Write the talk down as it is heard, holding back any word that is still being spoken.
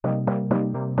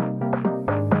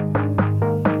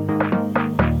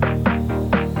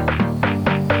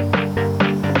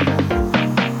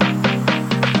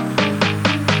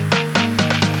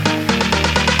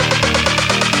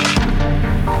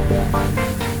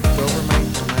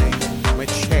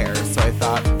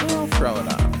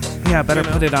Yeah, better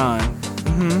put it on.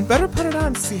 Better put it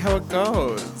on, see how it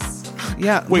goes.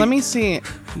 Yeah, Wait. let me see.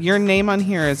 Your name on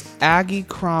here is Aggie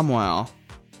Cromwell.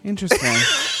 Interesting.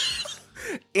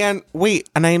 And wait,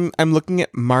 and I'm looking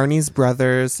at Marnie's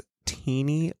brother's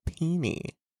Teeny Peeny.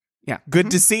 Yeah.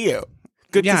 Good to see you.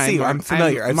 Good to see you. I'm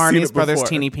familiar. I've seen Marnie's it brother's before.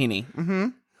 Teeny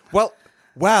Peeny.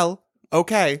 Well,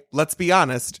 okay. Let's be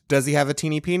honest. Does he have a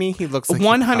teeny peeny? He looks like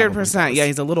 100%. Yeah,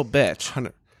 he's a little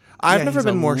bitch. I've never he's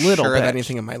been a more little sure of bitch.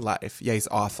 anything in my life. Yeah, he's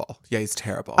awful. Yeah, he's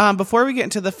terrible. Before we get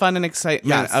into the fun and excitement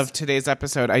Yes. of today's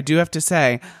episode, I do have to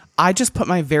say, I just put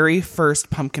my very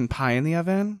first pumpkin pie in the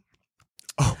oven.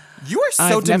 You are so I've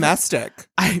never- domestic.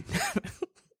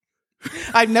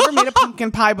 I've never made a pumpkin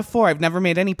pie before. I've never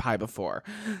made any pie before.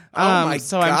 my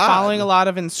so God. I'm following a lot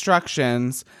of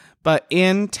instructions, but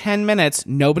in 10 minutes,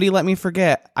 nobody let me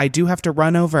forget, I do have to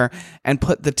run over and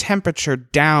put the temperature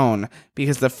down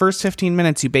because the first 15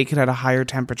 minutes you bake it at a higher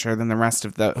temperature than the rest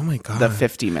of the, my God. the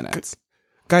 50 minutes.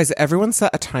 Guys, everyone set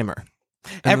a timer.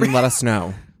 And then let us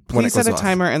know. when Please it goes set a off.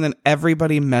 timer and then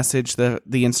everybody message the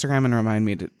Instagram and remind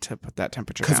me to put that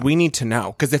temperature down. Because we need to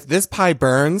know. Because if this pie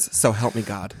burns, so help me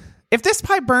God. If this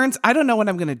pie burns, I don't know what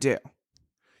I'm going to do.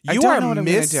 I You don't are know what I'm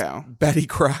Miss gonna do. Betty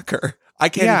Crocker. I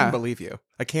can't Yeah. even believe you.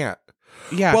 I can't.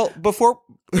 Yeah. Well, before...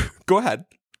 Go ahead.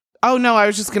 Oh no, I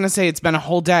was just gonna say it's been a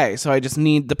whole day, so I just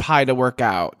need the pie to work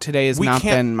out. Today's We not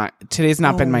can't- been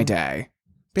my day.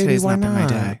 Baby, Today's why not been my not?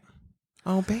 day.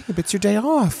 Oh, babe, it's your day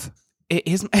off. It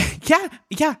is.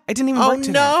 Yeah. I didn't even Oh, work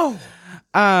today.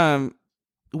 no.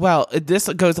 Well, this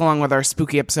goes along with our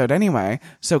spooky episode anyway.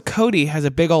 So Cody has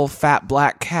a big old fat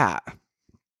black cat.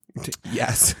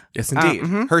 Yes. Yes, indeed.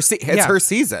 mhm. It's Yeah. her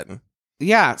season.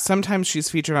 Yeah, sometimes she's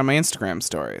featured on my Instagram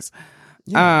stories.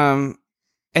 Yeah.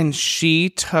 And she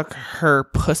took her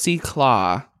pussy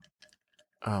claw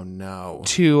Oh, no.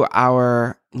 to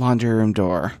our laundry room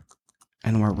door,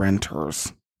 and we're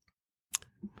renters.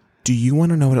 Do you want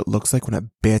to know what it looks like when a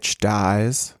bitch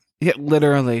dies? Yeah,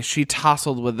 literally, she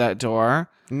tussled with that door.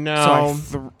 No.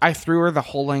 So I threw her the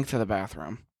whole length of the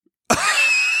bathroom.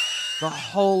 The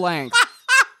whole length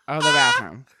of the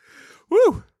bathroom.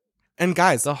 Woo. And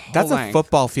guys, The whole that's length. a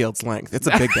football field's length. It's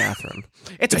a big bathroom.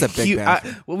 It's a a big huge.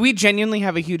 bathroom. We genuinely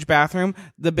have a huge bathroom.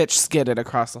 The bitch skidded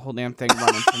across the whole damn thing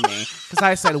running to me because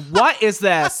I said, "What is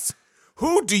this?"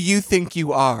 Who do you think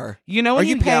you are? You know when Are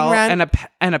you you paying yell rent?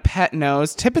 and a pet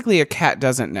knows. Typically, a cat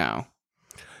doesn't know,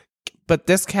 but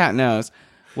this cat knows.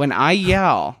 When I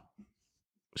yell,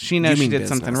 she knows she mean did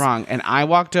business. something wrong. And I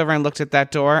walked over and looked at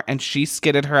that door, and she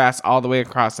skidded her ass all the way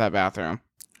across that bathroom.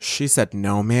 She said,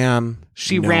 no, ma'am.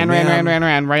 She No, ran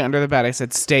ma'am. right under the bed. I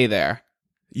said, "Stay there."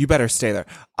 You better stay there.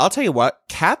 I'll tell you what,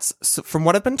 cats, from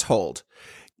what I've been told,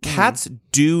 cats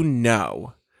do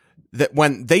know that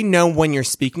when you're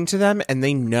speaking to them and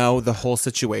they know the whole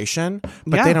situation,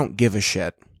 but Yeah. they don't give a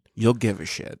shit. You'll give a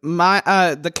shit.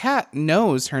 The cat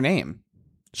knows her name.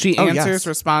 She Oh, answers, yes.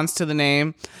 responds to the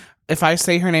name. If I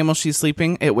say her name while she's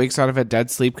sleeping, it wakes out of a dead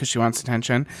sleep because she wants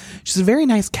attention. She's a very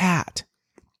nice cat.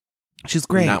 She's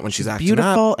great. Not when she's acting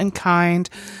beautiful and kind.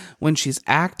 When she's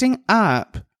acting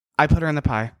up, I put her in the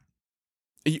pie.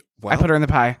 Well, I put her in the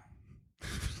pie.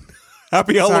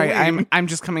 happy Sorry, Halloween. I'm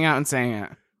just coming out and saying it.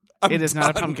 I'm It is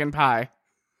not a done. pumpkin pie.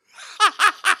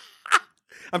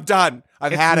 I'm done.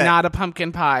 I've It's had it. not a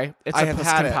pumpkin pie. It's I a have had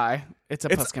pumpkin it. pie. It's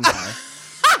a It's- pumpkin pie.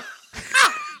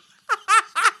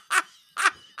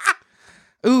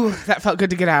 Ooh, that felt good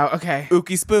to get out. Okay.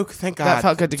 Ookie spook. Thank God. That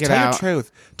felt good to get Tell out. your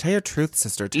truth. Tell your truth,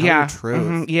 sister. Tell Yeah. your truth.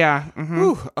 mhm, yeah. mhm.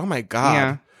 Ooh, oh my God.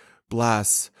 Yeah.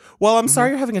 Bless. Well, I'm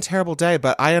sorry you're having a terrible day,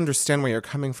 but I understand where you're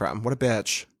coming from. What a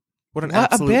bitch. What an What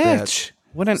a absolute bitch.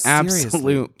 What an Seriously.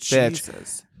 absolute bitch.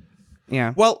 Jesus.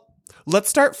 Yeah. Well, let's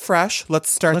start fresh.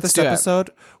 Let's start Let's this do it. episode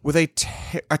with a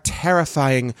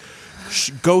terrifying,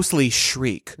 ghostly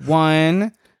shriek.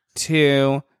 1,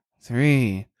 2,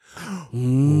 3.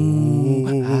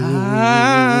 Ooh.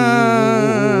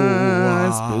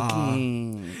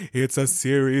 Spooky. It's a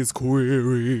series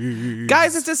query.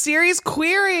 Guys, it's a series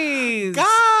queries.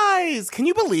 Guys, can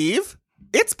you believe?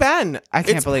 It's been. I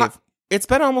can't believe. It's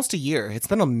been almost a year. It's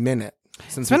been a minute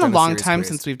since It's been a long time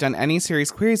since we've done any series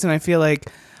queries, and I feel like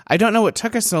I don't know what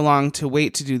took us so long to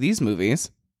wait to do these movies.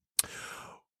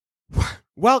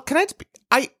 Well, can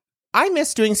I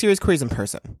miss doing series queries in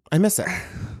person. I miss it.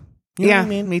 You know yeah, what I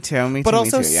mean? me too. Me But too.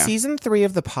 also me too, yeah. season 3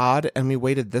 of the pod and we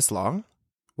waited this long?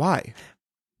 Why?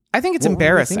 I think it's What were we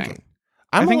embarrassing. thinking?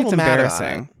 I'm I think a it's little mad about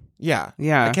embarrassing. it. Yeah.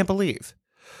 Yeah. I can't believe.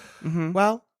 Mhm.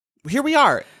 Well, here we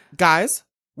are. Guys,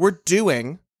 we're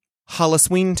doing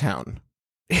Halloween Town.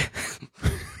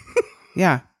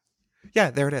 Yeah. Yeah,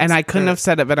 there it is. And I couldn't There it have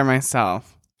said it better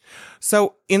myself.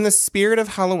 So, in the spirit of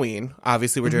Halloween,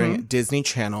 obviously we're doing Disney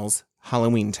Channel's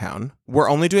Halloween Town. We're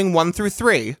only doing 1 through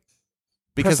 3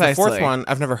 because the fourth Precisely. one,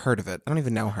 I've never heard of it. I don't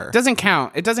even know her. Doesn't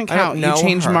count. It doesn't I don't count. know You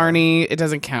change her. Marnie. It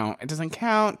doesn't count. It doesn't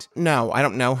count. No, I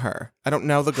don't know her. I don't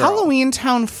know the girl. Halloween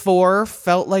Town 4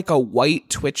 felt like a white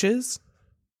Twitches,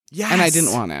 Yes. and I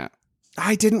didn't want it.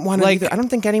 I didn't want it Like- either. I don't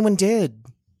think anyone did.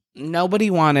 Nobody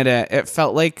wanted it. It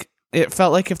felt like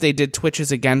if they did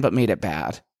Twitches again but made it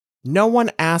bad. No one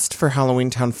asked for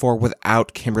Halloween Town 4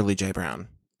 without Kimberly J. Brown.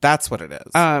 That's what it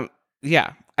is.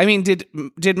 Yeah. I mean,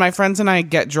 did my friends and I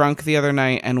get drunk the other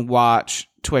night and watch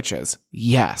Twitches?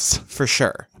 Yes. For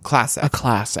sure. Classic. A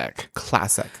classic.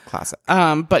 Classic.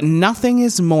 But nothing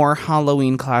is more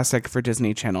Halloween classic for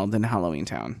Disney Channel than Halloween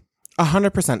Town.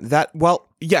 100%. That, well,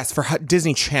 yes, for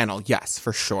Disney Channel, yes,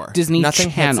 for sure. Disney Nothing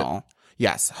hits it. Channel.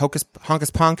 Yes. Honkus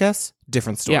Ponkus,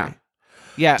 different story. Yeah.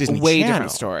 Yeah, Disney way Channel.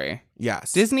 different story.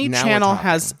 Yes. Disney Now we're Channel talking.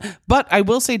 has, but I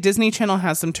will say Disney Channel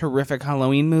has some terrific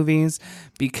Halloween movies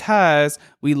because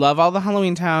we love all the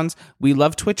Halloween towns. We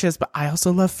love Twitches, but I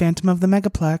also love Phantom of the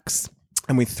Megaplex.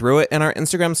 And we threw it in our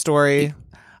Instagram story.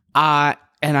 And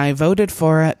I voted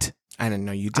for it. I didn't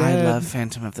know you did. I love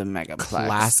Phantom of the Megaplex.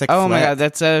 Classic Oh my flick. god,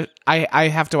 that's I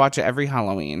have to watch it every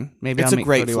Halloween. Maybe It's I'll a make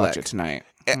great Cody watch flick. it tonight.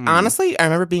 Honestly, I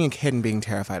remember being a kid and being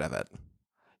terrified of it.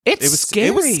 It's It was scary.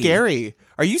 It was scary.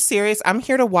 Are you serious? I'm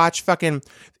here to watch fucking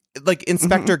like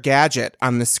Inspector Gadget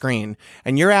on the screen,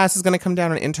 and your ass is going to come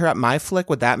down and interrupt my flick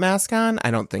with that mask on?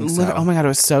 I don't think so. Oh my god, it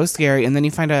was so scary. And then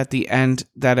you find out at the end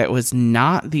that it was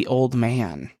not the old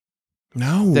man.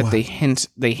 No, That they hint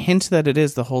that it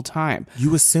is the whole time.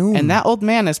 you assume, And that old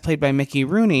man is played by Mickey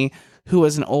Rooney, who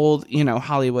was an old,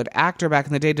 Hollywood actor back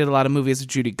in the day, did a lot of movies with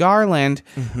Judy Garland,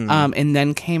 and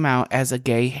then came out as a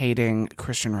gay-hating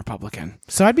Christian Republican.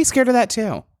 So I'd be scared of that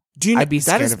too. I'd be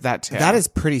scared of that too. That is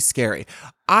pretty scary.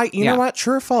 You know what?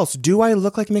 True or false? Do I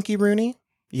look like Mickey Rooney?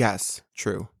 Yes,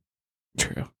 true.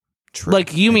 true. True.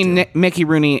 Like, you I mean do. Mickey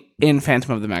Rooney in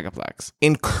Phantom of the Megaplex.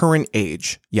 In current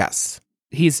age? Yes.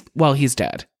 He's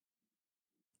dead.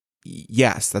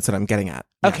 Yes, that's what I'm getting at.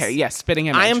 Yes. Okay, yes, spitting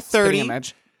image. I am 30. Spitting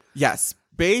image. Yes,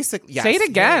 basic. Yes. Say it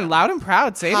again, Yeah. loud and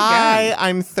proud. Say it Hi, again.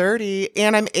 I'm 30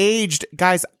 and I'm aged.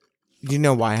 Guys, you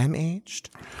know why I'm aged?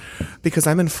 Because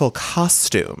I'm in full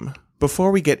costume.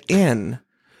 Before we get in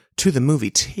to the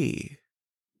movie tea,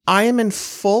 I am in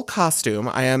full costume.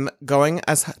 I am going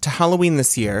to Halloween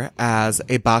this year as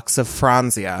a box of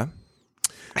Franzia.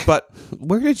 But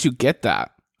Where did you get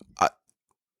that?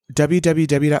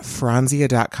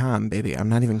 www.franzia.com, baby. I'm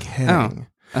not even kidding.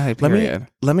 Period.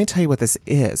 Let me tell you what this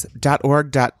is.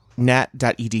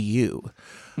 .org.net.edu.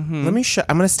 Let me show.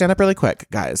 I'm going to stand up really quick,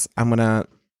 guys. I'm going to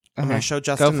show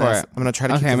Justin Go for this. it. I'm going to try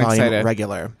to keep Okay, the I'm volume excited.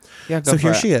 regular. Yeah, go So for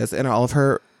here it. she is in all of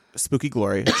her spooky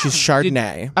glory. She's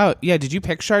Chardonnay. Oh, yeah. Did you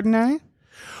pick Chardonnay?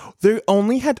 They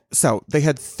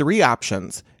had 3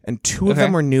 options, and 2 of Okay.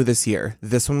 them were new this year.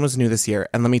 This one was new this year,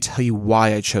 and let me tell you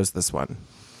why I chose this one.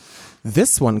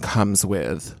 This one comes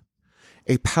with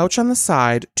a pouch on the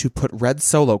side to put red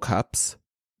Solo cups,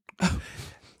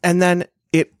 and then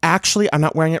I'm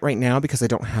not wearing it right now because I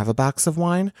don't have a box of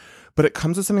wine, but it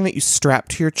comes with something that you strap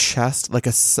to your chest like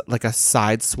a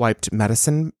side swiped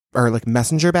medicine or like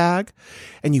messenger bag,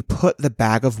 and you put the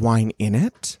bag of wine in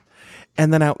it,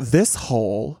 and then out this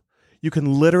hole you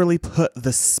can literally put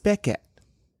the spigot,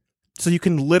 so you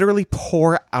can literally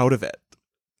pour out of it.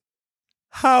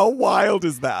 How wild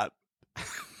is that?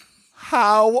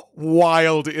 How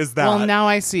wild is that? Well, now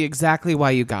I see exactly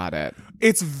why you got it.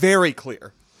 It's very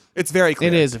clear. It's very clear.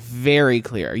 It is very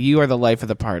clear. You are the life of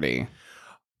the party.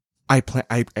 I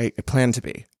plan to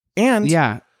be. And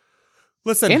Yeah.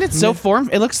 listen, And it's so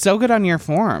it looks so good on your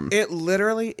form.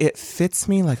 it fits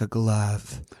me like a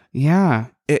glove. Yeah.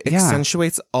 It Yeah.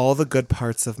 accentuates all the good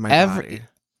parts of my body.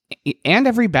 And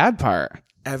every bad part.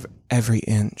 Every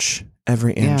inch.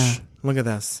 Every inch. Yeah. Look at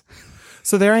this.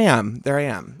 So there I am.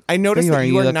 I noticed There that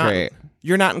you you are. You are look not. great.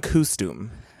 You're not in costume.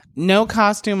 No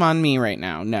costume on me right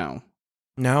now. No.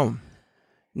 No.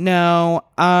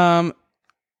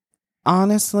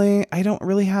 Honestly, I don't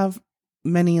really have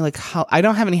many I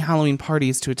don't have any Halloween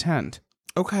parties to attend.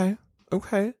 Okay.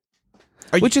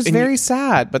 Which is very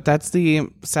sad, but that's the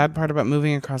sad part about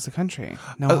moving across the country.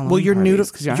 No, well, you're new to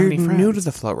 'cause you don't have any new friends. to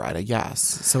the Flow Rida, yes.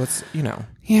 So it's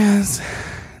Yes,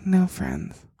 no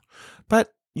friends.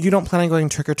 but you don't plan on going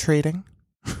trick or treating.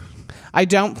 I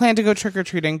don't plan to go trick or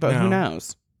treating, but No. who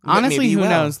knows? But Honestly, maybe you who will.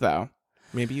 knows though?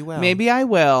 Maybe you will. Maybe I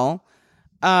will.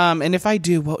 And if I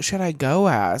do, what should I go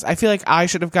as? I feel like I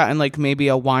should have gotten maybe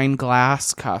a wine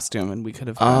glass costume, and we could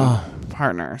have been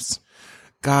partners.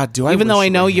 God, do I? Even though wish I you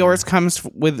know were here. yours comes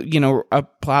with,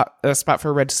 a spot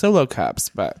for red Solo cups,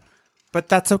 but But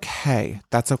that's okay.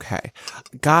 That's okay.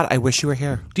 God, I wish you were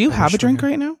here. do you I have wish a you were drink here.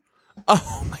 right now?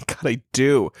 Oh my God, I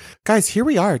do. Guys, here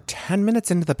we are, 10 minutes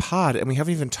into the pod, and we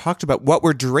haven't even talked about what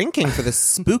we're drinking for this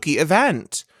spooky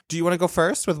event. Do you want to go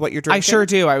first with what you're drinking? I sure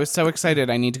do. I was so excited.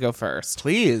 I need to go first.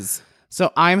 Please.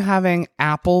 So I'm having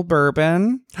apple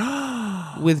bourbon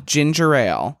with ginger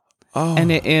ale. Oh.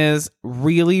 And it is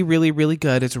really, really, really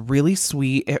good. It's really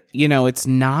sweet.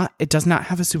 It does not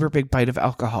have a super big bite of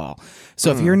alcohol.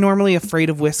 So if you're normally afraid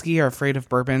of whiskey or afraid of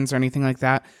bourbons or anything like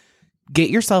that, get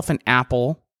yourself an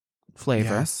apple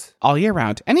flavor Yes. all year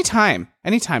round. Anytime,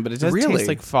 but it does Really? taste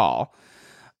like fall.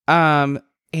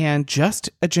 And just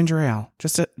a ginger ale,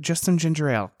 just some ginger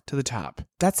ale to the top.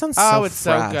 That sounds Oh, so it's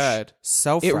so fresh. good.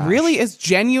 So It fresh. really is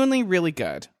genuinely really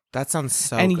good. That sounds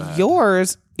so And good.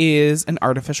 yours is an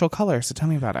artificial color. So tell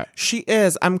me about it. She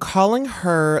is. I'm calling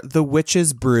her the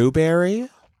Witch's Brewberry.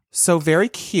 So very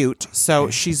cute. So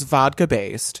she's vodka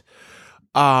based.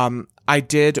 I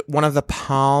did one of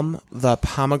the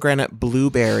pomegranate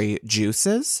blueberry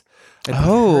juices. I put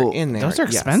her in there. those are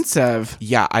Yes. expensive.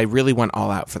 Yeah, I really went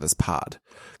all out for this pod.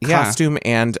 Yeah. Costume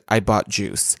and I bought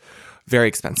juice. Very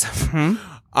expensive.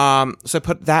 Mm-hmm. So I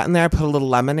put that in there. I put a little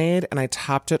lemonade and I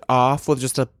topped it off with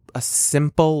just a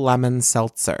simple lemon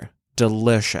seltzer.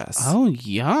 Delicious. Oh,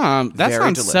 yum. That Very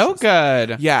sounds so delicious.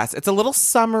 good. Yes, it's a little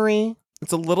summery.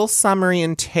 It's a little summery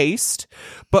in taste,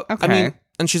 but I Okay. mean,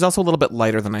 and she's also a little bit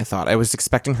lighter than I thought. I was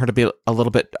expecting her to be a little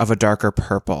bit of a darker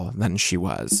purple than she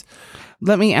was.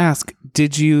 Let me ask,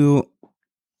 did you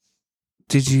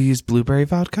use blueberry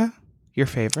vodka? Your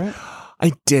favorite?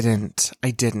 I didn't.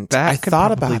 That I could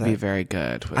thought probably about be it. very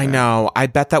good. with I it. know. I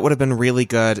bet that would have been really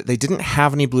good. They didn't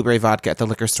have any blueberry vodka at the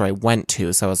liquor store I went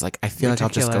to, so I was like, I feel like I'll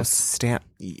just go Ridiculous. stand.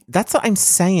 That's what I'm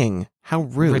saying. How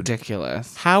rude.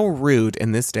 Ridiculous. How rude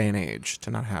in this day and age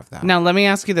to not have that. Now, let me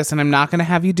ask you this, and I'm not going to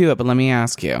have you do it, but let me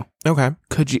ask you. Okay.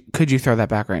 Could you throw that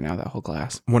back right now, that whole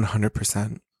glass?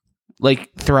 100%.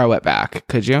 Like, throw it back.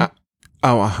 Could you?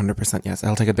 Oh, 100%. Yes.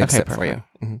 I'll take a big Okay, sip for you.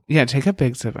 perfect. Mhm. Yeah, take a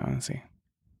big sip. I want to see.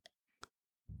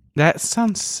 That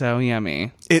sounds so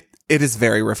yummy. It is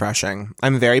very refreshing.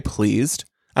 I'm very pleased.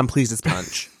 I'm pleased as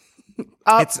punch.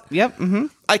 Yep. Mm-hmm.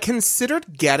 I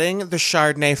considered getting the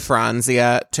Chardonnay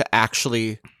Franzia to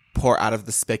actually pour out of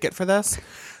the spigot for this,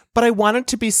 but I wanted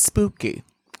to be spooky.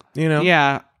 You know?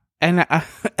 Yeah. And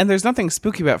there's nothing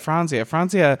spooky about Franzia.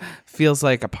 Franzia feels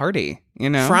like a party, you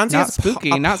know? Franzia's not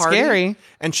spooky, a not party, scary.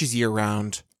 and she's year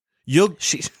round.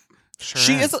 She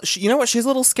You know what? She's a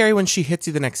little scary when she hits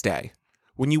you the next day.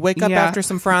 When you wake up Yeah. after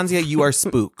some Franzia, you are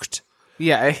spooked.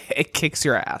 Yeah, it kicks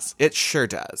your ass. It sure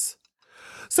does.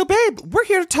 So, babe, we're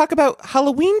here to talk about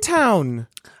Halloween Town.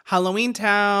 Halloween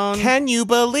Town. Can you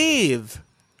believe?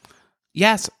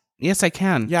 Yes, I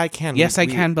can. Yeah, I can. Yes, I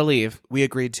We- can believe. We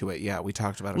agreed to it. Yeah, we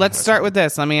talked about it. Let's ahead of start time. with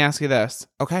this. Let me ask you this.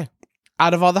 Okay.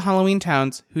 Out of all the Halloween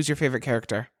towns, who's your favorite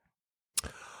character?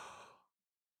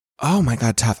 Oh my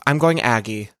God, tough. I'm going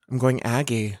Aggie.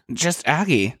 Just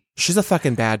Aggie. She's a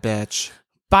fucking bad bitch.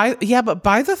 But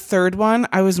by the third one,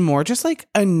 I was more just like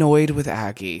annoyed with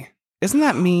Aggie. Isn't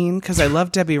that mean? Because I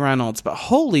love Debbie Reynolds, but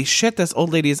holy shit, this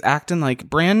old lady is acting like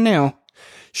brand new.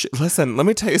 Listen, let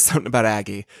me tell you something about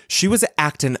Aggie. She was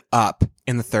acting up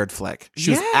in the third flick.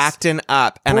 She was Yes. acting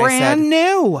up. And I said, Brand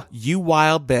new. you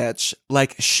wild bitch.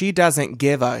 Like, she doesn't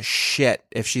give a shit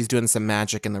if she's doing some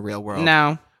magic in the real world.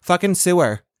 No. Fucking sue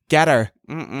her. Get her.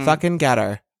 Mm-mm. Fucking get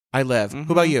her. I live.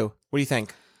 Who about you? What do you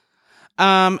think?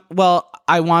 Well,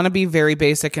 I want to be very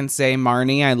basic and say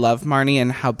Marnie. I love Marnie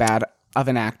and how bad of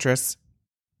an actress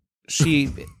she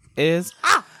is.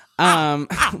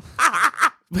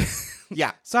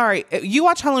 Yeah. Sorry, you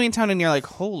watch Halloween Town and you're like,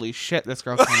 holy shit, this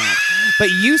girl came out. But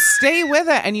you stay with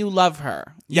it and you love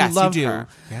her. Yes, love you do. her.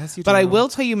 Yes, you But do. I will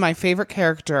tell you my favorite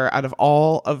character out of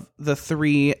all of the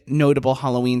three notable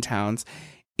Halloween towns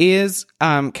is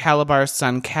Calabar's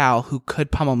son Cal, who could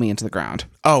pummel me into the ground.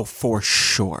 Oh, for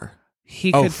sure.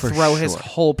 He Oh, could for throw his sure.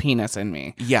 whole penis in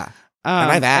me. Yeah.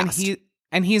 And I've asked.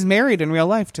 And he's married in real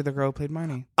life to the girl who played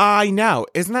Marnie. I know.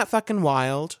 Isn't that fucking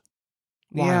wild?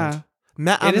 Yeah.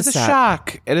 Met on It the is a set.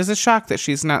 shock. It is a shock that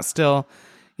she's not still,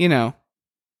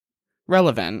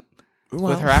 relevant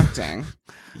Well, with her acting.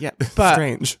 Yeah. But-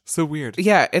 strange. So weird.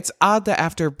 Yeah, it's odd that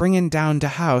after bringing down to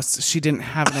house, she didn't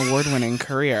have an award-winning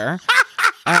career.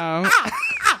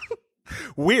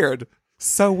 Weird.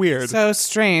 So weird. So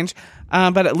strange.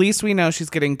 But at least we know she's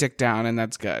getting dick down, and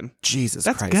that's good. Jesus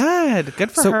That's Christ. good.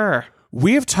 Good for So- her.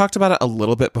 We have talked about it a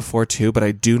little bit before too, but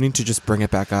I do need to just bring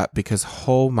it back up because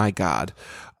oh my God.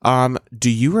 Do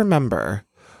you remember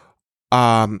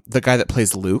the guy that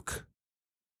plays Luke?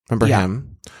 Remember Yeah.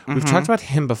 him? We've talked about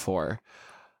him before.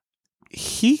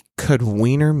 He could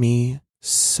wiener me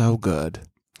so good.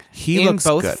 He In looks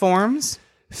both good. forms?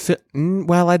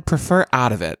 Well, I'd prefer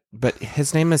out of it, but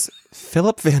his name is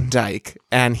Philip Van Dyke,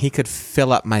 and he could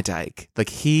fill up my dike. Like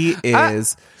he's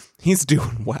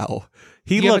doing well.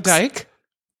 He You looks have a dyke?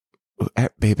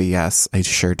 Baby, yes, I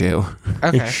sure do.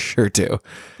 Okay. I sure do.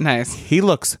 Nice. He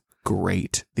looks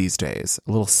great these days.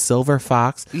 A little silver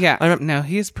fox. Yeah. No,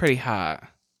 he's pretty hot.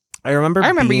 I remember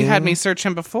you had me search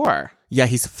him before. Yeah,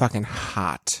 he's fucking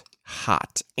hot.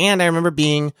 And I remember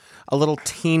being a little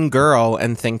teen girl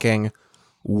and thinking,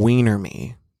 wiener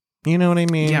me. You know what I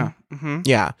mean? Yeah. Mm-hmm.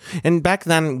 Yeah. And back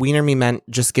then, wiener me meant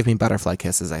just give me butterfly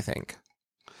kisses, I think.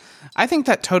 I think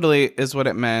that totally is what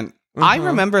it meant. I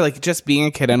remember like just being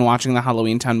a kid and watching the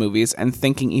Halloween Town movies and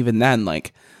thinking even then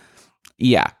like,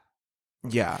 yeah.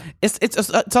 Yeah.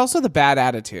 It's also the bad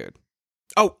attitude.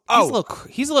 Oh.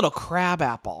 He's a little crab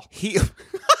apple.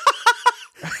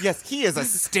 Yes, he is a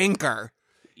stinker.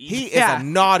 He is Yeah. a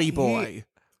naughty boy.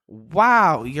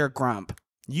 Wow, you're Grump.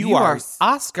 You are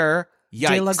Oscar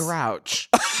de la Yikes. Grouch.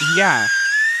 Yeah.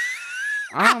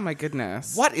 Oh my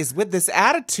goodness. What is with this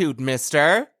attitude,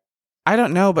 mister? I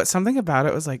don't know, but something about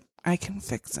it was like, I can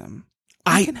fix him.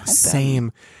 I can help him.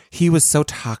 Same. He was so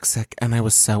toxic, and I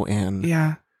was so in.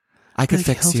 Yeah. I could Like,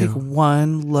 fix he'll you. take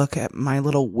one look at my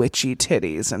little witchy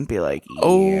titties and be like,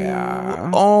 yeah.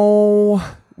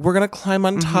 Oh, we're gonna climb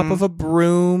on top of a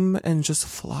broom and just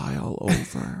fly all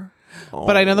over.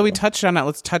 But I know that we touched on it.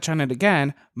 Let's touch on it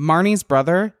again. Marnie's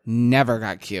brother never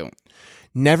got cute.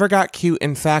 Never got cute.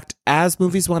 In fact, as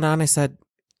movies went on, I said,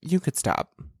 "You could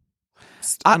stop.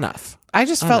 Enough." I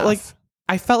just felt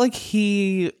like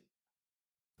he,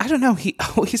 I don't know. He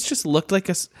always just looked like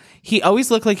he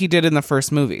always looked like he did in the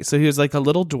first movie. So he was like a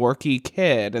little dorky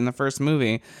kid in the first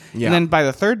movie. Yeah. And then by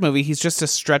the third movie, he's just a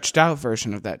stretched out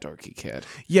version of that dorky kid.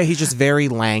 Yeah, he's just very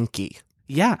lanky.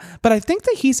 Yeah. But I think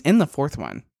that he's in the fourth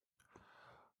one.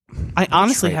 I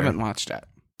honestly Traitor. haven't watched it.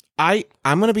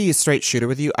 I'm gonna be a straight shooter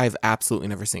with you. I've absolutely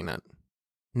never seen it.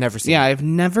 Never seen Yeah, it. I've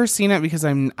never seen it because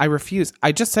I refuse.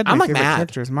 I just said my I'm, like, favorite mad.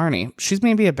 character is Marnie. She's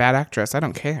maybe a bad actress. I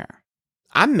don't care.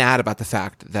 I'm mad about the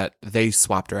fact that they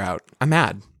swapped her out. I'm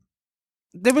mad.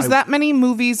 There was that many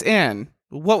movies in.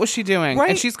 What was she doing?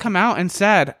 Right. And she's come out and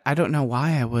said, I don't know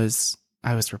why I was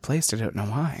replaced. I don't know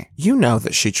why. You know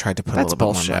that she tried to put That's a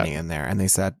little bullshit. bit more money in there, and they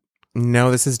said,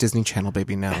 "No, this is Disney Channel,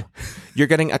 baby. No, you're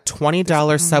getting a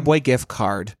 $20 Subway gift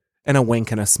card and a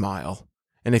wink and a smile.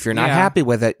 And if you're not Yeah. happy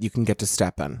with it, you can get to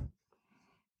Steppen."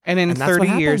 And in And that's what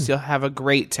 30 years, happened. you'll have a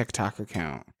great TikTok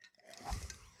account.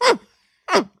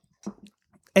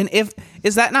 And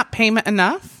is that not payment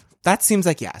enough? That seems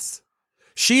like yes.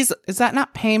 Is that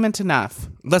not payment enough?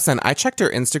 Listen, I checked her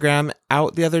Instagram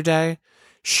out the other day.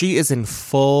 She is in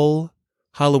full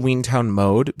Halloween Town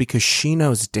mode because she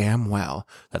knows damn well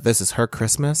that this is her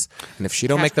Christmas. And if she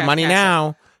don't Cash, make the cash, money cash.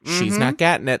 now, she's not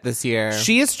getting it this year.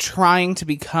 She is trying to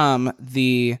become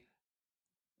the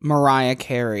Mariah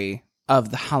Carey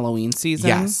of the Halloween season.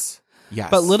 Yes.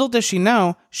 But little does she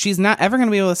know, she's not ever going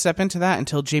to be able to step into that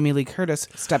until Jamie Lee Curtis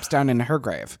steps down into her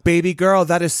grave. Baby girl,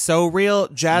 that is so real.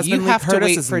 Jasmine You Lee have Curtis to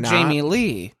wait is for not- Jamie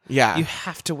Lee. Yeah. You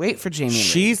have to wait for Jamie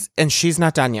Lee. She's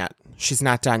not done yet. She's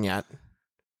not done yet.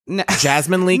 No.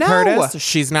 Jasmine Lee No. Curtis,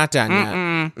 she's not done yet.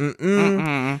 Mm-mm. Mm-mm.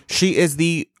 Mm-mm. She is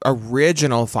the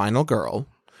original final girl,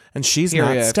 and she's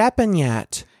Period. not stepping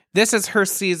yet. This is her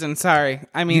season. Sorry.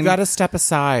 I mean, You got to step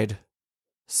aside.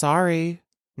 Sorry.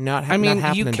 Not you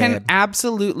happening, can babe.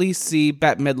 absolutely see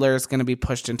Bette Midler is going to be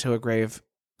pushed into a grave.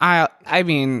 I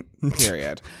mean,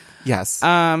 period. Yes.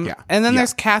 And then Yeah.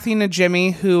 there's Kathy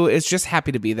Najimy, who is just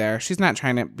happy to be there. She's not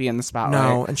trying to be in the spotlight.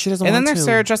 No, and she doesn't And want then to. there's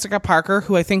Sarah Jessica Parker,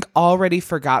 who I think already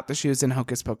forgot that she was in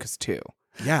Hocus Pocus 2.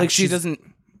 Yeah. Like she she's- doesn't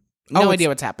Oh, no it's- idea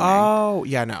what's happening. Oh,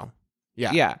 yeah, no.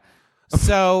 Yeah. Yeah.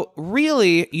 So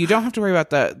really, you don't have to worry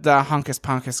about the Honkus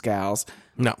Ponkus gals.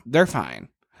 No. They're fine.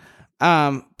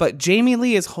 But Jamie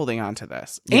Lee is holding on to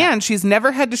this. Yeah. And she's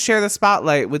never had to share the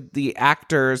spotlight with the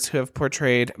actors who have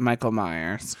portrayed Michael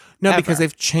Myers. No, Ever. because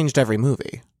they've changed every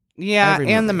movie. Yeah,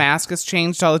 Every and the movie. mask has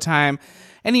changed all the time.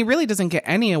 And he really doesn't get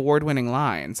any award-winning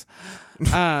lines.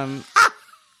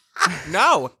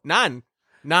 No, none.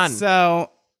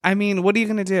 So, I mean, what are you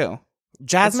going to do?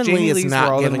 Jasmine It's Jamie Lee is Lee's not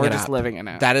world, giving and we're it just up. living in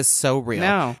it. That is so real.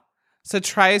 No. So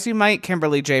try as you might,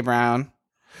 Kimberly J. Brown.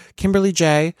 Kimberly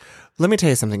J, let me tell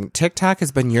you something. TikTok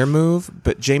has been your move,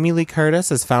 but Jamie Lee Curtis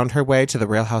has found her way to the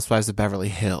Real Housewives of Beverly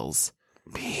Hills.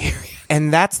 Period.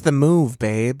 And that's the move,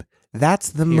 babe. That's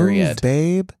the move, Period.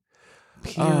 babe.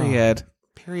 Period.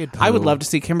 Period. I would love to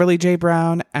see Kimberly J.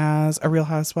 Brown as a Real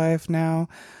Housewife now,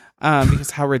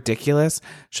 because how ridiculous.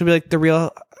 She'll be like the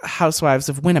Real Housewives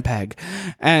of Winnipeg.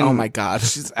 And Oh my God.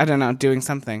 she's, I don't know, doing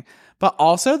something. But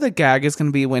also the gag is going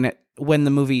to be when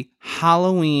the movie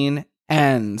Halloween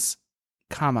Ends,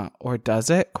 comma, or does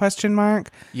it? Question mark.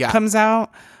 Yeah. Comes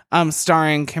out,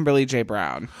 starring Kimberly J.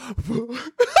 Brown.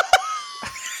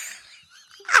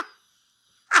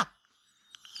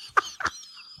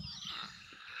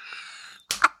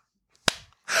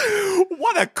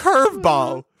 What a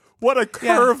curveball. What a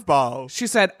curveball. She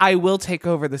said, I will take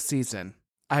over the season.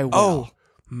 I will. Oh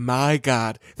my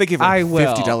God. They gave her I a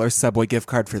will. $50 Subway gift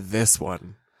card for this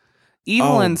one.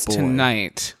 Evil Oh, Ends boy.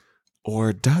 tonight.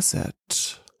 Or does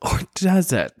it? Or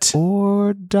does it?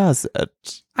 Or does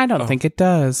it? I don't think it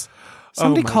does.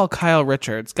 Somebody my- call Kyle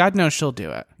Richards. God knows she'll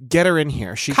do it. Get her in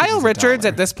here. She could Kyle use a Richards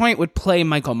dollar. at this point would play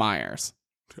Michael Myers.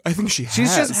 I think she has.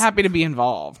 She's just happy to be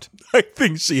involved. I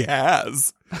think she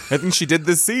has. I think she did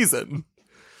this season.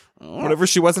 Whenever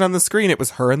she wasn't on the screen, it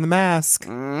was her in the mask.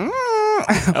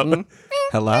 Mm-hmm.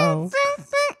 Hello.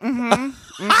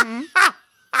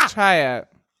 Try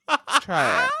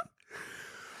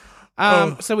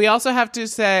it. So we also have to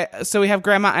say, so we have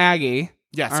Grandma Aggie.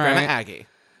 Yes, All Grandma right. Aggie.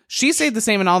 She stayed the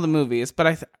same in all the movies,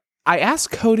 but I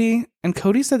asked Cody, and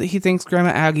Cody said that he thinks Grandma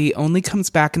Aggie only comes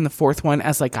back in the fourth one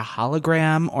as like a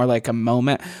hologram or like a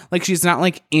moment. Like she's not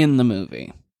like in the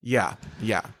movie. Yeah.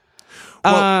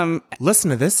 Well,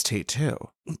 listen to this tea too.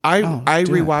 I do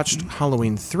rewatched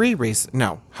Halloween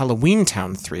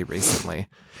Town 3 recently.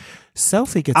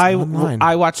 Sophie gets I one line.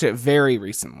 watched it very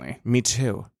recently. Me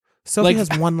too. Sophie has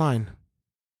one line.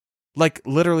 Like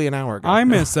literally an hour ago.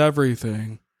 miss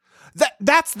everything.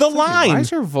 That's the line. Why is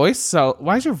your voice so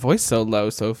low,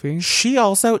 Sophie? She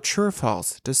also, true or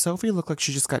false, does Sophie look like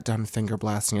she just got done finger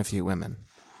blasting a few women?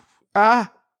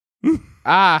 Ah.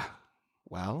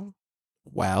 Well.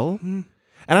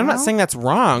 And I'm not saying that's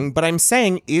wrong, but I'm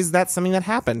saying, is that something that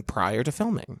happened prior to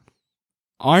filming?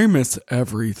 I miss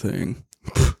everything.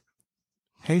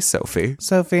 Hey, Sophie.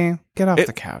 Sophie, get off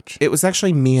the couch. It was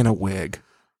actually me in a wig.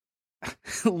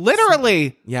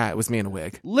 Literally. Yeah, it was me in a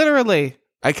wig. Literally.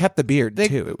 I kept the beard,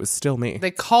 too. It was still me.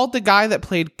 They called the guy that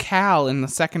played Cal in the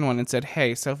second one and said,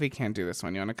 hey, Sophie can't do this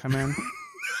one. You want to come in?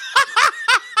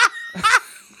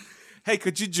 Hey,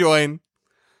 could you join?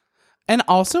 And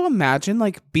also imagine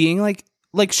being like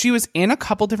she was in a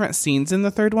couple different scenes in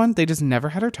the third one. They just never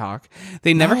had her talk.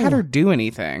 They never had her do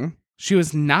anything. She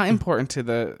was not important to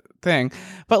the thing.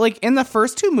 But in the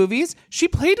first two movies, she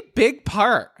played a big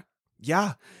part.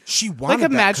 Yeah. She wanted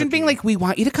Imagine that being cookie. we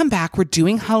want you to come back. We're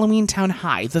doing Halloween Town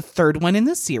High, the third one in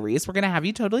the series. We're going to have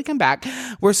you totally come back.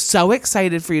 We're so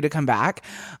excited for you to come back.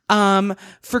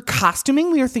 For costuming,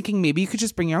 we were thinking maybe you could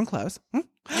just bring your own clothes. We're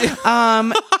just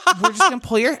going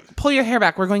to pull your hair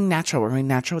back. We're going natural. We're going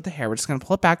natural with the hair. We're just going to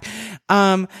pull it back.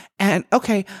 And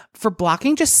okay, for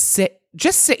blocking, just sit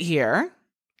here.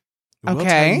 We'll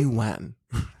Okay. tell you when.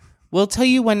 We'll tell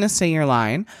you when to say your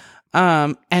line.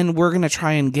 And we're going to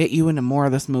try and get you into more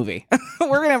of this movie.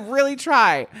 We're going to really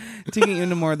try to get you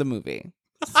into more of the movie.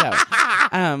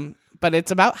 So, but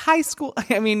it's about high school.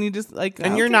 I mean, you just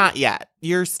And you're not yet.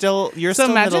 You're still So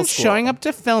still imagine middle school. showing up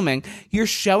to filming. You're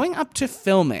showing up to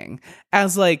filming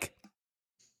as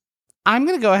I'm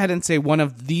going to go ahead and say one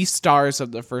of the stars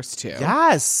of the first two.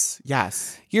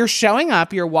 Yes. You're showing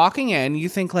up, you're walking in, you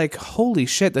think holy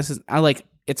shit, this is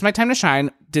it's my time to shine.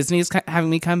 Disney is having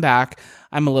me come back.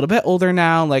 I'm a little bit older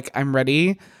now. I'm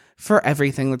ready for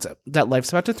everything that life's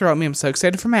about to throw at me. I'm so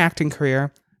excited for my acting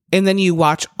career. And then you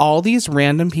watch all these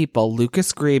random people,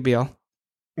 Lucas Grabeel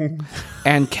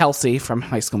and Kelsey from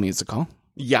High School Musical.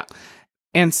 Yeah.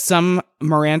 And some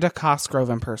Miranda Cosgrove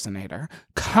impersonator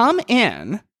come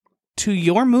in to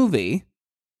your movie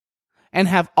and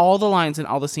have all the lines and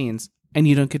all the scenes, and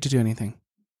you don't get to do anything.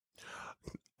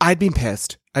 I'd be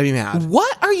pissed. I'd be mad.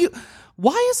 What are you?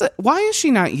 Why is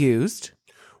she not used?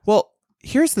 Well,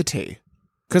 here's the tea.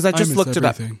 Because I just looked it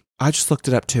up. I just looked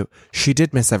it up too. She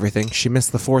did miss everything. She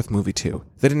missed the fourth movie too.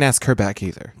 They didn't ask her back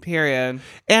either. Period.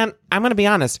 And I'm going to be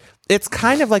honest, it's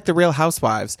kind of like the Real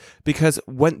Housewives because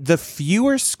when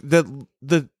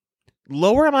the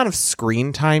lower amount of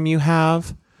screen time you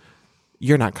have,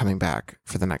 you're not coming back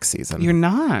for the next season. You're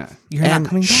not. You're and not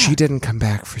coming back. She didn't come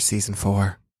back for season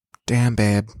 4. Damn,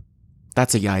 babe.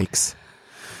 That's a yikes.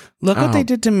 Look what Oh. they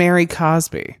did to Mary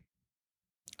Cosby.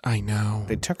 I know.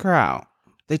 They took her out.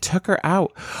 They took her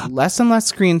out. Less and less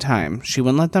screen time. She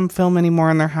wouldn't let them film anymore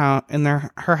in her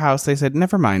house. They said,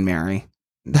 "Never mind, Mary.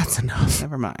 That's enough.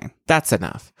 Never mind." That's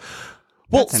enough.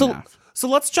 Well, That's enough. So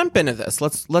let's jump into this.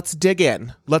 Let's dig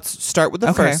in. Let's start with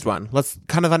the Okay. first one. Let's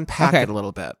kind of unpack Okay. it a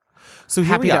little bit. So here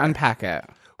Happy we to are. unpack it.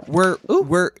 We're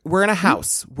in a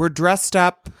house. We're dressed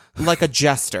up like a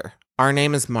jester. Our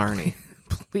name is Marnie.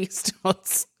 Please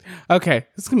don't. Okay,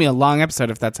 this is gonna be a long episode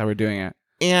if that's how we're doing it.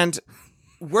 And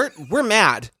we're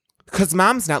mad because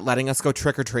Mom's not letting us go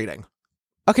trick or treating.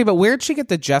 Okay, but where'd she get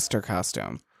the jester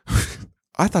costume?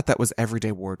 I thought that was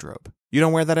everyday wardrobe. You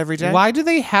don't wear that every day? Why do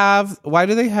they have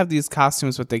these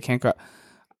costumes but they can't go?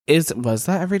 Was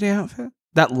that everyday outfit?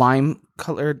 That lime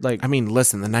colored I mean,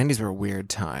 listen, the 90s were a weird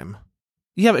time.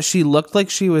 Yeah, but she looked like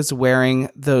she was wearing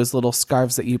those little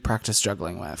scarves that you practice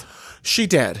juggling with. She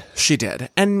did.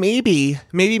 And maybe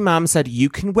Mom said, you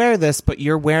can wear this, but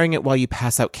you're wearing it while you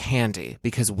pass out candy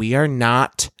because we are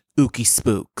not ooky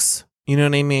spooks. You know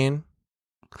what I mean?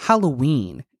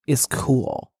 Halloween is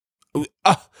cool.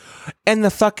 And the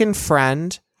fucking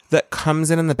friend that comes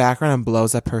in the background and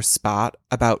blows up her spot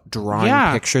about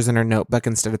drawing pictures in her notebook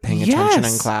instead of paying attention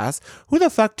in class. Who the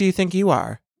fuck do you think you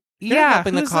are? You're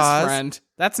helping the cause. This friend?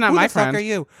 That's not my friend. Who the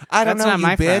fuck are you? I don't know, you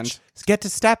bitch. Friend. Get to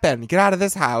step in. Get out of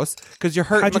this house because you're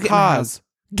hurting the cause.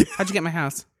 How'd you get my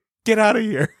house? Get out of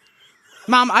here.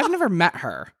 Mom, I've never met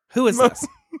her. Who is this?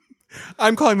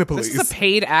 I'm calling the police. This is a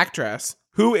paid actress.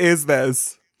 Who is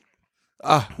this?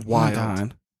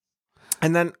 Wild.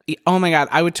 And then, oh my God,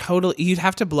 you'd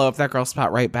have to blow up that girl's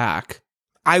spot right back.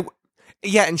 And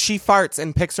she farts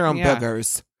and picks her own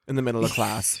boogers in the middle of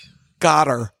class. Got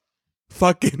her.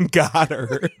 Fucking got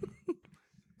her.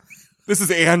 This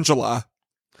is Angela.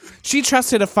 She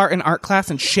trusted a fart in art class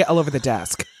and shit all over the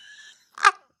desk.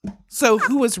 So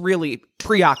who was really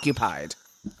preoccupied?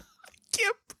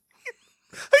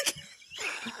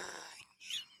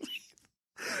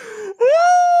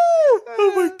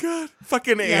 Oh my God.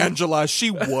 Fucking Angela. She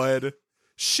would.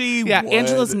 She would.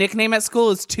 Angela's nickname at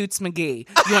school is Toots McGee.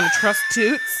 You want to trust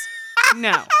Toots?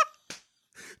 No.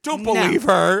 Don't believe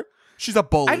her. She's a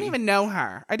bully. I don't even know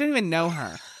her.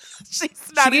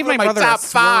 She's not even my top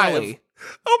 5.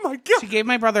 Oh my God. She gave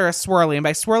my brother a swirly, and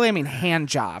by swirly I mean hand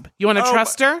job. You want to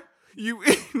trust her?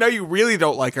 No, you really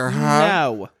don't like her, huh?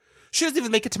 No. She doesn't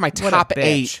even make it to my top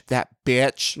 8, that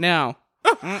bitch. No.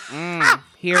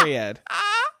 Period.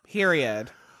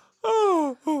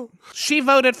 She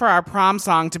voted for our prom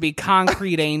song to be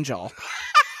Concrete Angel.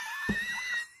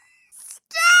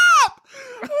 Stop!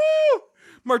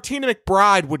 Martina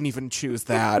McBride wouldn't even choose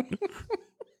that.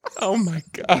 Oh my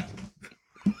God.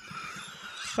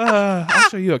 I'll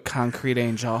show you a Concrete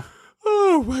Angel.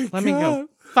 Oh my God. Let me go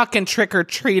fucking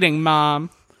trick-or-treating, Mom.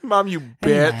 Mom, you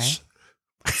bitch.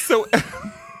 Anyway.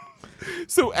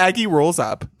 So Aggie rolls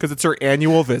up because it's her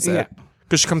annual visit.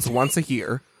 Because she comes once a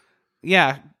year.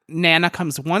 Yeah. Nana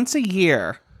comes once a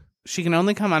year. She can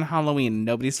only come on Halloween.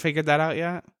 Nobody's figured that out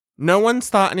yet. No one's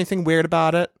thought anything weird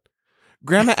about it.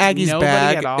 Grandma Aggie's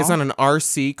bag is on an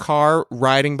RC car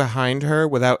riding behind her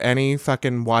without any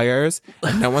fucking wires.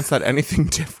 And no one's thought anything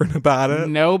different about it.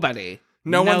 Nobody.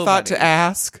 No one thought to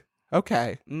ask.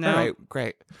 Okay. No. All right,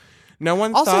 great. No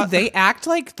one also, thought... they act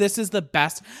like this is the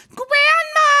best.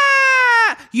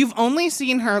 Grandma! You've only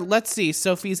seen her, let's see,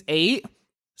 Sophie's 8,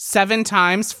 7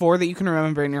 times, 4 that you can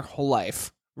remember in your whole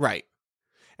life. Right.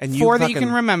 And 4 that you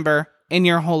can remember in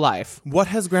your whole life. What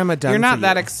has Grandma done? You're not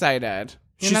that excited.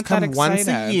 She's come once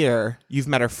a year. You've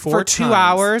met her 4 times. For 2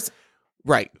 hours.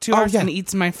 Right. 2 hours and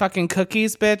eats my fucking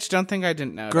cookies, bitch. Don't think I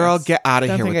didn't notice. Girl, get out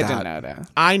of here with that. Don't think I didn't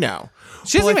notice. I know.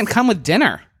 She doesn't even come with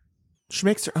dinner. She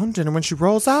makes her own dinner when she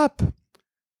rolls up.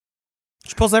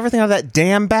 She pulls everything out of that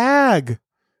damn bag.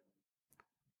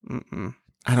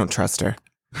 I don't trust her.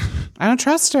 I don't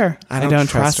trust her. I don't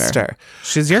trust her.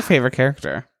 She's your favorite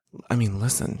character. I mean,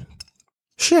 listen.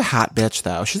 She's a hot bitch,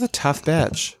 though. She's a tough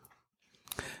bitch.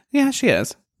 Yeah, she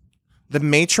is. The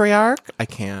matriarch? I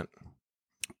can't.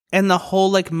 And the whole,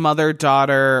 like,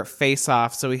 mother-daughter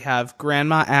face-off. So we have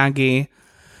Grandma Aggie.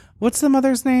 What's the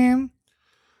mother's name?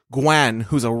 Gwen,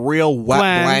 who's a real wet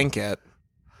blanket.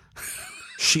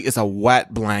 She is a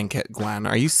wet blanket, Gwen.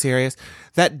 Are you serious?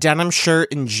 That denim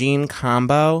shirt and jean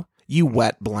combo, you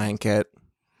wet blanket.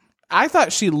 I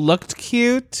thought she looked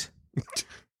cute.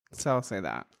 So I'll say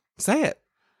that. Say it.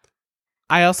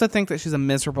 I also think that she's a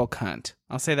miserable cunt.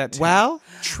 I'll say that too. Well,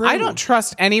 true. I don't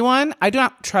trust anyone. I do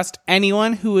not trust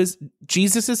anyone who is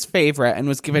Jesus's favorite and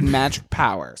was given magic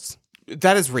powers.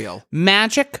 That is real.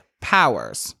 Magic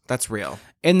powers. That's real.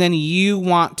 And then you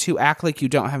want to act like you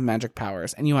don't have magic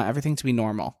powers and you want everything to be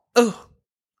normal. Ugh.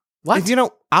 What? If you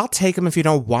don't, I'll take them if you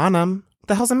don't want them. What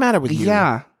the hell's the matter with you?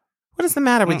 Yeah. What is the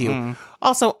matter with you?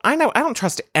 Also, I don't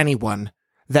trust anyone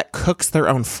that cooks their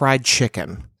own fried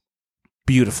chicken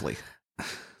beautifully.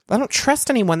 I don't trust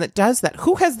anyone that does that.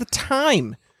 Who has the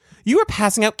time? You are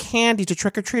passing out candy to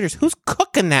trick-or-treaters. Who's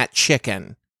cooking that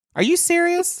chicken? Are you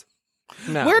serious?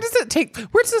 No. Where does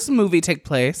this movie take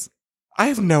place? I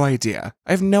have no idea.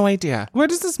 Where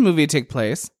does this movie take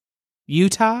place?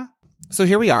 Utah? So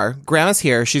here we are. Grandma's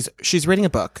here. She's reading a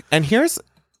book. And here's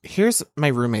my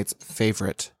roommate's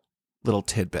favorite little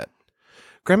tidbit.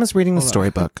 Grandma's reading the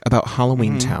storybook about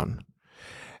Halloween Town.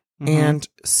 And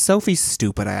Sophie's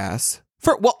stupid ass.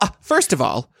 First of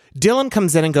all, Dylan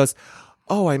comes in and goes,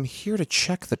 "Oh, I'm here to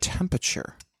check the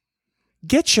temperature."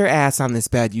 Get your ass on this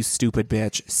bed, you stupid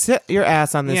bitch. Sit your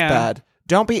ass on this bed.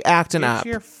 Don't be acting up.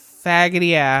 Get your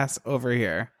faggoty ass over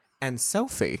here. And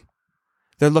Sophie,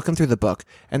 they're looking through the book,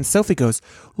 and Sophie goes,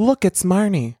 "Look, it's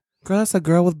Marnie. Girl, that's a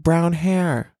girl with brown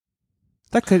hair.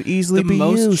 That could easily be you,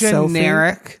 most Sophie."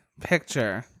 generic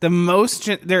picture.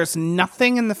 There's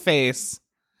nothing in the face.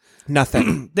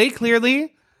 Nothing. They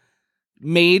clearly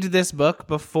made this book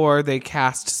before they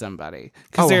cast somebody.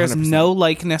 Because there's 100%. no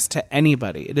likeness to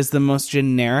anybody. It is the most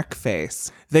generic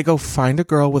face. They go find a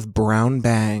girl with brown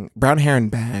hair and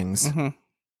bangs.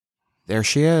 There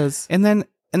she is. And then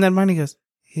Marnie goes,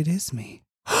 "It is me."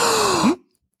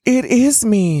 It is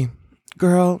me.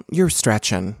 Girl, you're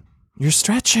stretching. You're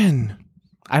stretching.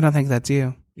 I don't think that's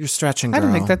you. You're stretching, girl. I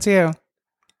don't think that's you.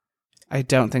 I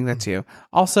don't think that's you.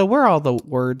 Also, where are all the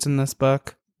words in this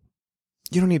book?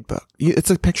 You don't need book. It's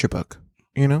a picture book,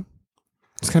 you know?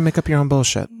 Just kind of make up your own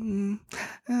bullshit.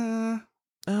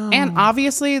 And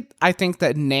obviously, I think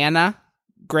that Nana,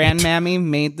 Grandmammy,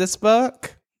 made this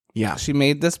book. Yeah. She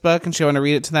made this book and she wanted to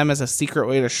read it to them as a secret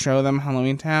way to show them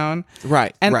Halloween Town.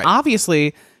 Right. And right.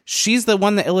 Obviously, she's the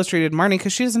one that illustrated Marnie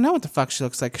because she doesn't know what the fuck she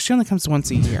looks like because she only comes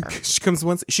once a year. She comes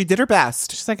once. She did her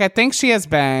best. She's like, I think she has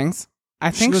bangs. I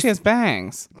think she has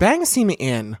bangs. Bangs seem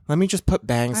in. Let me just put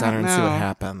bangs on her and see what know.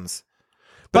 happens.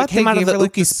 But it they came out of gave the her,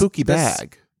 like, ooky this- spooky this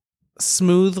bag.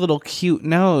 Smooth little cute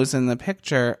nose in the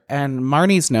picture, and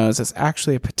Marnie's nose is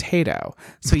actually a potato.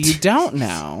 So you don't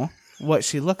know what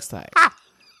she looks like.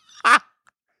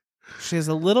 She has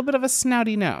a little bit of a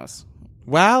snouty nose.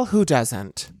 Well, who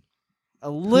doesn't?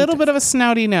 A little bit of a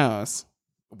snouty nose.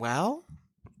 Well,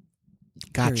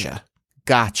 gotcha.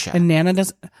 Gotcha. And Nana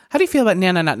does. How do you feel about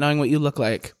Nana not knowing what you look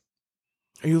like?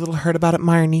 Are you a little hurt about it,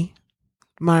 Marnie?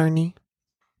 Marnie?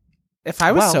 If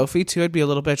I was Well- Sophie too, I'd be a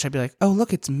little bitch. I'd be like, "Oh,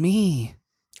 look, it's me."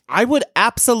 I would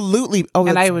absolutely. Oh,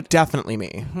 And that's I would- definitely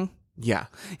me. Yeah.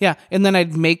 Yeah, and then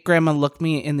I'd make Grandma look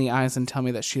me in the eyes and tell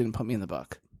me that she didn't put me in the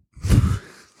book.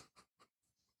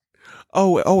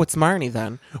 Oh, it's Marnie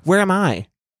then. Where am I?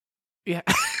 Yeah.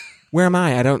 Where am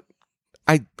I?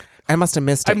 I must have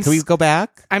missed it. I'm Can we go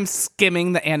back? I'm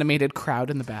skimming the animated crowd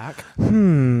in the back.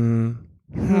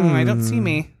 I I don't see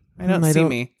me. I don't see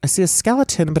me. I see a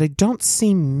skeleton, but I don't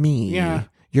see me. Yeah.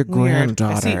 Your Weird.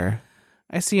 granddaughter.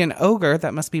 I see an ogre.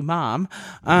 That must be Mom.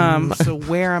 So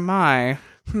where am I?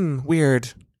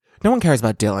 Weird. No one cares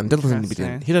about Dylan. Dylan doesn't need to be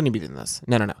doing. He doesn't need to be doing this.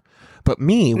 No. But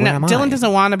me, where am I? Dylan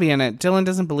doesn't want to be in it. Dylan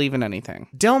doesn't believe in anything.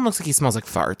 Dylan looks like he smells like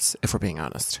farts, if we're being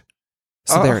honest.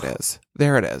 So there it is.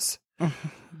 There it is.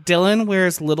 Dylan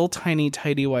wears little tiny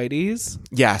tidy whities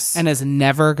Yes. and has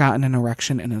never gotten an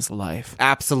erection in his life.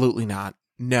 Absolutely not.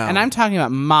 No. And I'm talking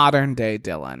about modern day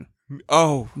Dylan.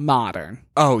 Oh. Modern.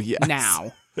 Oh, yes.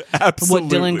 Now.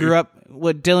 Absolutely.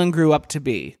 What Dylan grew up to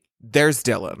be. There's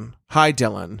Dylan. Hi,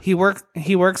 Dylan. He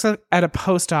works at a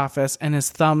post office and his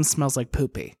thumb smells like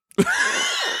poopy.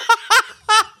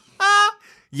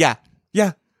 Yeah.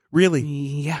 Yeah. Really.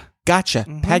 Yeah. Gotcha.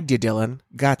 Pegged you, Dylan.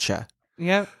 Gotcha.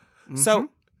 Yep. So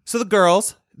the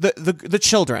girls, the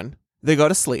children, they go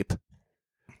to sleep.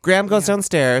 Graham goes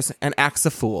downstairs and acts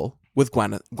a fool with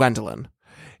Gwendolyn.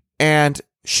 And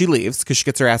she leaves because she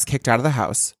gets her ass kicked out of the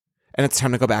house. And it's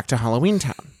time to go back to Halloween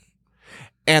Town.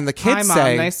 And the kids Hi, Mom.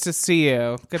 say, Nice to see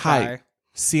you. Goodbye. "Hi,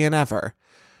 see you never."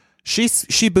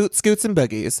 She boots Scoots and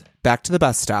Boogies back to the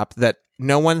bus stop that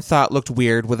no one thought looked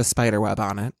weird with a spider web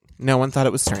on it. No one thought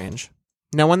it was strange.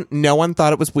 No one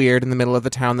thought it was weird in the middle of the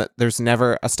town that there's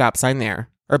never a stop sign there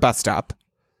or bus stop.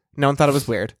 No one thought it was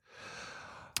weird.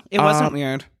 It wasn't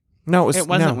weird. No, It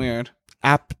wasn't no. weird.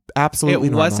 Absolutely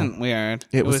It normal. wasn't weird.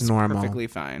 It was normal. Perfectly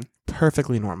fine.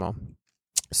 Perfectly normal.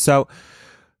 So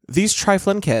these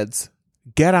trifling kids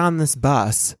get on this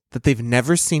bus that they've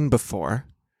never seen before,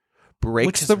 breaks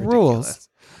Which is the ridiculous.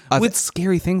 rules With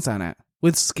scary things on it.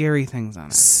 Scary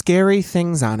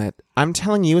things on it. I'm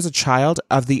telling you, as a child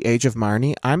of the age of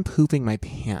Marnie, I'm pooping my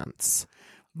pants.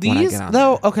 when I These, get on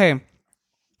though, there. okay.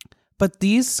 But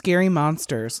these scary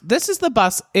monsters, this is the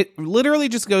bus. It literally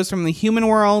just goes from the human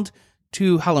world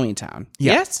to Halloween Town.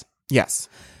 Yeah. Yes? Yes.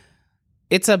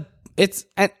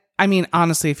 I mean,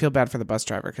 honestly, I feel bad for the bus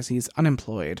driver because he's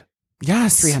unemployed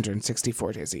Yes.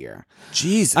 364 days a year.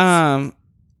 Jesus.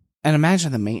 And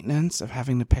imagine the maintenance of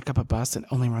having to pick up a bus that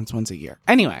only runs once a year.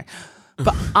 Anyway,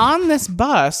 but on this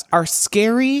bus are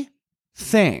scary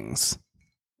things.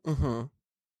 Mm-hmm.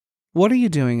 What are you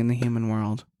doing in the human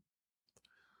world?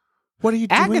 What are you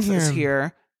doing Agatha's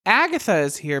here. Agatha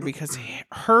is here because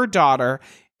her daughter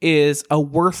is a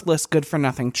worthless,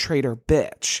 good-for-nothing traitor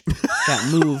bitch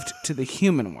that moved to the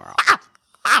human world.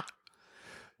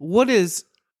 What is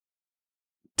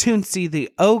Toonsy the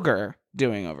ogre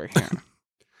doing over here?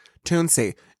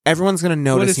 Toonsy, everyone's going to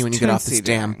notice you when you get off Toonsy this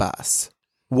damn doing? bus.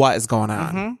 What is going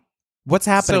on? Mm-hmm. What's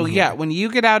happening So, here? yeah, when you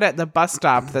get out at the bus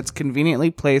stop that's conveniently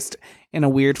placed in a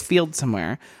weird field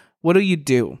somewhere, what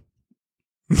do?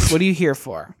 What are you here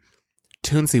for?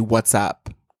 Toonsy, what's up?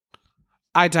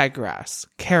 I digress.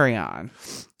 Carry on.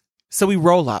 So we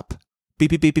roll up. Beep,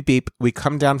 beep, beep, beep, beep. We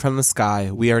come down from the sky.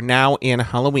 We are now in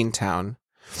Halloween Town.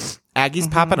 Aggie's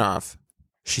popping off.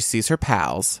 She sees her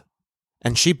pals.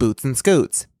 And she boots and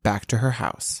scoots back to her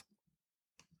house.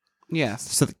 Yes.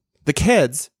 So the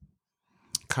kids,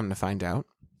 come to find out,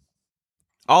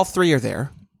 all three are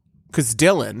there. Because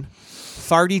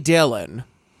Farty Dylan,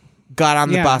 got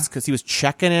on the bus because he was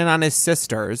checking in on his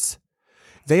sisters.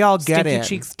 They all get in.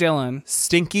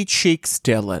 Stinky Cheeks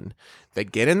Dylan. They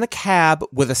get in the cab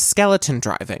with a skeleton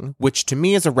driving, which to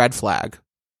me is a red flag.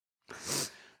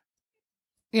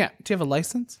 Yeah. Do you have a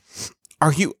license?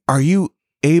 Are you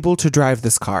able to drive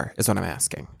this car is what I'm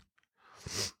asking.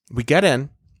 We get in.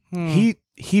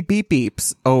 He beep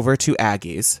beeps over to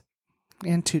Aggie's.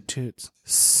 And toot toots.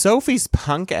 Sophie's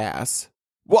punk ass.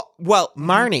 Well,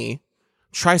 Marnie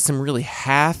tries some really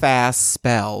half-ass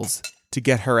spells to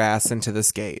get her ass into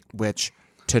this gate, which,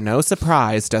 to no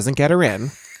surprise, doesn't get her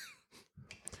in.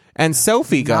 And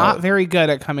Sophie goes... Not very good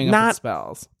at coming up with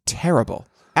spells. Terrible.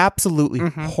 Absolutely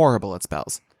horrible at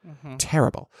spells.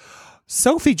 Terrible.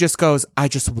 Sophie just goes, I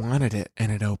just wanted it,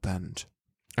 and it opened.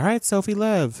 All right, Sophie,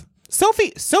 live.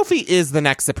 Sophie is the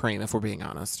next Supreme, if we're being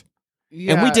honest.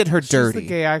 Yeah, and we did her dirty. She's the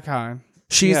gay icon.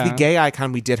 She's the gay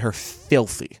icon. We did her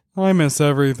filthy. I miss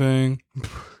everything.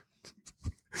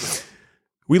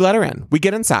 We let her in. We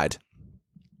get inside.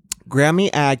 Grammy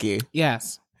Aggie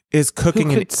Yes. is cooking.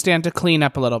 Who could stand to clean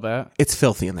up a little bit? It's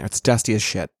filthy in there. It's dusty as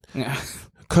shit. Yeah.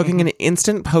 Cooking an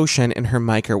instant potion in her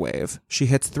microwave. She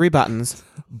hits 3 buttons.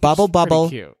 Bubble,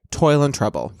 cute. toil and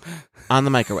trouble. On the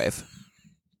microwave.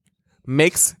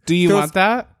 Do you want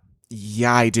that?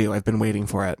 Yeah, I do. I've been waiting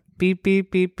for it. Beep,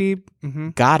 beep, beep, beep. Mm-hmm.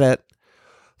 Got it.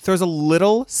 Throws a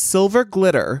little silver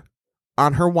glitter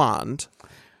on her wand.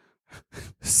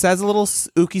 Says a little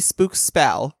ooky spook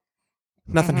spell.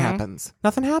 Nothing happens.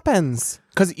 Nothing happens.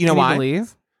 Because you know why?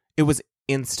 Believe? It was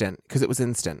instant. Because it was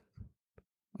instant.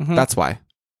 Mm-hmm. That's why.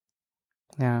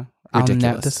 Yeah.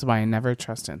 Ridiculous. This is why I never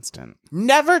trust instant.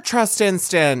 Never trust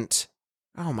instant.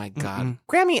 Oh my God.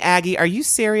 Grammy Aggie, are you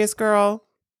serious, girl?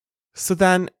 So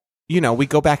then, we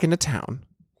go back into town.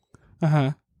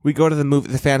 Uh-huh. We go to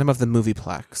the Phantom of the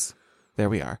Movieplex. There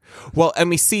we are. Well, and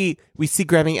we see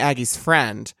Grammy Aggie's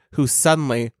friend who's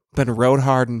suddenly been rode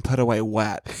hard and put away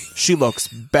wet. She looks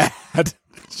bad.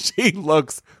 She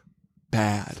looks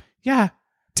bad. Yeah.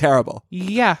 Terrible.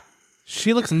 Yeah.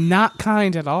 She looks not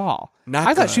kind at all.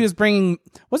 I thought she was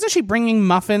wasn't she bringing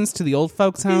muffins to the old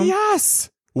folks' home? Yes.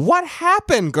 What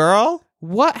happened, girl?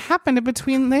 What happened in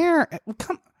between there?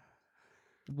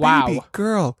 Wow. Baby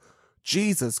girl.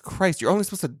 Jesus Christ. You're only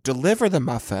supposed to deliver the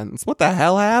muffins. What the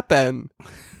hell happened?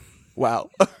 Well,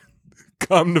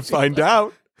 come to find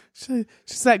out.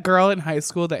 She's that girl in high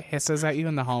school that hisses at you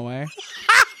in the hallway.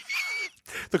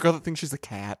 The girl that thinks she's a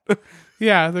cat.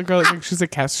 Yeah, the girl that thinks she's a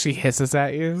cat. She hisses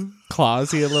at you,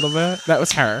 claws you a little bit. That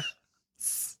was her.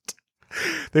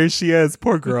 There she is.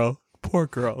 Poor girl. Poor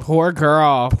girl. Poor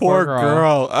girl. Poor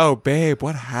girl. Oh, babe,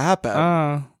 what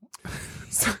happened?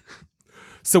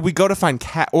 So we go to find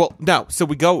Cat. Well, no. So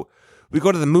we go to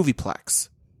the Movieplex.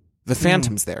 The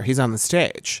Phantom's there. He's on the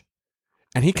stage.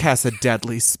 And he casts a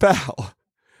deadly spell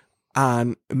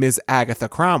on Ms. Agatha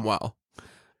Cromwell.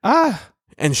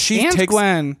 And she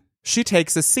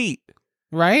takes a seat.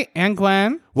 Right? And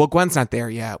Gwen? Well, Gwen's not there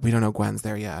yet. We don't know Gwen's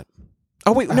there yet.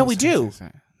 Oh, wait. No, we do.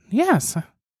 Yes.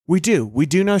 We do. We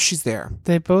do know she's there.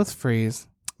 They both freeze.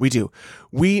 We do.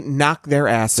 We knock their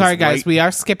asses. Sorry, guys. We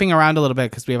are skipping around a little bit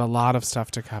because we have a lot of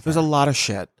stuff to cover. There's a lot of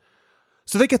shit.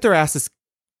 So they get their asses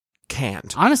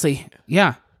canned. Honestly,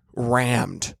 yeah.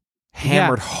 Rammed.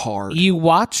 Hammered hard. You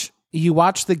watch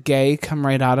the gay come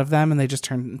right out of them and they just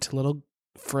turn into little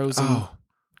frozen,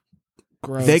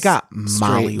 gross, they got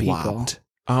straight mollywopped.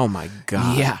 Oh my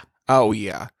God. Yeah. Oh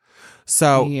yeah.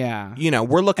 So,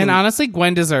 we're looking. And honestly,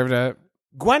 Gwen deserved it.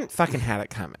 Gwen fucking had it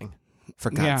coming. For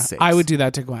God's sake. I would do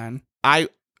that to Gwen.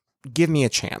 Give me a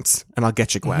chance and I'll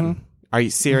get you, Gwen. Mm-hmm. Are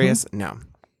you serious? Mm-hmm. No.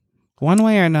 One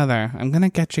way or another, I'm going to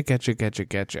get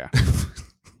you.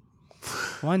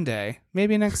 One day.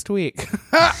 Maybe next week.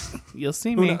 You'll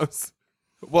see Who me. knows?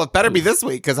 Well, it better be this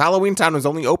week because Halloween Town was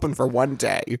only open for one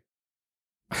day.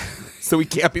 So we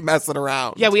can't be messing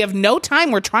around. Yeah, we have no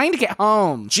time. We're trying to get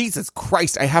home. Jesus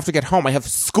Christ, I have to get home. I have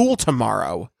school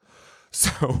tomorrow.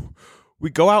 So we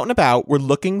go out and about. We're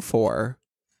looking for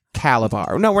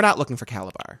Calabar. No, we're not looking for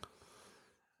Calabar.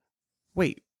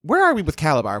 Wait, where are we with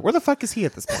Calabar? Where the fuck is he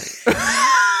at this point?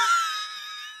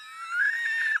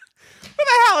 Where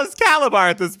the hell is Calabar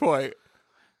at this point?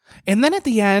 And then at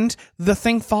the end, the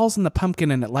thing falls in the pumpkin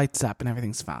and it lights up and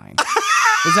everything's fine.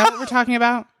 Is that what we're talking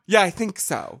about? Yeah, I think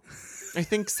so. I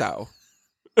think so.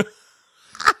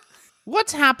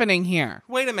 What's happening here?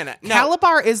 Wait a minute. No.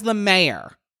 Calabar is the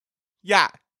mayor. Yeah.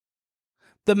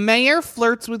 The mayor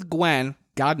flirts with Gwen.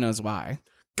 God knows why.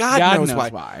 God knows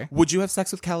why. Would you have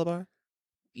sex with Calabar?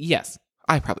 Yes.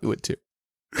 I probably would too.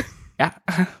 Yeah.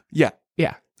 Yeah.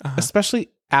 Yeah. Especially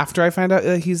after I find out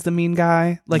that he's the mean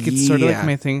guy. Like, it's sort of like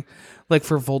my thing. Like,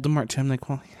 for Voldemort too, I'm like,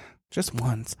 well, just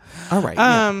once. All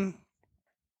right.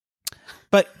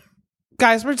 But,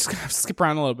 guys, we're just going to skip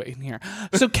around a little bit in here.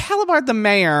 So, Calabar the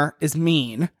mayor is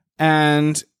mean.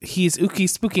 And he's ooky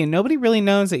spooky. And nobody really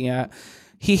knows it yet.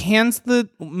 He hands the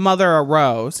mother a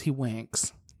rose. He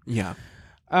winks. Yeah.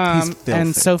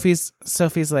 And Sophie's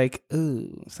like,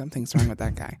 ooh, something's wrong with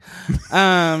that guy.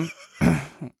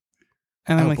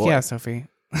 And I'm like, boy. yeah, Sophie.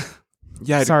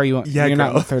 Yeah. Sorry, you're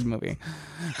not in the third movie.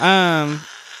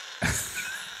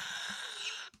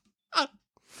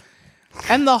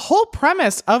 And the whole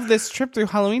premise of this trip through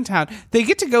Halloween Town, they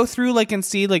get to go through like and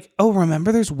see like, oh,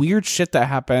 remember there's weird shit that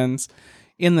happens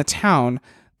in the town.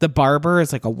 The barber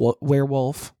is like a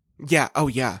werewolf. Yeah. Oh,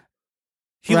 yeah.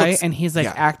 And he's like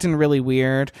acting really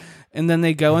weird. And then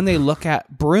they go and they look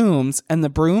at brooms, and the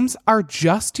brooms are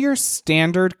just your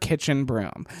standard kitchen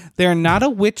broom. They're not a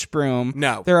witch broom.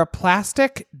 No. They're a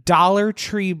plastic Dollar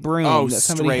Tree broom that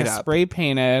somebody has spray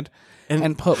painted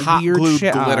and put hot weird glued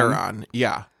shit glitter on.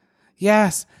 Yeah.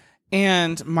 Yes.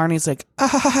 And Marnie's like,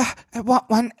 I want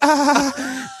one.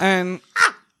 And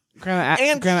Grandma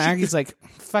Aggie's like,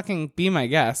 fucking be my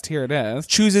guest. Here it is.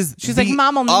 She's like,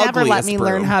 Mom will never let me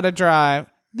learn how to drive.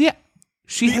 Yeah.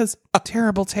 She has a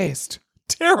terrible taste.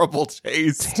 Terrible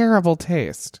taste. Terrible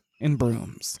taste in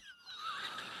brooms.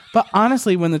 But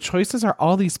honestly, when the choices are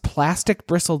all these plastic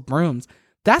bristled brooms,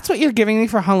 that's what you're giving me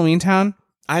for Halloween Town?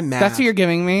 I'm mad. That's what you're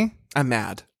giving me? I'm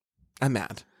mad.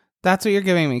 That's what you're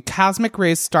giving me. Cosmic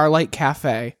Rays Starlight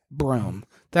Cafe broom.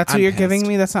 That's what you're giving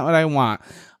me? That's not what I want.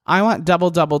 I want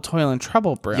double Toil and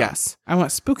Trouble broom. Yes. I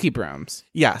want spooky brooms.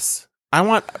 Yes. I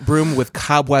want broom with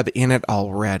cobweb in it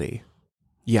already.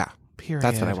 Yeah. Period.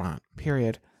 That's what I want.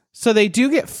 Period. So they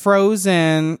do get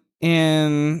frozen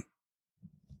in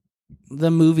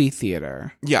the movie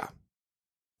theater. Yeah.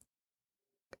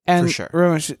 And for sure.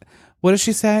 Remember, what does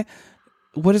she say?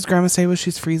 What does Grandma say when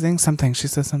she's freezing? Something. She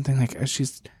says something like as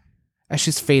she's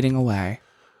fading away.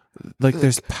 Like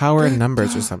there's power in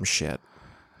numbers or some shit.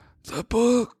 The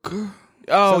book.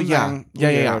 Oh, yeah.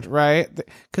 Yeah. Right?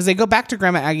 Because they go back to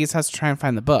Grandma Aggie's house to try and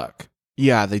find the book.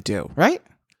 Yeah, they do. Right?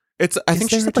 I think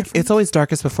she said like it's always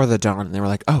darkest before the dawn, and they were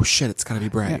like, "Oh shit, it's gotta be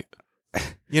bright." Yeah.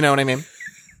 You know what I mean?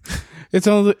 It's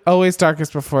always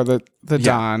darkest before the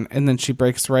dawn, and then she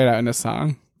breaks right out into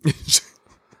song.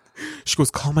 She goes,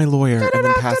 "Call my lawyer," and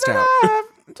then passed out.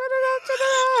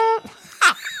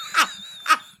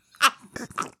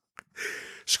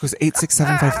 She goes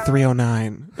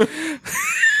 8675309.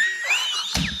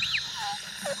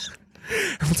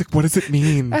 Everyone's like, "What does it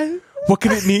mean? What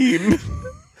can it mean?"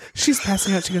 She's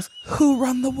passing out. She goes, "Who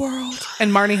run the world?"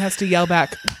 And Marnie has to yell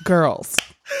back, "Girls."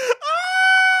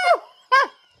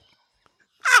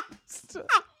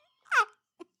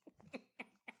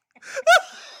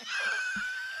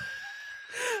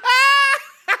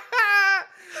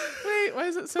 Wait, why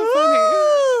is it so funny?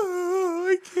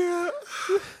 I can't.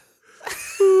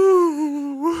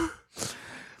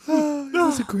 It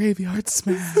was a graveyard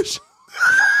smash.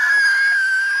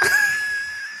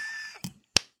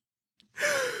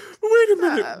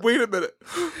 Wait a minute.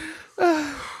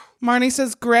 Marnie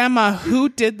says, "Grandma, who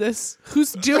did this?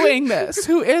 Who's doing this?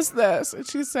 Who is this?" And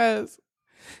she says,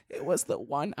 "It was the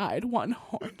one-eyed,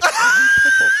 one-horned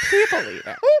people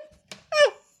eater."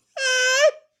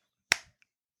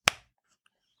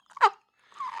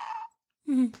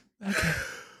 Okay.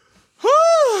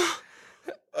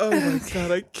 Oh my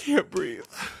God, I can't breathe.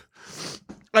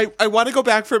 I want to go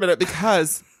back for a minute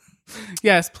because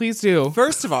Yes, please do.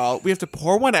 first of all, we have to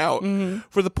pour one out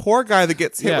for the poor guy that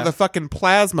gets hit with a fucking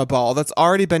plasma ball that's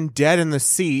already been dead in the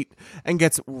seat and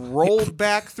gets rolled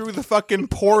back through the fucking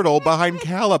portal behind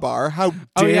Calabar. How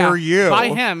dare you? By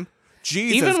him.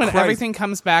 Jesus Even when Christ. everything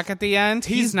comes back at the end,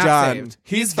 he's not done. saved.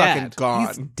 He's dead. fucking gone.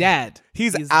 He's dead.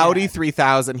 He's dead. Audi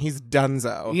 3000. He's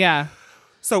donezo. Yeah.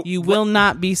 So You will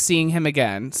not be seeing him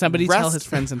again. Somebody tell Rest- his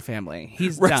friends and family.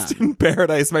 He's rest done. in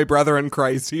paradise, my brother in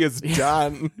Christ. He is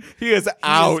done. He is He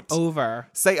out. is over.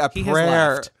 Say a He has prayer.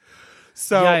 left.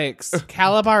 So Yikes.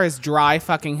 Calabar is dry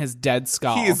fucking his dead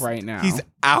skull he is right now. He's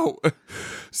out.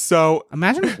 So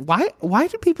Imagine why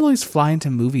do people always fly into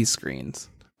movie screens?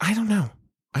 I don't know.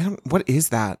 What is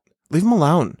that? Leave him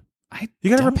alone. You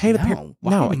gotta don't repay the know. parent.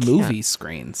 Why No, I movie can't.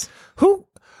 screens.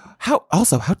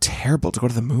 How terrible to go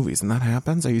to the movies and that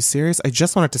happens. Are you serious? I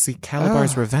just wanted to see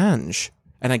Calabar's revenge.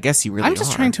 And I guess you really I'm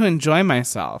just are. trying to enjoy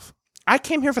myself. I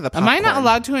came here for the Am popcorn. I not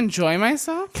allowed to enjoy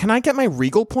myself? Can I get my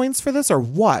Regal points for this or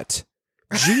what?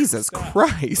 Jesus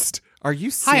Christ. Are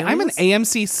you serious? Hi, I'm an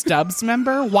AMC Stubbs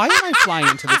member. Why am I flying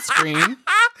into the screen?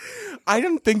 I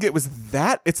didn't think it was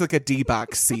that. It's like a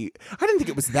D-box seat. I didn't think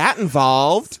it was that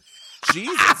involved.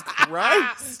 Jesus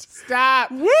Christ.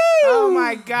 Stop. Woo! Oh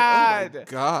my God. Oh my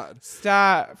God.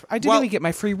 Stop. I didn't even get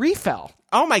my free refill.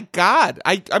 Oh my God.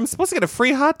 I'm supposed to get a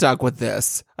free hot dog with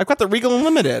this. I've got the Regal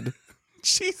Unlimited.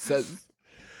 Jesus.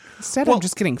 Instead, Well- I'm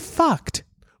just getting fucked.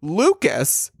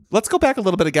 Lucas. Let's go back a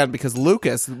little bit again because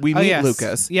Lucas, we meet yes.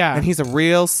 Lucas. Yeah. And he's a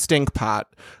real stink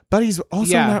pot. But he's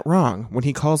also Yeah. not wrong when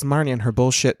he calls Marnie on her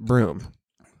bullshit broom.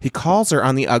 He calls her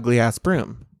on the ugly ass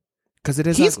broom. Because it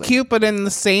is He's ugly. cute, but in the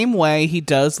same way, he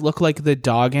does look like the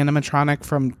dog animatronic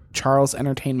from Charles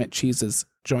Entertainment Cheese's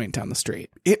joint down the street.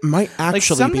 It might Like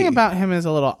actually something be. about him is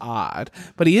a little odd,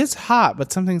 but he is hot,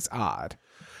 but something's odd.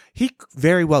 He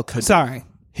very well could be. Sorry.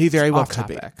 He very well Off could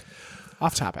be. topic.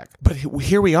 Off topic. But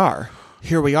here we are.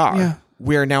 Here we are. Yeah.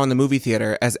 We're now in the movie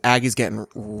theater as Aggie's getting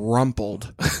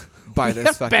rumpled by this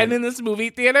I've fucking... been in this movie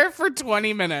theater for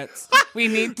 20 minutes. We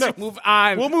need to move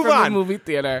on. We'll move from on. the movie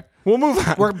theater. We'll move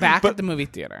on. We're back at the movie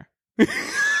theater.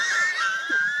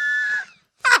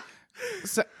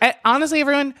 So, honestly,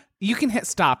 everyone, you can hit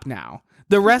stop now.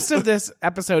 The rest of this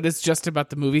episode is just about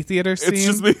the movie theater scene. It's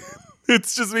just me.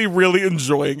 It's just me really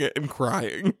enjoying it and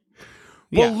crying.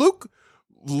 Well, Yeah.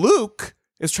 Luke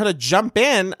is trying to jump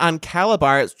in on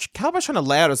Calabar. Calabar's trying to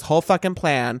lay out his whole fucking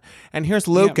plan, and here's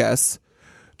Lucas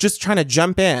just trying to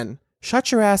jump in.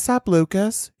 Shut your ass up,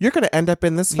 Lucas. You're going to end up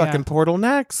in this Yeah. fucking portal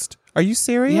next. Are you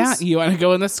serious? Yeah, you want to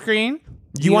go in the screen?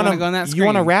 You want to go in that screen? You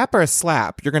want a rap or a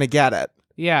slap? You're going to get it.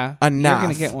 Yeah. Enough. You're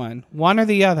going to get one or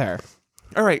the other.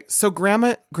 All right, so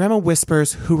Grandma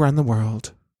whispers, "Who run the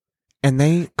world?" And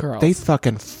they Girls.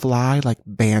 fucking fly like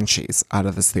banshees out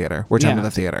of this theater. We're done Yeah.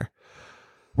 with the theater.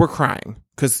 We're crying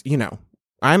because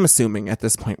I'm assuming at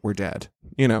this point we're dead.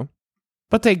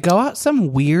 But they go out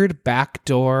some weird back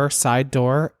door, side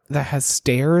door that has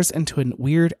stairs into a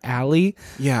weird alley.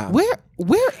 Yeah. Why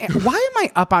am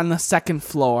I up on the second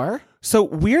floor? So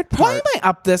weird Why part. am I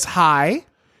up this high?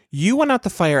 You went out the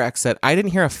fire exit. I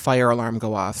didn't hear a fire alarm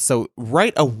go off. So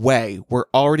right away, we're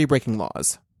already breaking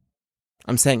laws.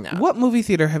 I'm saying that. What movie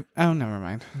theater have... Oh, never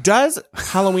mind. Does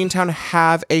Halloween Town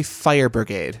have a fire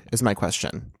brigade? Is my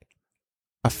question.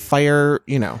 A fire,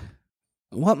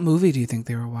 What movie do you think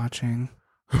they were watching?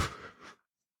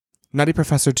 Nutty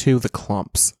Professor 2, The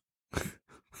Clumps.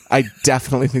 I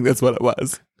definitely think that's what it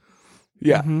was.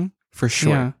 Yeah, Mhm. for sure.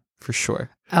 Yeah. For sure.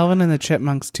 Alvin and the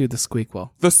Chipmunks 2, The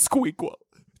Squeakquel. The Squeakquel.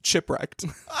 Chipwrecked.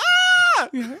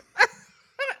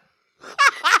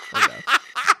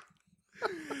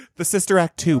 The Sister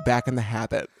Act 2, Back in the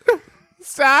Habit.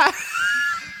 Stop.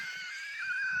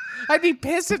 I'd be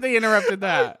pissed if they interrupted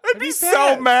that. I'd be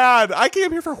so mad. I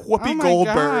came here for Whoopi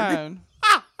Goldberg.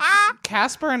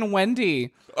 Casper and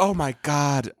Wendy. Oh my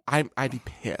God. I'd be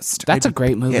pissed. That's I'd a be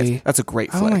great movie. pissed. That's a great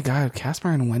Oh flick. my God, Casper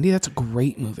and Wendy. That's a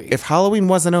great movie. If Halloween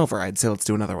wasn't over, I'd say let's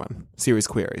do another one. Series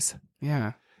queries.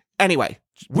 Yeah. Anyway,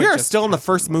 we are just still in the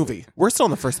first movie. We're still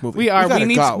in the first movie. We are. gotta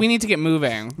go. We need to get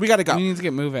moving. We gotta go. We need to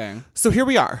get moving. So here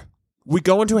we are. We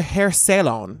go into a hair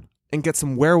salon and get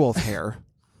some werewolf hair.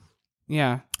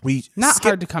 Yeah. We Not skip-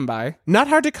 hard to come by. Not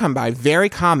hard to come by. Very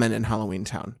common in Halloween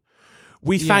Town.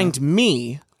 We find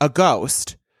me, a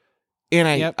ghost, in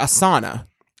a sauna,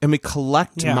 and we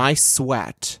collect my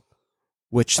sweat.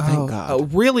 Which, thank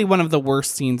God. Really one of the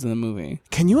worst scenes in the movie.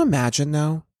 Can you imagine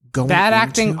though? Going Bad into-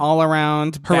 acting all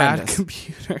around. Horrendous. Bad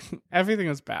computer. Everything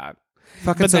was bad.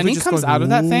 Fucking But then Sophie he just comes goes, out of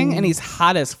that thing "Ooh." and he's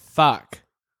hot as fuck.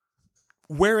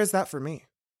 Where is that for me?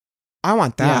 I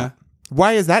want that. Yeah.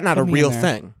 Why is that not a Put me real in there.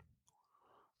 thing?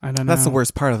 I don't know. That's the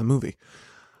worst part of the movie.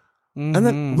 Mhm. And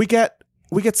then we get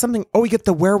something. Oh, we get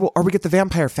the werewolf, or we get the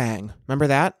vampire fang. Remember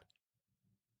that?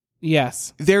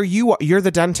 Yes. There you are. You're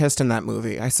the dentist in that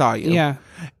movie. I saw you. Yeah.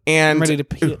 And I'm ready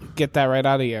to get that right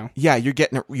out of you. yeah,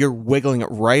 you're wiggling it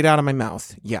right out of my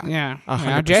mouth. Yeah. Yeah. 100%.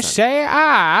 Now just say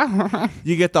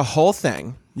You get the whole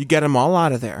thing. You get them all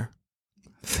out of there.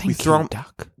 Thank throw you, 'em-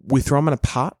 Duck. We throw them in a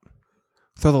pot.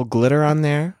 Throw a little glitter on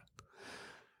there.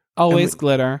 Always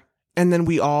glitter. And then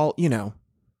we all,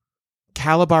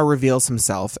 Calabar reveals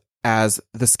himself as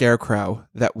the scarecrow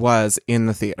that was in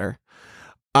the theater.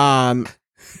 And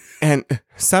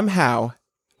somehow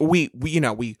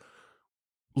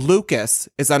Lucas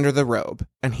is under the robe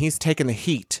and he's taking the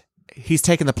heat. He's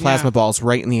taking the plasma balls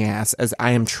right in the ass as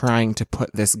I am trying to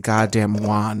put this goddamn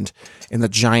wand in the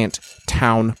giant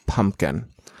town pumpkin.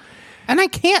 And I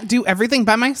can't do everything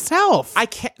by myself. I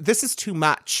can't. This is too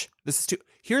much.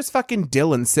 Here's fucking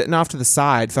Dylan sitting off to the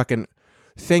side, fucking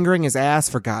fingering his ass,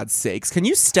 for God's sakes. Can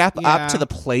you step up to the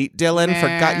plate, Dylan? For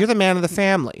God, you're the man of the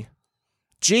family.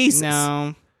 Jesus.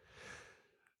 No.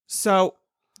 So,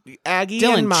 Aggie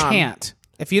Dylan, and Mom. chant.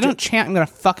 If you don't chant, I'm going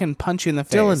to fucking punch you in the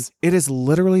face. Dylan, it is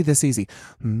literally this easy.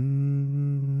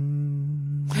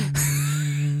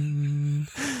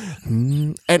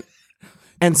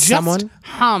 And Just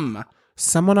hum.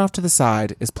 Someone off to the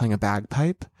side is playing a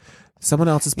bagpipe. Someone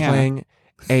else is playing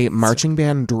a marching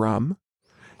band drum.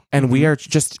 And we're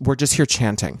just here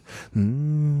chanting.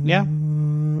 Yeah.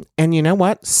 And you know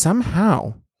what?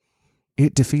 Somehow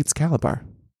it defeats Calabar.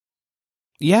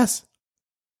 Yes.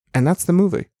 And that's the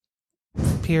movie.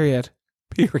 Period.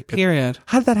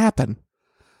 How did that happen?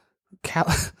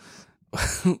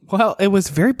 Well, it was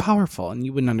very powerful, and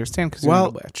you wouldn't understand because you're not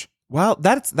a witch. Well,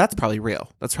 that's probably real.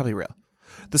 That's probably real.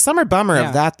 The summer bummer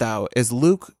of that, though, is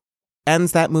Luke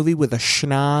ends that movie with a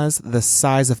schnoz the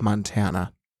size of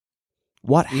Montana.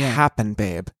 What happened,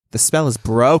 babe? The spell is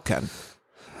broken.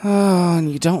 Oh,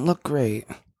 and you don't look great.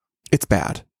 It's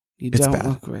bad. You don't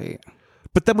look great.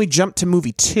 But then we jump to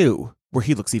movie 2, where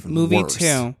he looks even worse. Movie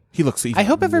 2. He looks even I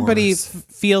hope everybody worse.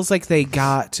 feels like they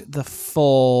got the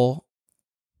full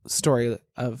story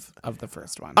of the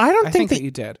first one. I think that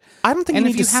you did. I don't think and you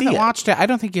if need you to haven't see it. watched it, I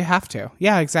don't think you have to.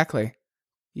 Yeah, exactly.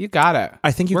 You got it.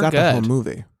 I think you We're got good. the whole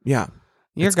movie. Yeah.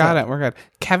 You got it. We're good.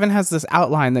 Kevin has this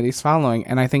outline that he's following,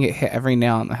 and I think it hit every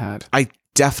nail on the head. I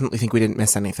definitely think we didn't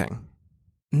miss anything.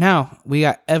 No, we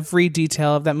got every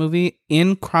detail of that movie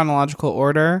in chronological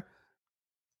order.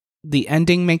 The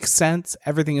ending makes sense.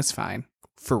 Everything is fine.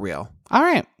 For real. All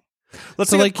right. Let's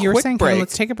so take like a you were quick saying, break. Kevin,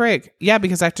 let's take a break. Yeah,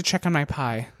 because I have to check on my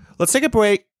pie. Let's take a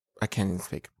break. I can't even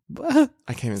speak. I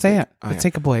can't even Say speak. it. Oh, Let's yeah.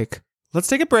 take a break. Let's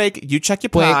take a break. You check your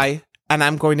Blake. pie, and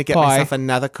I'm going to get Pie. myself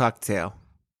another cocktail.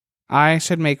 I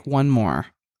should make one more.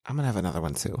 I'm going to have another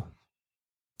one, too.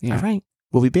 Yeah. All right.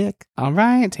 We'll be back. All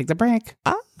right. Take the break.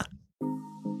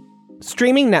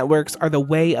 Streaming networks are the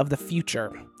way of the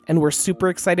future, and we're super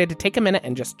excited to take a minute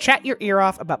and just chat your ear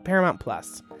off about Paramount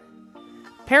Plus.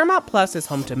 Paramount Plus is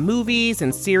home to movies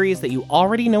and series that you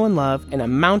already know and love, and a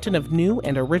mountain of new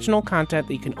and original content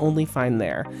that you can only find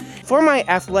there. For my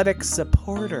athletic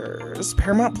supporters,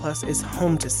 Paramount Plus is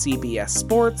home to CBS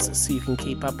Sports, so you can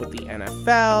keep up with the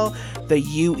NFL, the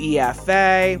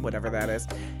UEFA, whatever that is,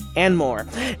 and more.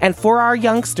 And for our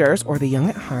youngsters, or the young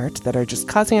at heart, that are just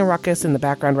causing a ruckus in the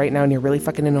background right now and you're really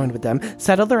fucking annoyed with them,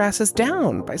 settle their asses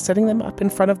down by setting them up in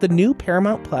front of the new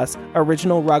Paramount Plus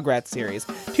original Rugrats series.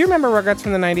 Do you remember Rugrats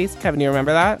from the 90s? Kevin, do you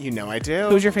remember that? You know I do.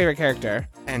 Who's your favorite character?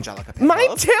 Angelica Pickles.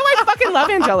 Mine too! I fucking love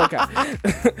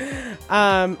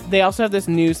Angelica. They also have this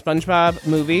new SpongeBob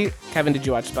movie. Kevin, did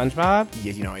you watch SpongeBob?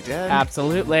 Yeah, you know I did.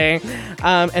 Absolutely.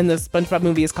 And the SpongeBob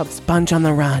movie is called Sponge on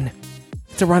the Run.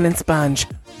 It's a running sponge.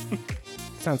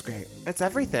 Sounds great. It's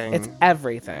everything. It's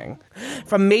everything.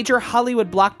 From major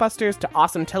Hollywood blockbusters to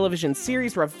awesome television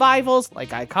series revivals like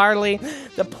iCarly,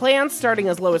 the plans starting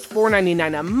as low as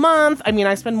 $4.99 a month. I mean,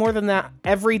 I spend more than that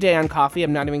every day on coffee.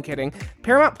 I'm not even kidding.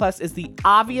 Paramount Plus is the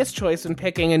obvious choice when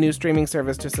picking a new streaming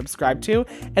service to subscribe to,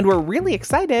 and we're really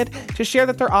excited to share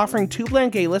that they're offering Two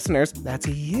Bland Gay listeners, that's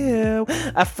you,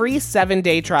 a free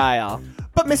 7-day trial.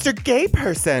 But Mr. Gay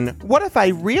Person, what if I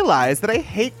realize that I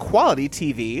hate quality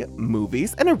TV,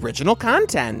 movies, and original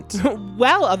content?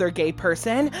 Well, other gay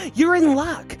person, you're in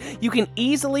luck. You can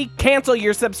easily cancel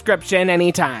your subscription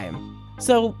anytime.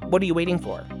 So, what are you waiting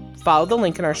for? Follow the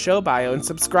link in our show bio and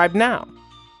subscribe now.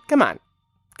 Come on.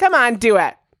 Come on, do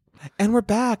it. And we're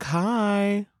back.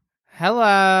 Hi. Hello.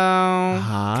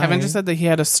 Hi. Kevin just said that he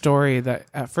had a story that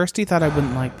at first he thought I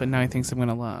wouldn't like, but now he thinks I'm going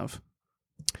to love.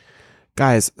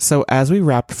 Guys, so as we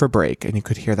wrapped for break and you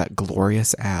could hear that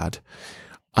glorious ad,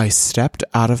 I stepped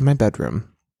out of my bedroom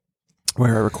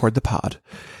where I record the pod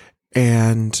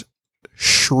and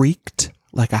shrieked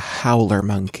like a howler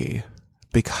monkey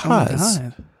because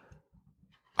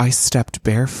I stepped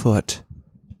barefoot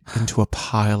into a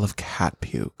pile of cat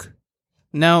puke.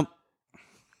 No,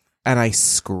 And I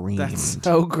screamed. that's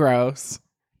so gross.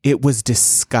 It was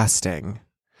disgusting.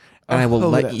 And I will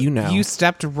let you know. You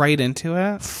stepped right into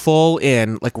it? Full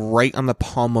in, like right on the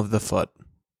palm of the foot.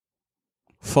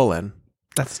 Full in.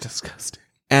 That's disgusting.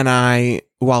 And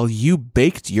while you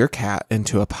baked your cat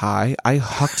into a pie, I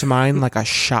hucked mine like a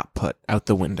shot put out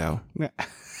the window.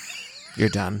 You're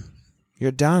done.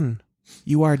 You're done.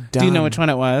 You are done. Do you know which one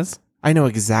it was? I know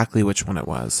exactly which one it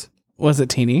was. Was it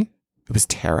Teeny? It was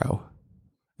Taro.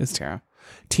 It's Tara.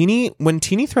 When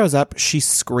Teeny throws up, she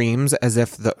screams as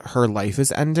if her life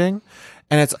is ending.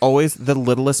 And it's always the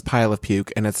littlest pile of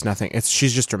puke, and it's nothing.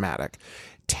 She's just dramatic.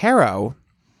 Taro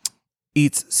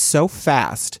eats so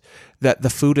fast that the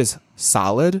food is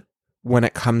solid when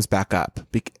it comes back up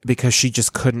because she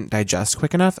just couldn't digest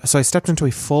quick enough. So I stepped into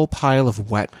a full pile of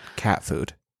wet cat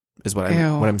food is what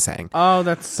I'm saying. Oh,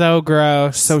 that's so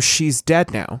gross. So she's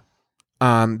dead now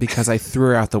because I threw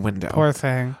her out the window. Poor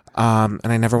thing. And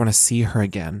I never want to see her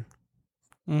again.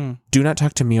 Do not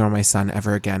talk to me or my son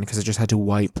ever again because I just had to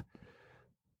wipe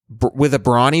with a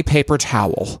brawny paper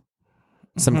towel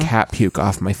some cat puke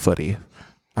off my footy.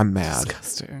 I'm mad.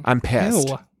 Disgusting. I'm pissed.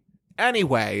 Ew.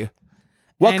 Anyway,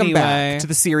 welcome back to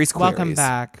the series queries. Welcome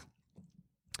back.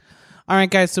 All right,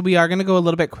 guys. So we are going to go a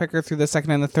little bit quicker through the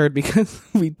second and the third because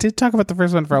we did talk about the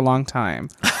first one for a long time.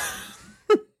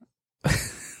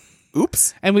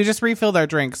 Oops. And we just refilled our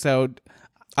drink, so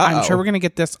I'm sure we're going to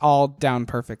get this all down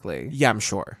perfectly. Yeah, I'm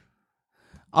sure.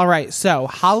 All right. So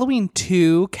Halloween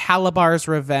 2, Calabar's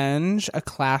Revenge, a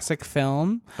classic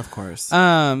film. Of course.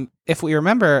 If we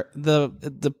remember,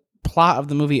 the plot of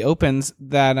the movie opens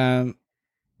that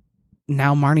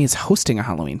now Marnie is hosting a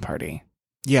Halloween party.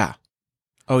 Yeah.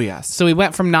 Oh, yes. So we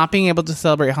went from not being able to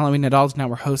celebrate Halloween at all to now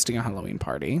we're hosting a Halloween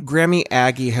party. Grammy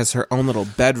Aggie has her own little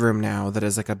bedroom now that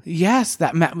is like a... Yes,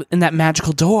 in that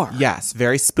magical door. Yes,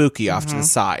 very spooky off to the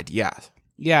side. Yeah.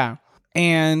 Yeah.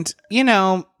 And,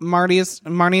 Marnie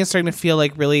is starting to feel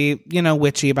like really,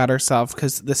 witchy about herself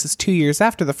because this is 2 years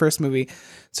after the first movie.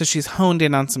 So she's honed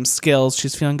in on some skills.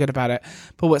 She's feeling good about it.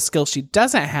 But what skills she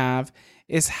doesn't have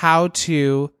is how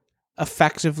to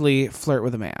effectively flirt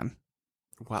with a man.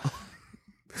 Wow.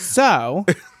 So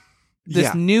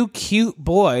this new cute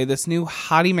boy, this new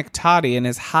hottie McToddy and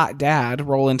his hot dad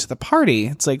roll into the party.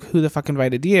 It's like, who the fuck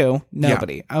invited you?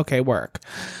 Nobody. Yeah. Okay, work.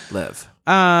 Live.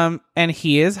 And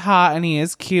he is hot and he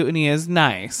is cute and he is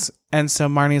nice. And so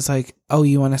Marnie's like, oh,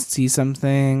 you want to see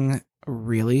something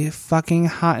really fucking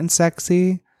hot and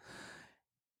sexy?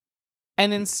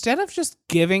 And instead of just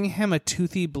giving him a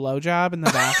toothy blowjob in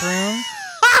the bathroom,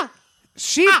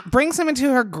 she brings him into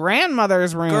her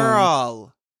grandmother's room.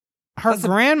 Girl. Her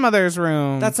grandmother's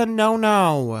room. That's a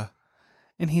no-no.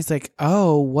 And he's like,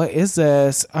 oh, what is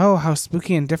this? Oh, how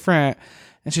spooky and different.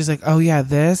 And she's like, oh, yeah,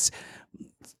 this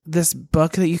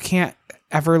book that you can't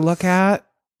ever look at.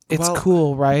 It's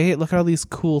cool, right? Look at all these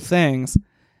cool things.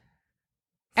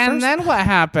 And then what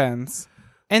happens?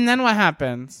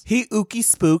 He ookie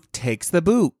spook takes the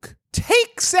book.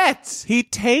 Takes it. He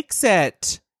takes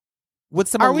it. With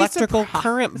some electrical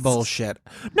current bullshit.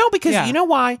 No, because you know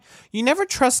why? You never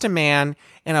trust a man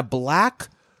in a black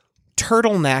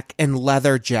turtleneck and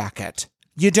leather jacket.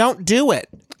 You don't do it.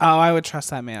 Oh, I would trust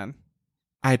that man.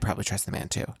 I'd probably trust the man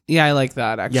too. Yeah, I like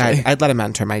that, actually. Yeah, I'd let him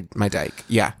enter my dike.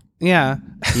 Yeah. Yeah.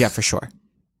 Yeah, for sure.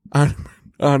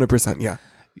 100%, yeah.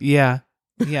 Yeah.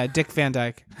 Yeah, Dick Van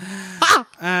Dyke.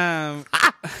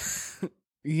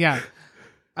 Yeah.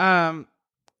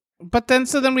 But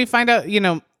then we find out,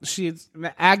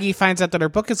 Aggie finds out that her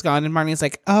book is gone, and Marnie's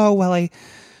like, oh, well, I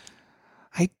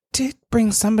did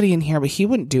bring somebody in here, but he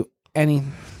wouldn't do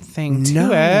anything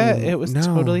to it. It was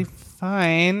totally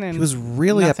fine. And he was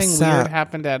really nothing upset. Nothing weird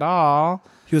happened at all.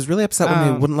 He was really upset when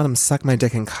they wouldn't let him suck my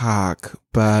dick and cock,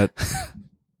 but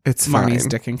it's fine. Marnie's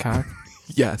dick and cock.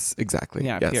 Yes, exactly.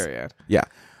 Yeah, yes. period. Yeah.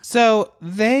 So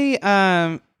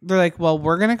they're like, well,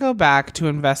 we're going to go back to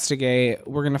investigate.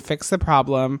 We're going to fix the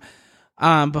problem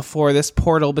before this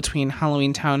portal between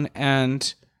Halloween Town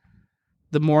and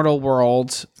the mortal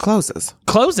world closes.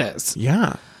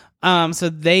 Yeah. So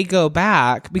they go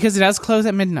back because it does close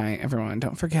at midnight. Everyone,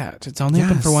 don't forget. It's only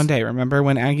open for one day. Remember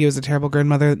when Aggie was a terrible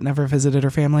grandmother that never visited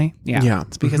her family? Yeah.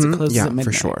 It's because it closes at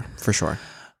midnight. For sure.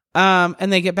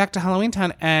 And they get back to Halloween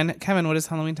Town, and Kevin, what does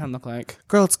Halloween Town look like?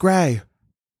 Girl, it's gray.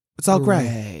 It's all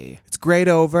gray. It's grayed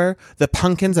over. The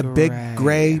pumpkin's a big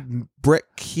gray brick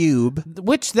cube.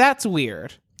 Which, that's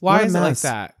weird. Why is it like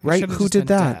that? Right? Who did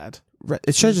that?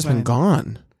 It should have just been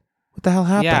gone. What the hell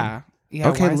happened? Yeah. Yeah,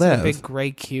 Okay, why is it Liv. a big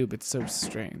gray cube? It's so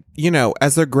strange. You know,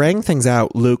 as they're graying things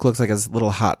out, Luke looks like his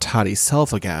little hot toddy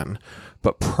self again.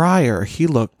 But prior, he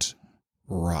looked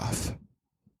rough.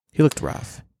 He looked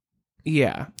rough.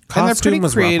 Yeah. Costume and they're pretty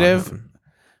was rough on creative. him.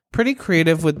 Pretty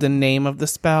creative with the name of the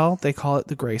spell. They call it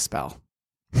the gray spell.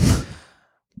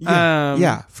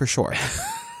 Yeah, for sure.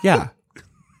 Yeah.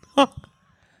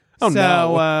 Oh,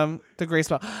 no. The gray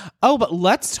spell. Oh, but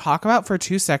let's talk about for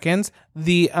 2 seconds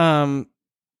the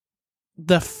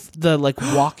like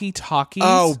walkie talkies.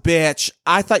 Oh, bitch.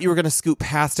 I thought you were going to scoot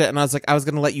past it, and I was like, I was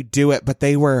going to let you do it, but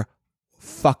they were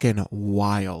fucking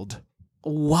wild.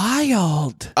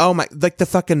 Wild. Oh, my. Like the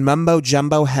fucking mumbo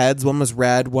jumbo heads. One was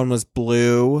red, one was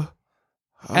blue.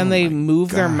 And they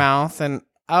move their God. mouth, and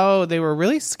they were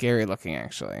really scary looking,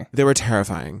 actually. They were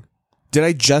terrifying. Did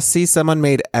I just see someone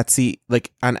made Etsy,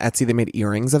 like on Etsy, they made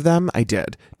earrings of them? I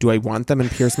did. Do I want them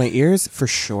and pierce my ears? For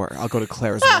sure. I'll go to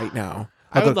Claire's right now.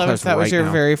 I would love if that was your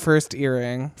very first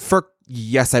earring.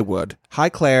 Yes, I would. Hi,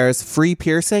 Claire's. Free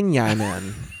piercing? Yeah, I'm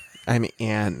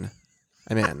in.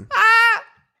 I'm in.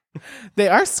 They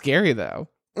are scary, though.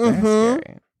 They're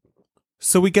scary.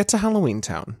 So we get to Halloween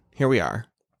Town. Here we are.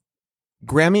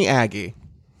 Grammy Aggie.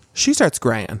 She starts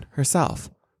graying herself.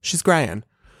 She's graying.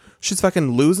 She's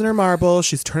fucking losing her marbles.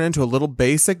 She's turned into a little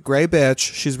basic gray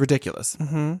bitch. She's ridiculous.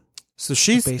 Mm-hmm. So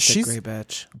she's gray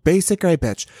bitch. Basic gray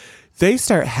bitch. They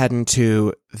start heading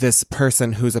to this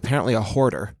person who's apparently a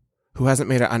hoarder who hasn't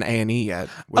made it on A&E yet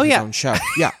with his own show.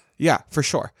 Yeah, for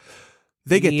sure.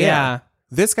 They get there.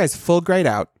 This guy's full grayed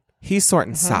out. He's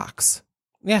sorting socks.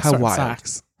 Yeah, How sorting wild.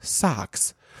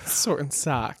 socks. Sorting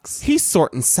socks. He's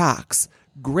sorting socks.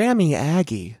 Grammy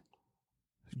Aggie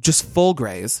just full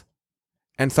grays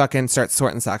and fucking starts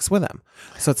sorting socks with him.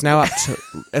 So it's now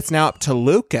up to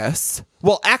Lucas.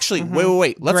 Well, actually,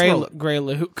 wait. Let's roll Gray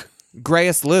Luke.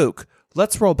 Grayest Luke.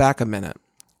 Let's roll back a minute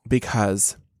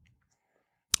because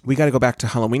we got to go back to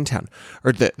Halloween Town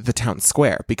or the town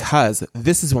square because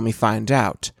this is when we find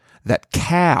out that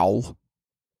Cal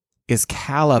is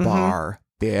Calabar,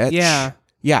 bitch.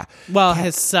 Yeah. Well,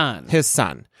 his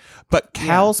son. But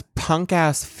Cal's punk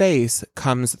ass face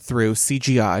comes through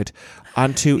CGI'd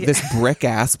onto this brick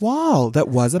ass wall that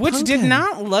was a which pumpkin. did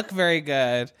not look very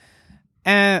good.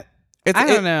 And I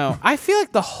don't know. I feel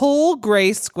like the whole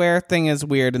gray square thing is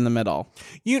weird in the middle.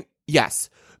 Yes.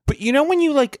 But you know when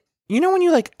you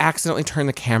accidentally turn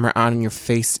the camera on and your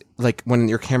face, like when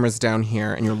your camera's down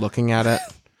here and you're looking at it?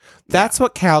 That's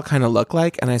what Cal kind of looked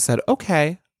like. And I said,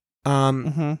 okay,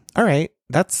 all right.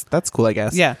 That's cool, I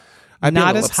guess. Yeah. I'd be a not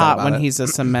little as upset hot about when it. he's a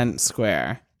cement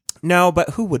square. No,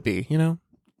 but who would be, you know?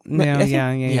 No, I think-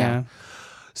 yeah.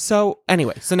 So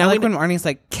anyway, so I now like when Arnie's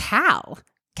like, Cal,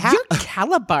 you're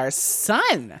Calabar's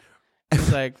son.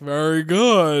 He's like, very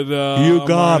good. You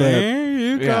got Arnie. it.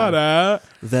 You got it.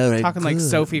 Very Talking like good.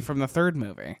 Sophie from the third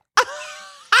movie.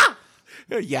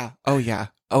 Yeah. Oh yeah.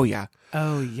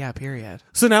 Oh, yeah, period.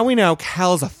 So now we know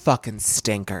Cal's a fucking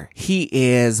stinker. He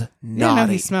is naughty. Yeah,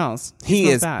 no, he smells. He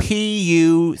smells is bad.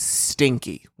 P.U.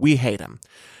 stinky. We hate him.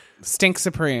 Stink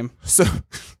supreme. So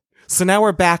now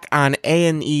we're back on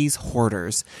A&E's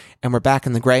Hoarders, and we're back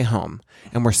in the gray home,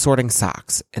 and we're sorting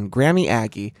socks, and Grammy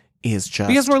Aggie is just...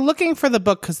 Because we're looking for the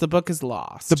book because the book is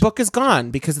lost. The book is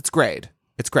gone because it's grayed.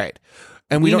 It's grayed.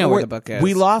 And we don't know where the book is.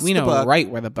 We lost We the know book. right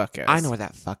where the book is. I know where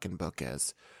that fucking book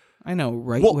is. I know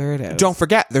right Well, where it is. Don't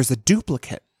forget, there's a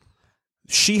duplicate.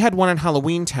 She had one in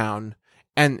Halloween Town,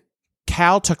 and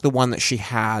Cal took the one that she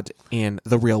had in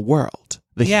the real world,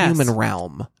 the human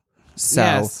realm.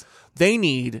 So they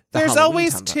need the There's Halloween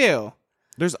always Town book. two.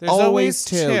 There's always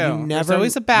two. You There's never,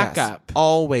 always a backup.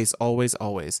 Yes,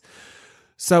 always.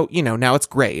 So, now it's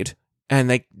grayed,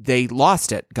 and they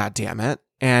lost it, God damn it,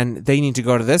 and they need to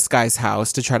go to this guy's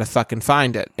house to try to fucking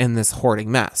find it in this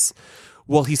hoarding mess.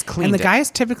 Well, he's cleaned And the it. guy is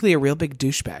typically a real big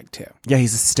douchebag, too. Yeah,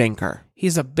 he's a stinker.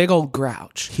 He's a big old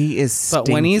grouch. He is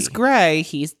stinky. But when he's gray,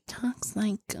 he talks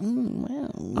like,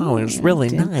 it's really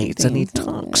nice, and he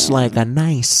talks like a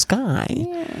nice guy.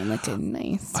 Yeah, like a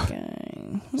nice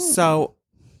guy. So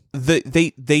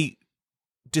they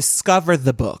discover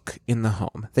the book in the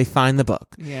home. They find the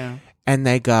book. Yeah. And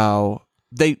they go,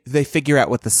 they figure out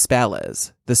what the spell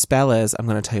is. The spell is, I'm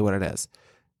going to tell you what it is.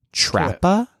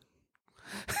 Trappa?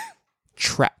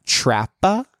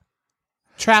 Trappa?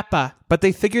 Trappa. But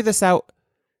they figure this out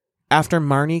after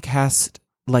Marnie cast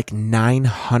like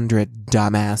 900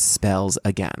 dumbass spells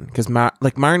again. Because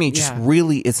Marnie just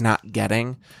really is not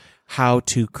getting how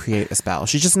to create a spell.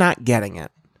 She's just not getting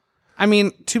it. I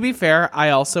mean, to be fair, I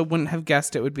also wouldn't have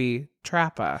guessed it would be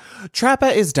Trappa.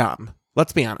 Trappa is dumb.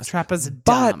 Let's be honest. Trappa's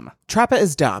But dumb. Trappa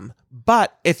is dumb.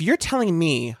 But if you're telling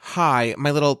me, hi,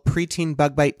 my little preteen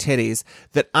bug bite titties,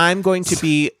 that I'm going to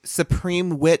be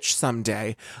supreme witch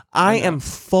someday, I am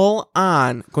full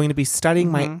on going to be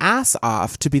studying my ass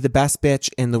off to be the best bitch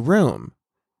in the room.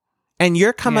 And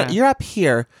you're you're up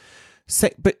here,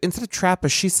 but instead of Trappa,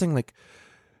 she's saying like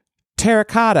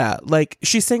terracotta. Like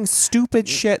she's saying stupid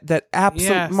shit that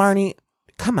absolute Marnie.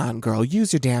 Come on, girl,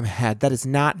 use your damn head. That is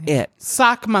not it.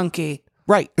 Sock monkey.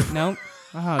 Right. Nope.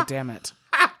 Oh, damn it.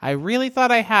 I really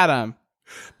thought I had him.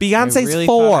 Beyonce's I really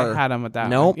 4. thought I had him with that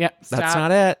Nope. one. Yep. That's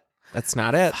not it. That's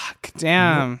not it. Fuck,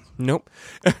 damn. Nope.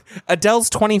 Adele's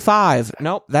 25.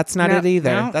 Nope. That's not it either.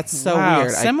 No. That's so Wow,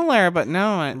 weird. Similar, but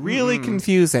no. Really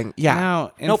confusing. Yeah.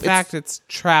 No, in Nope, fact, it's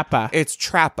Trappa. It's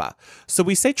Trappa. So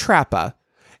we say Trappa,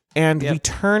 and we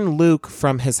turn Luke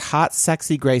from his hot,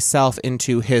 sexy gray self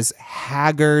into his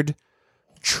haggard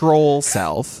troll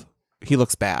self. He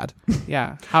looks bad.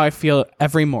 Yeah, how I feel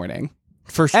every morning.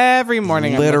 For Every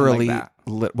morning, literally. I'm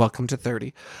looking like that. Welcome to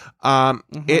 30.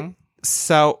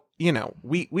 So you know,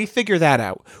 we figure that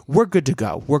out. We're good to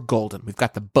go. We're golden. We've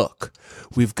got the book.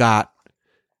 We've got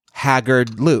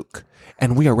haggard Luke,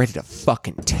 and we are ready to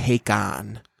fucking take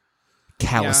on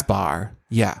Calusbar.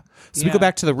 Yeah. So we go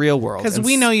back to the real world because and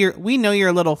we know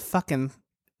your little fucking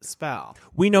spell.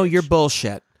 we know your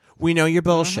bullshit. We know your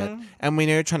bullshit, and we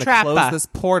know you're trying to Trappa. close this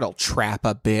portal.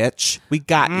 Trappa, bitch. We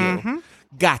got you.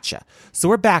 Gotcha. So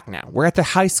we're back now. We're at the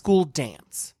high school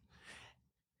dance,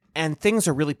 and things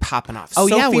are really popping off. Oh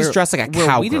yeah, Sophie's dressed like a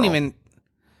cowgirl.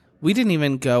 We didn't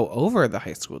even go over the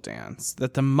high school dance.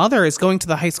 That the mother is going to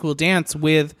the high school dance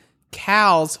with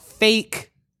Cal's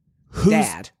fake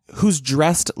dad, who's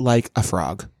dressed like a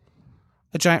frog.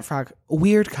 a giant frog,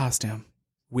 weird costume.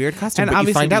 Weird costume, And but you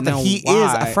obviously find out we that know he why.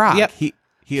 is a frog. Yep. He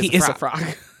He is a frog.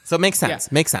 So it makes sense.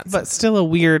 Yeah. Makes sense. But still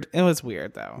it was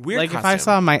weird though. Weird like costume. if I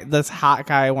saw this hot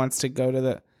guy wants to go to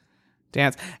the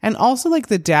dance. And also like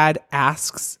the dad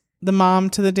asks the mom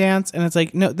to the dance and it's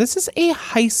like, no, this is a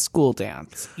high school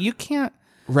dance. You can't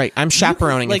right. I'm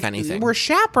chaperoning like, if anything. We're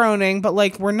chaperoning, but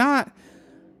like we're not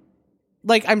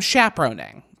like I'm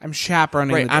chaperoning. I'm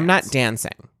chaperoning. Right. the I'm not dance.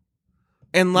 dancing.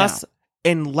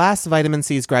 Unless Vitamin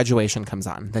C's graduation comes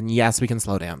on, then yes, we can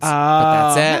slow dance.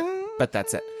 But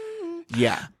that's it.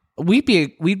 Yeah. We'd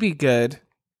be good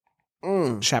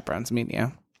chaperones, me and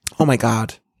you. Oh my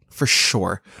God. For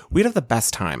sure. We'd have the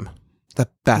best time. The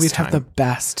best We'd time. have the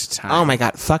best time. Oh my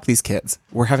God. Fuck these kids.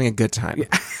 We're having a good time.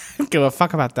 Don't give a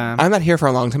fuck about them. I'm not here for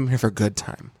a long time. I'm here for a good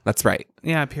time. That's right.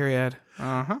 Yeah, period.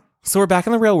 Uh-huh. So we're back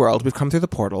in the real world. We've come through the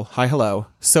portal. Hi, hello.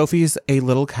 Sophie's a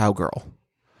little cowgirl.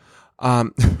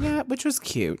 Yeah, which was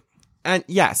cute. And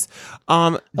yes,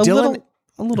 Dylan,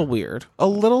 A little weird. a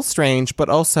little strange, but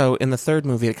also in the third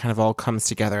movie, it kind of all comes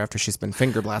together after she's been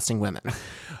finger blasting women.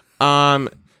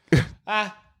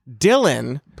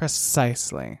 Dylan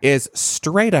Precisely. is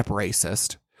straight up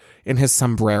racist in his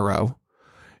sombrero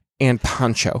and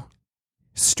poncho.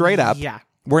 Straight up. Yeah.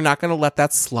 We're not going to let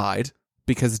that slide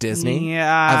because Disney,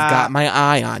 Yeah. I've got my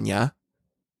eye on ya.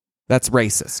 That's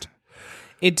racist.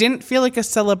 It didn't feel like a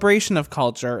celebration of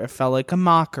culture. It felt like a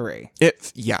mockery.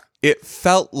 It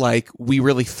felt like we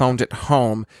really phoned it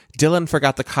home. Dylan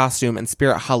forgot the costume and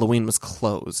Spirit Halloween was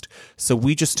closed. So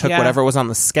we just took whatever was on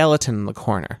the skeleton in the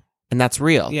corner. And that's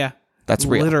real. Yeah. That's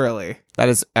real. Literally. That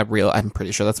is real. I'm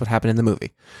pretty sure that's what happened in the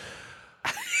movie.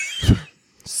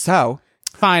 So,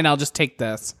 Fine, I'll just take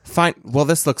this. fine. Well,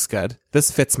 this looks good.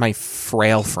 This fits my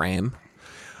frail frame.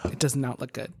 It does not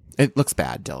look good. It looks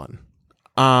bad, Dylan.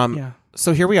 Yeah.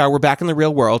 So here we are. We're back in the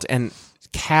real world, and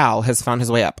Cal has found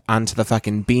his way up onto the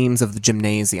fucking beams of the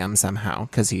gymnasium somehow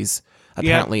because he's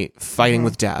apparently fighting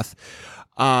with death.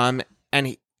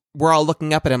 We're all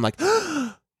looking up at him like,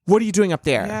 "What are you doing up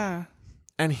there?" Yeah.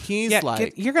 And he's Yeah,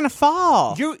 like, you're going to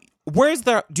fall. "Do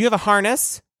you have a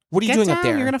harness? What are you Get doing down, up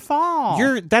there? You're going to fall.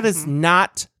 That is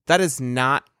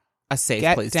not a safe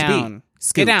Get place down. to be.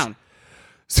 Scoot." Get down.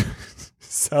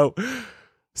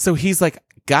 So he's like,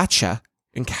 "Gotcha,"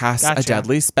 and casts a Gotcha.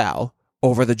 deadly spell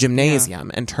over the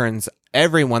gymnasium and turns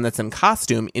everyone that's in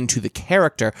costume into the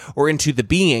character or into the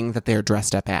being that they're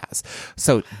dressed up as.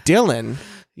 So Dylan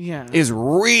Yeah. is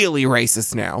really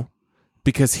racist now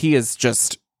because he is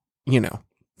just,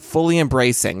 fully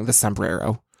embracing the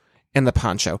sombrero and the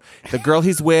poncho. The girl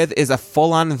he's with is a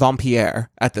full-on vampire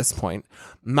at this point.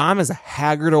 Mom is a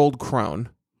haggard old crone.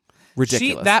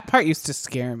 Ridiculous. That part used to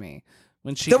scare me.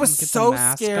 When she That was gets so the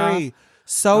mask scary. off.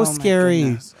 So Oh my scary.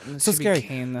 goodness. And then So she scary.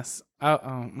 became this.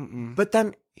 Mm-mm. But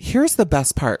then here's the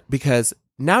best part because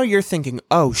now you're thinking,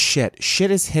 oh shit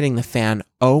is hitting the fan.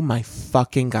 Oh my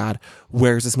fucking God.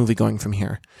 Where's this movie going from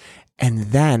here?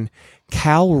 And then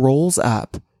Cal rolls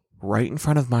up right in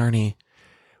front of Marnie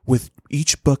with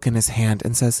each book in his hand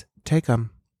and says, take them.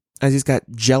 As he's got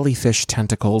jellyfish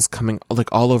tentacles coming like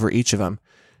all over each of them.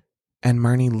 And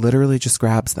Marnie literally just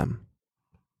grabs them.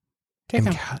 Take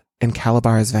him. And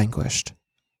Calabar is vanquished.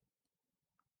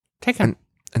 Take him.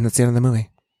 And that's the end of the movie.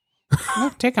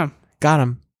 No, take him. Got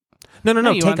him. No,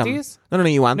 you take want them. these? No,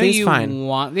 you want No, these? you Fine.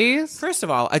 want these? First of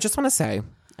all, I just want to say,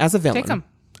 as a villain, Take 'em.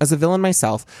 as a villain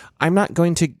myself, I'm not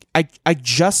going to. I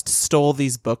just stole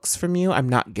these books from you. I'm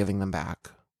not giving them back.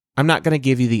 I'm not going to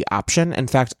give you the option. In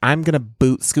fact, I'm going to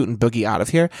boot Scoot and Boogie out of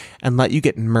here and let you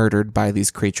get murdered by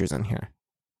these creatures in here.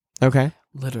 Okay?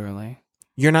 Literally.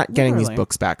 You're not getting these Literally.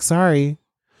 books back. Sorry.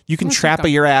 You can No, take trappa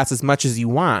 'em. your ass as much as you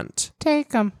want. Take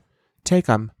them. Take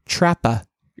them. Trappa.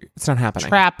 It's not happening.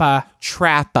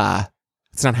 Trappa.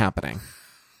 It's not happening.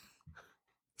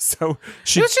 So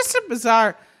It was just a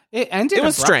bizarre. It ended. It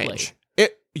was abruptly. strange.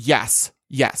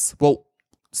 Yes. Well,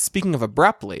 speaking of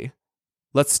abruptly,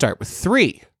 let's start with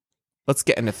 3. Let's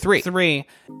get into 3. 3.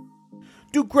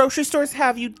 Do grocery stores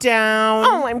have you down?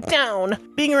 Oh, I'm down.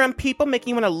 Being around people making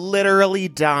you want to literally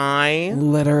die?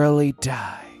 Literally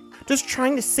die. Does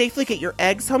trying to safely get your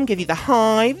eggs home give you the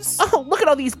hives? Oh, look at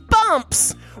all these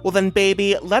bumps. Well then,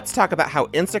 baby, let's talk about how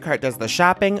Instacart does the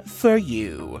shopping for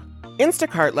you.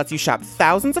 Instacart lets you shop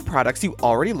thousands of products you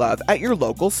already love at your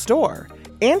local store.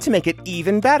 And to make it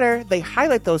even better, they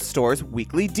highlight those stores'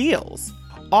 weekly deals.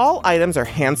 All items are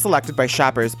hand-selected by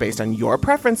shoppers based on your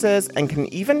preferences and can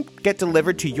even get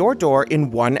delivered to your door in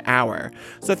 1 hour.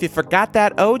 So if you forgot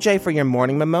that OJ for your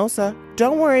morning mimosa,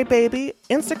 don't worry, baby.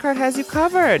 Instacart has you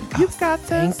covered. You've got this.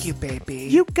 Thank you, baby.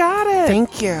 You got it.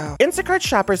 Thank you. Instacart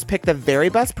shoppers pick the very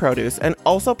best produce and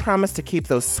also promise to keep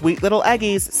those sweet little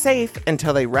eggies safe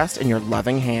until they rest in your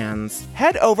loving hands.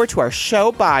 Head over to our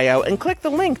show bio and click the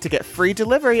link to get free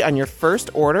delivery on your first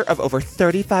order of over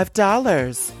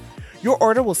 $35. Your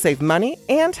order will save money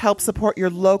and help support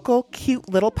your local cute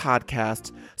little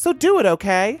podcast. So do it,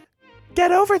 okay?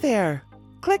 Get over there.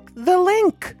 Click the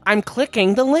link. I'm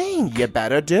clicking the link. You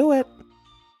better do it.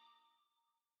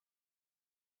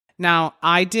 Now,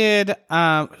 I did.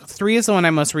 3 is the one I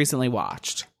most recently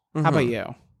watched. How about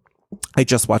you? I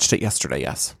just watched it yesterday,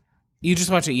 yes. You just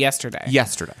watched it yesterday.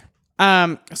 Yesterday.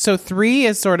 So 3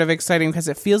 is sort of exciting because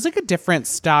it feels like a different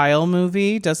style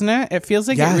movie, doesn't it? It feels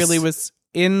like Yes. it really was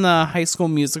in the High School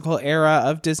Musical era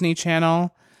of Disney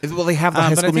Channel. Well, they have the High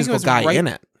but I School think it Musical was guy right- in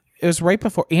it. It was right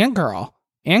before and girl,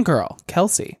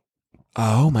 Kelsey.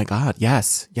 Oh my God!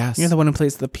 Yes. You're the one who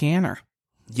plays the piano.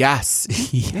 Yes.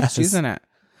 Yeah, she's in it.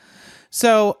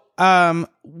 So,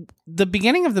 the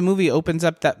beginning of the movie opens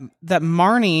up that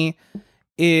Marnie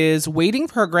is waiting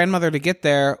for her grandmother to get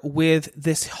there with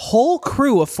this whole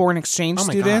crew of foreign exchange Oh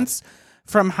my students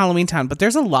from Halloween Town, but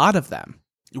there's a lot of them.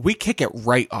 We kick it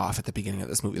right off at the beginning of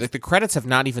this movie. Like the credits have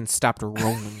not even stopped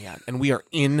rolling yet, and we are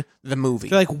in the movie.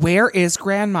 They're like, "Where is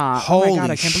Grandma? Oh Holy my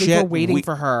God, I can't believe shit, we're waiting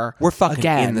for her. We're fucking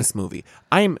again." in this movie.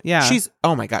 Yeah. She's.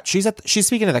 Oh my God. She's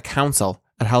speaking to the council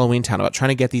at Halloween Town about trying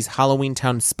to get these Halloween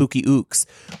Town spooky ooks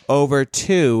over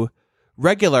to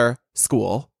regular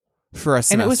school for a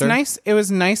semester. And it was nice. It was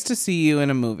nice to see you in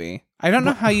a movie. I don't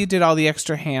know how you did all the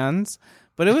extra hands,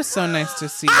 but it was so nice to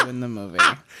see you in the movie.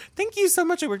 Thank you so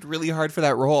much. I worked really hard for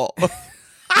that role.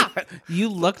 You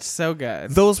looked so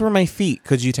good. Those were my feet.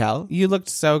 Could you tell? You looked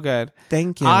so good.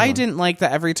 Thank you. I didn't like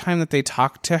that every time that they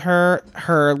talked to her,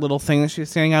 her little thing that she was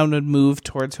standing out would move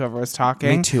towards whoever was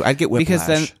talking. Me too. I'd get whiplash. Because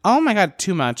then, oh my God,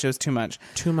 too much. It was too much.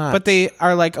 Too much. But they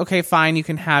are like, okay, fine, you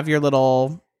can have your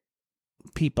little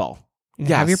people. You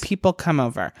can have your Yes. people come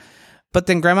over. But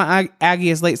then Grandma Aggie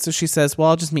is late, so she says, well,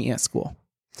 I'll just meet you at school.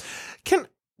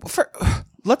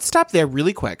 Let's stop there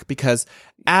really quick because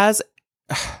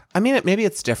maybe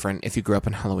it's different if you grew up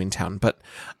in Halloween Town, but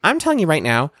I'm telling you right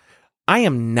now, I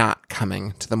am not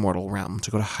coming to the mortal realm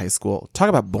to go to high school. Talk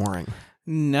about boring.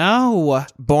 No.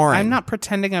 Boring. I'm not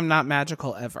pretending I'm not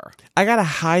magical ever. I gotta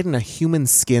hide in a human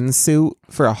skin suit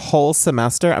for a whole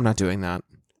semester. I'm not doing that.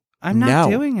 I'm not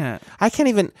No. doing it. I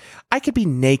could be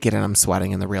naked and I'm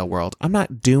sweating in the real world. I'm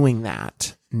not doing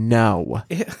that. No.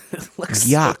 It looks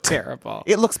Yuck. so terrible.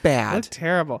 It looks It bad. looked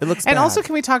terrible. It looks And bad. also,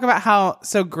 can we talk about how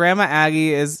Grandma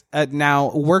Aggie is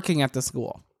now working at the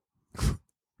school,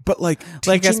 But like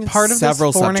like as teaching part of this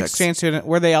several foreign subjects. exchange student,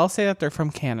 where they all say that they're from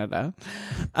Canada.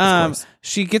 course.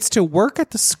 She gets to work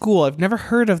at the school. I've never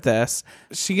heard of this.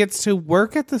 She gets to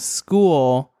work at the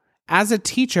school as a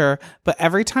teacher, but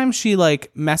every time she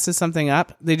like messes something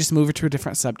up, they just move her to a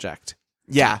different subject.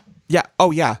 Yeah. Yeah. Oh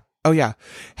yeah. Oh yeah.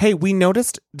 Hey, we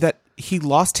noticed that he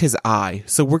lost his eye,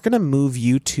 so we're gonna move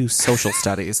you to social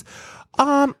studies.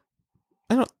 I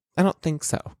don't think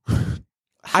so.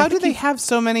 How do think they have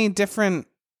so many different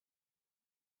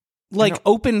like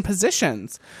open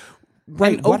positions?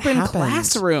 Right, And what open happened?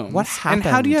 classrooms. What And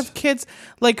how do you happened? have kids?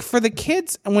 Like for the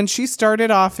kids, when she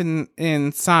started off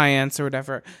in science or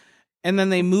whatever, and then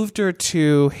they moved her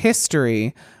to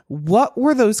history, what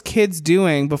were those kids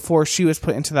doing before she was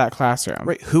put into that classroom?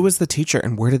 Right. Who was the teacher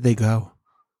and where did they go?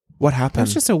 What happened?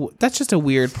 That's just a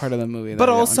weird part of the movie. But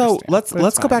that I don't also, understand. let's But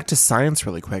it's go fine. back to science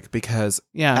really quick because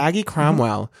Yeah. Aggie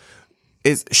Cromwell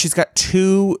she's got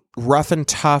two rough and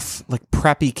tough, like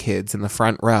preppy kids in the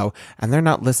front row, and they're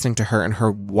not listening to her in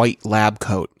her white lab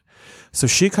coat. So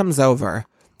she comes over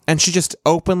and she just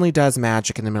openly does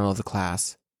magic in the middle of the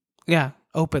class. Yeah,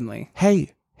 openly.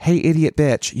 Hey, idiot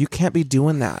bitch, you can't be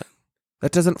doing that.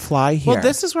 That doesn't fly here. Well,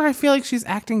 this is where I feel like she's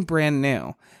acting brand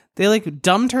new. They like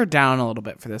dumbed her down a little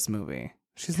bit for this movie.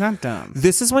 She's not dumb.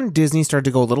 This is when Disney started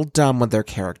to go a little dumb with their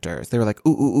characters. They were like,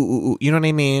 ooh, ooh, ooh, ooh, you know what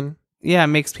I mean? Yeah, it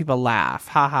makes people laugh.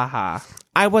 Ha ha ha.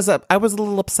 I was a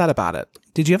little upset about it.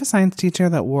 Did you have a science teacher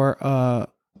that wore a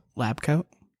lab coat?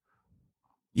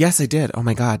 Yes, I did. Oh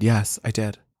my God, yes, I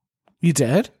did. You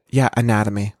did? Yeah,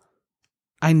 anatomy.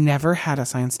 I never had a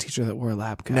science teacher that wore a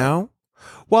lab coat. No?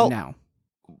 Well, No.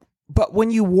 but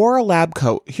when you wore a lab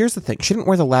coat, here's the thing. She didn't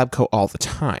wear the lab coat all the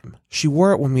time. She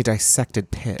wore it when we dissected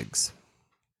pigs.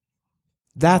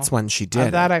 That's when she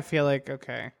did That it. I feel like,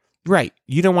 okay. Right.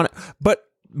 You don't want to... But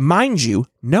mind you,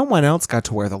 no one else got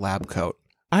to wear the lab coat.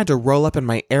 I had to roll up in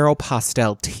my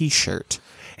Aeropostale t-shirt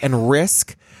and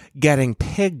risk getting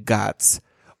pig guts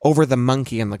over the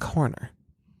monkey in the corner.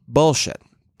 Bullshit.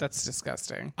 That's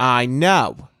disgusting. I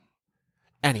know.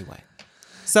 Anyway.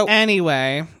 So...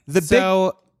 Anyway,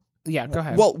 yeah, go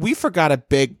ahead. Well, we forgot a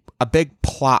big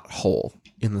plot hole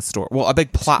in the story. Well, a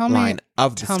big plot line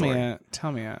of the story.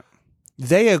 Tell me it.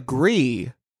 They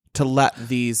agree to let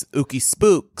these ookie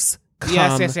spooks come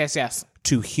Yes.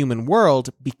 to human world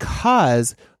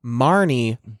because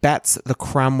Marnie bets the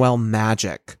Cromwell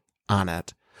magic on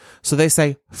it. So they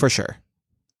say, for sure.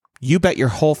 You bet your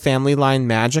whole family line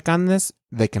magic on this,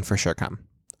 they can for sure come.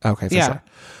 Okay, for sure.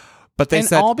 But they and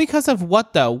said... all because of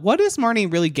what, though? What is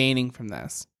Marnie really gaining from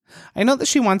this? I know that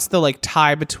she wants the like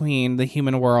tie between the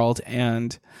human world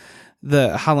and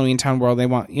the Halloween Town world. They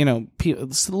want, people,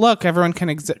 look, everyone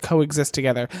can coexist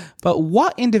together. But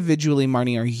what individually,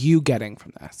 Marnie, are you getting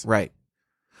from this? Right.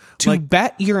 To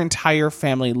bet your entire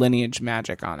family lineage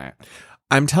magic on it.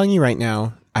 I'm telling you right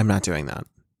now, I'm not doing that.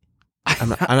 I'm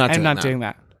not doing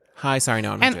that. Hi, sorry,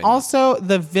 no, I'm not And doing also,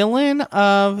 the villain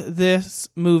of this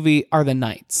movie are the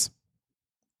Knights.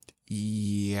 that.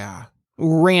 Yeah.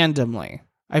 Randomly.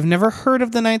 I've never heard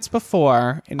of the Knights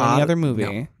before in any other movie.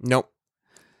 No. Nope.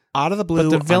 Out of the blue.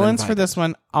 But the villains for uninvited. this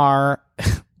one are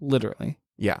literally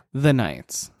Yeah. the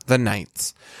Knights. The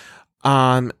Knights.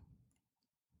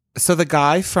 So the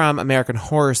guy from American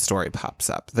Horror Story pops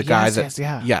up. The guy that...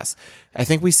 Yes. I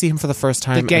think we see him for the first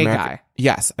time. The gay guy.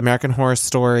 Yes. American Horror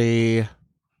Story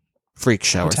Freak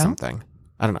Show Hotel? or something.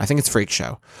 I don't know. I think it's Freak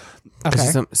Show. Okay.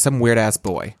 This is some weird ass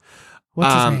boy.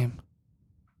 What's his name?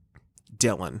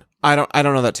 Dylan. I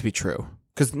don't know that to be true.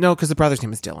 Because the brother's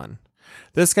name is Dylan.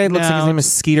 This guy looks like his No. name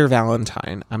is Skeeter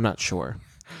Valentine. I'm not sure.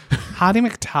 Hottie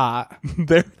McTot.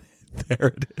 There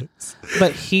it is.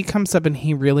 But he comes up and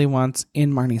he really wants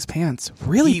in Marnie's pants.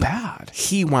 Really bad.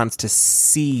 He wants to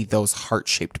see those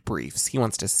heart-shaped briefs. He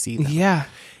wants to see them. Yeah.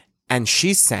 And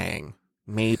she's saying,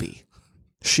 maybe.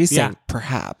 She's saying,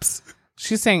 perhaps.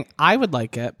 She's saying, I would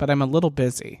like it, but I'm a little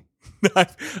busy.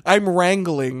 I'm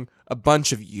wrangling a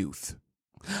bunch of youth.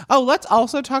 Oh, let's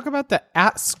also talk about that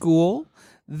at school.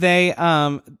 They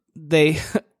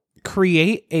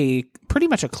create a pretty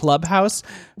much a clubhouse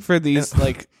for these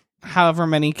like however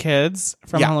many kids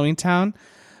from Halloween Town.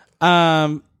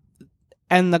 And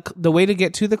the way to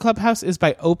get to the clubhouse is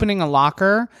by opening a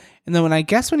locker. And then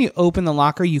when you open the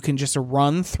locker, you can just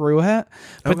run through it.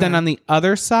 But then on the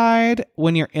other side,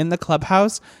 when you're in the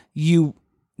clubhouse, you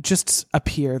just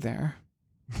appear there.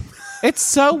 It's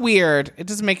so weird. It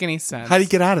doesn't make any sense. How do you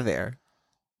get out of there?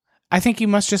 I think you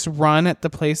must just run at the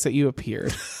place that you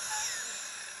appeared.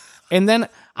 And then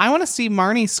I want to see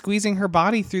Marnie squeezing her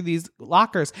body through these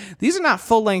lockers. These are not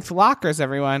full-length lockers,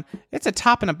 everyone. It's a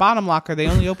top and a bottom locker. They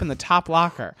only open the top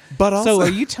locker. But also- So are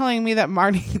you telling me that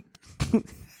Marnie...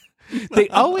 They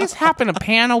always happen to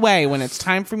pan away when it's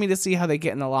time for me to see how they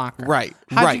get in the locker. Right,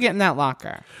 How'd right. you get in that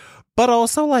locker? But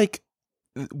also, like,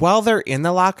 while they're in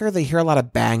the locker, they hear a lot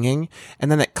of banging,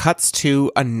 and then it cuts to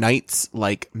a knight's,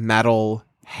 like, metal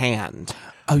hand.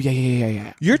 Oh,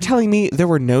 yeah. You're telling me there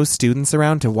were no students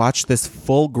around to watch this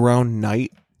full-grown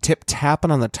knight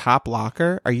tip-tapping on the top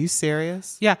locker? Are you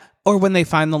serious? Yeah. Or when they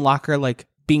find the locker, like,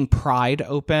 being pried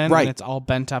open, Right. and it's all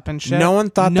bent up and shit. No one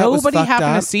thought that was Nobody fucked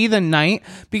happened up. to see the knight,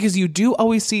 because you do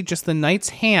always see just the knight's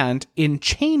hand in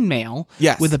chainmail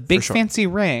Yes, with a big for sure. fancy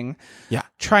ring, Yeah.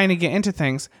 trying to get into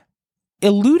things,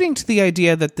 alluding to the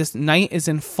idea that this knight is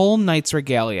in full knight's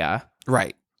regalia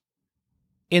Right.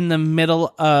 in the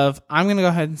middle of, I'm going to go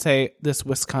ahead and say, this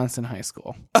Wisconsin high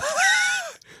school.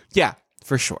 Yeah,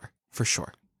 for sure. For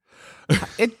sure.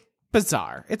 It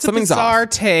bizarre. It's Something's a bizarre off.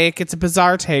 take. It's a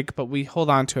bizarre take, but we hold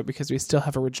on to it because we still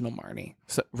have original Marnie.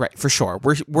 So, right, for sure.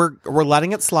 We're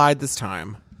letting it slide this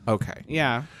time. Okay.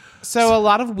 Yeah. So a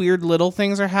lot of weird little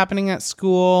things are happening at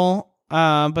school,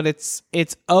 but it's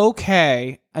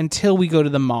okay until we go to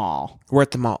the mall. We're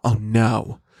at the mall. Oh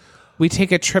no. We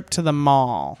take a trip to the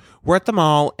mall. We're at the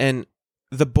mall, and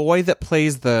the boy that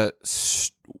plays the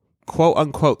quote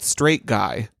unquote straight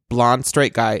guy, blonde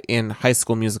straight guy in High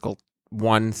School Musical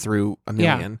 1 through a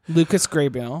million, Yeah. Lucas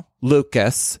Grabeel.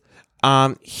 Lucas,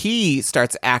 he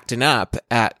starts acting up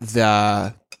at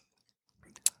the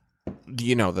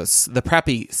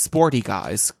preppy sporty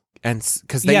guys, and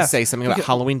because they Yes. say something about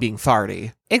Halloween being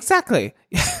farty. Exactly.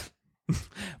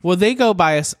 Well, they go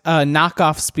by a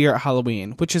knockoff Spirit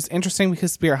Halloween, which is interesting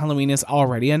because Spirit Halloween is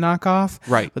already a knockoff.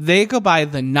 Right. But they go by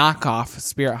the knockoff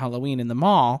Spirit Halloween in the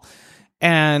mall,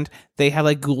 and they have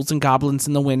like ghouls and goblins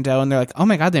in the window, and they're like, oh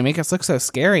my God, they make us look so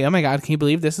scary. Oh my God, can you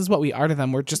believe this is what we are to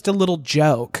them? We're just a little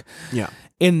joke. Yeah.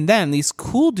 And then these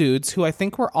cool dudes, who I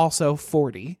think were also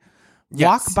 40, Yes.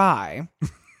 walk by.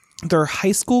 They're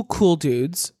high school cool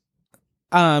dudes.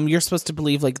 You're supposed to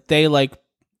believe like they like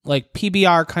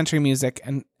PBR country music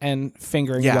and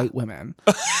fingering Yeah. white women.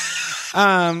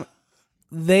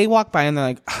 They walk by and they're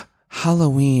like,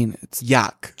 Halloween. It's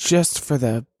Yuck. just for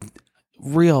the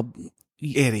real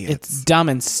Idiots. It's dumb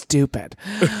and stupid.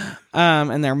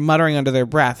 And they're muttering under their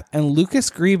breath. And Lucas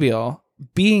Grabeel,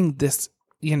 being this,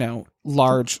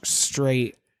 large,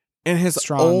 straight, And his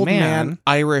strong old man. man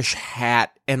Irish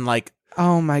hat and like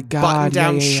oh my God, button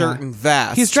down yeah, yeah, shirt yeah. and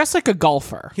vest. He's dressed like a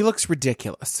golfer. He looks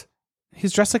ridiculous.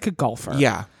 He's dressed like a golfer.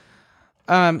 Yeah.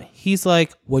 He's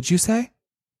like, what'd you say?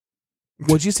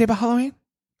 What'd you say about Halloween?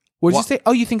 What'd you What? say?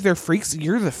 Oh, you think they're freaks?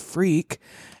 You're the freak.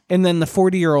 And then the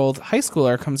 40-year-old high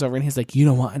schooler comes over and he's like, you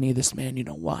don't want any of this, man. You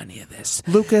don't want any of this.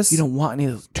 Lucas. You don't want any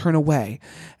of this. Turn away.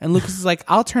 And Lucas is like,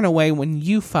 I'll turn away when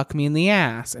you fuck me in the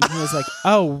ass. And he was like,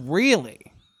 oh, really?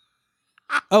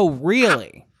 Oh,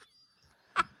 really?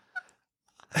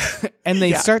 And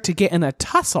they start to get in a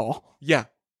tussle. Yeah.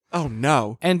 Oh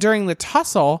no. And during the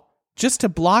tussle, just to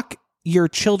block your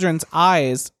children's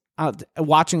eyes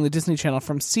watching the Disney Channel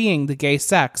from seeing the gay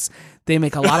sex, they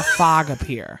make a lot of fog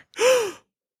appear.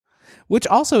 Which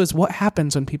also is what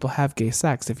happens when people have gay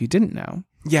sex, if you didn't know.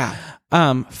 Yeah.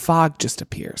 Fog just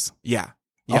appears. Yeah.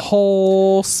 A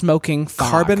whole smoking fog.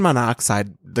 Carbon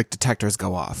monoxide like detectors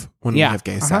go off when we have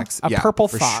gay sex. A Yeah, purple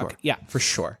for fog. sure. Yeah. For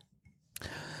sure.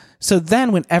 So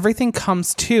then when everything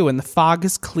comes to and the fog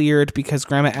is cleared because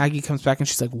Grandma Aggie comes back and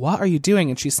she's like, what are you doing?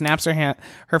 And she snaps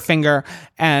her finger,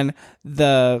 and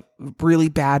the really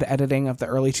bad editing of the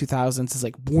early 2000s is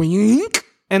like, boink.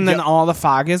 And then all the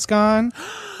fog is gone.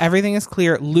 Everything is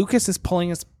clear. Lucas is pulling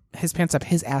his pants up.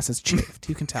 His ass is chafed.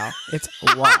 You can tell. It's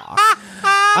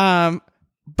raw.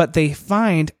 But they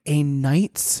find a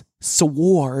knight's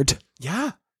sword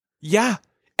Yeah. Yeah.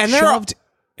 And they're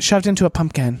shoved into a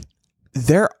pumpkin.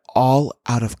 they're all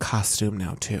out of costume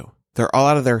now too. They're all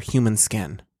out of their human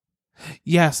skin.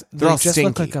 Yes, they all just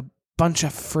look stinky. like a bunch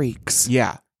of freaks.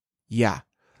 Yeah. Yeah.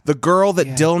 The girl that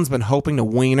Yeah. Dylan's been hoping to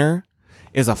wiener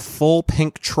is a full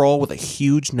pink troll with a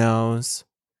huge nose.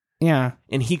 Yeah.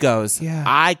 And he goes, Yeah.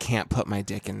 I can't put my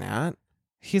dick in that.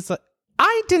 He's like,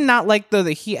 I did not like, though,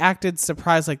 that he acted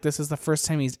surprised like this is the first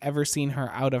time he's ever seen her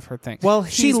out of her thing. Well,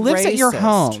 she he's lives at your racist.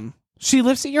 home. She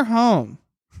lives at your home.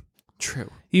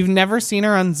 True. You've never seen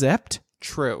her unzipped?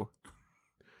 True.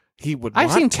 He would I've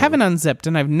want seen to. Kevin unzipped,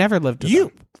 and I've never lived with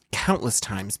him. Countless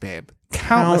times, babe.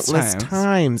 Countless times.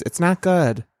 times. It's not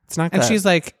good. It's not good. And she's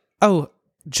like, oh,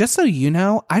 just so you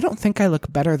know, I don't think I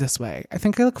look better this way. I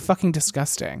think I look fucking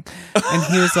disgusting. And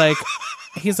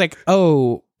he's like,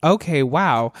 oh, okay,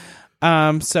 wow.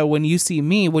 So when you see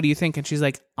me, what do you think? And she's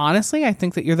like, honestly, I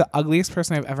think that you're the ugliest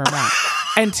person I've ever met.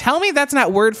 And tell me that's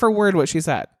not word for word what she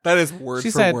said. that is word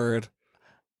She for said- word.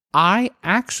 I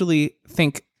actually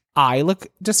think I look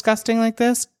disgusting like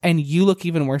this, and you look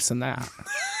even worse than that.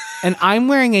 And I'm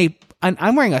wearing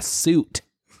a suit.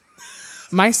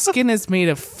 My skin is made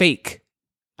of fake.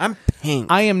 I'm pink.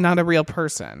 I am not a real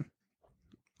person.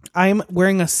 I'm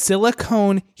wearing a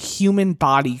silicone human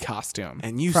body costume.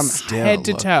 And you from still head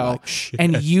to look toe, like shit.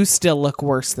 and you still look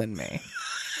worse than me.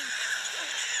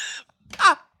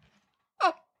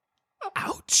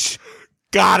 Ouch.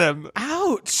 Got him.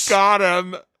 Ouch. Got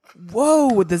him.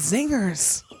 Whoa, with the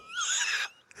zingers.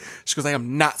 She goes, I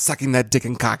am not sucking that dick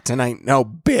and cock tonight. No,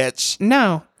 bitch.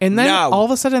 No. And then No. all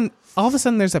of a sudden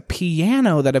there's a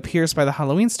piano that appears by the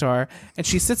Halloween store, and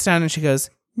she sits down and she goes,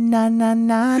 na na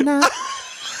na na.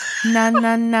 Na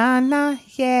na na na,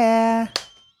 yeah.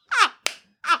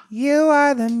 You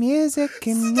are the music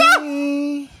in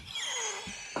me.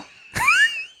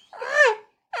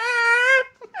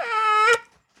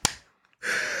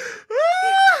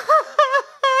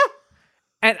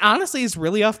 And honestly, he's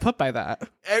really off put by that.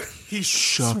 He's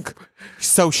shook.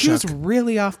 So He shook. was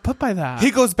really off put by that.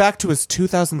 He goes back to his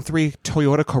 2003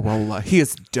 Toyota Corolla. He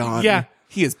is done. Yeah.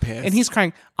 He is pissed. And he's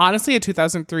crying. Honestly, a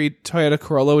 2003 Toyota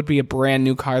Corolla would be a brand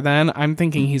new car then. I'm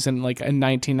thinking he's in like a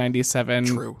 1997.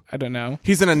 True. I don't know.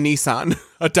 He's in a Nissan.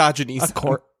 A Dodge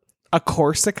Nissan. A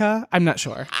Corsica? I'm not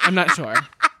sure. I'm not sure.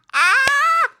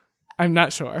 I'm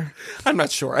not sure. I'm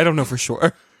not sure. I don't know for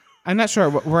sure. I'm not sure.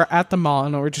 We're at the mall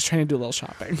and we're just trying to do a little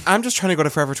shopping. I'm just trying to go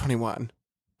to Forever 21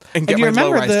 and get And you my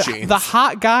remember low-rise jeans. the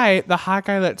hot guy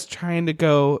that's trying to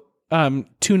go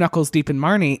two knuckles deep in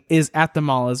Marnie is at the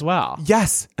mall as well.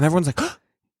 Yes. And everyone's like,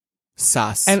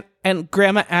 sus. And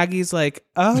Grandma Aggie's like,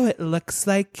 oh, it looks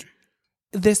like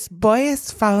this boy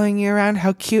is following you around.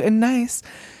 How cute and nice.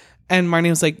 And Marnie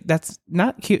was like, that's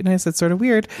not cute and nice. That's sort of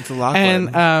weird. It's a lot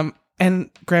fun. And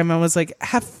Grandma was like,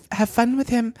 have fun with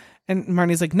him. And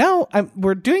Marnie's like, no,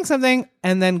 we're doing something.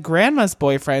 And then Grandma's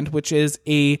boyfriend, which is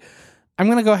I'm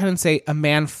going to go ahead and say a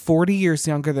man 40 years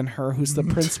younger than her, who's the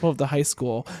principal of the high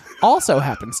school, also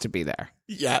happens to be there.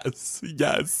 Yes.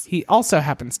 Yes. He also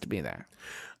happens to be there.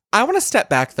 I want to step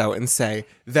back, though, and say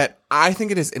that I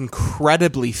think it is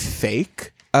incredibly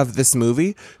fake of this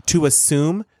movie to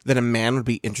assume that a man would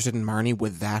be interested in Marnie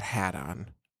with that hat on.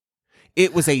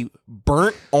 It was a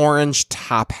burnt orange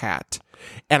top hat.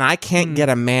 And I can't get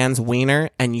a man's wiener,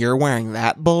 and you're wearing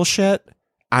that bullshit.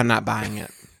 I'm not buying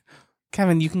it.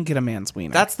 Kevin, you can get a man's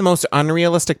wiener. That's the most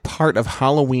unrealistic part of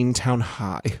Halloween Town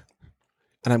High.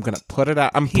 And I'm going to put it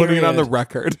out. I'm putting it on the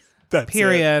record. That's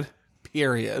period. it.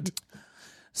 Period.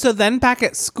 So then back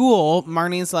at school,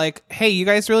 Marnie's like, hey, you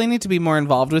guys really need to be more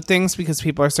involved with things because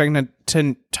people are starting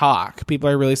to talk. People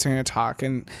are really starting to talk.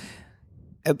 And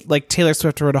like Taylor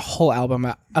Swift wrote a whole album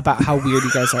about how weird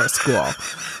you guys are at school.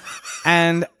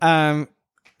 And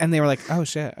they were like, oh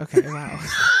shit, okay, wow.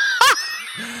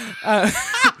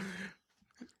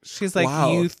 She's like,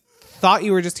 Wow. you thought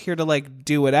you were just here to like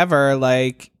do whatever,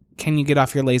 like, can you get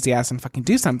off your lazy ass and fucking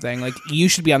do something? Like, you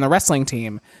should be on the wrestling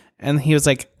team. And he was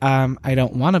like, I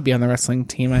don't want to be on the wrestling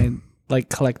team. I like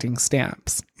collecting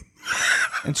stamps.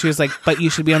 And she was like, but you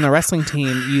should be on the wrestling team,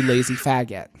 you lazy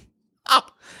faggot.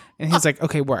 And he's like,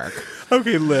 okay, work.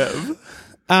 Okay, live.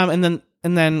 And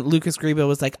then Lucas Grieber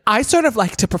was like, I sort of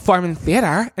like to perform in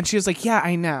theater. And she was like, yeah,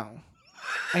 I know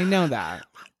that.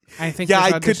 I think Yeah,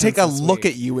 there's I could take auditions a this look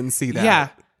week." at you and see that.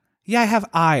 Yeah, I have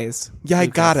eyes. Yeah, I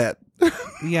Lucas. got it.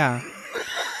 Yeah.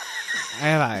 I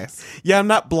have eyes. Yeah, I'm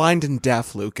not blind and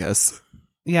deaf, Lucas.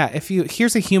 Yeah,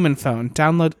 here's a human phone.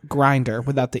 Download Grindr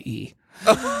without the E.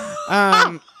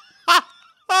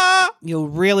 You'll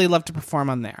really love to perform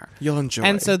on there. You'll enjoy.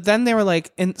 And so then they were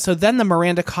like, so then the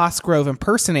Miranda Cosgrove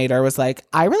impersonator was like,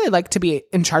 I really like to be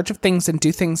in charge of things and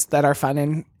do things that are fun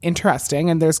and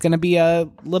interesting. And there's going to be a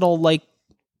little like,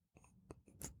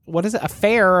 what is it? A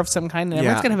fair of some kind. And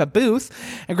everyone's going to have a booth.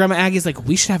 And Grandma Aggie's like,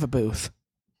 we should have a booth.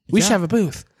 We should have a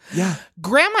booth. Yeah.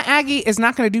 Grandma Aggie is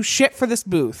not going to do shit for this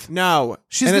booth. No.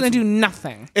 She's And going to it's- do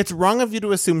nothing. It's wrong of you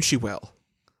to assume she will.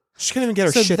 She can't even get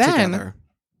her So shit then- together.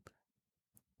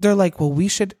 They're like, well, we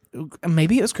should,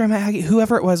 maybe it was Grandma Aggie,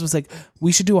 whoever it was like,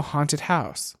 we should do a haunted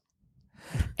house.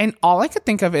 And all I could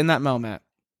think of in that moment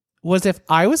was if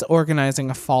I was organizing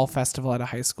a fall festival at a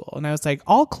high school and I was like,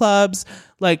 all clubs,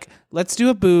 like, let's do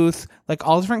a booth, like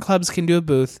all different clubs can do a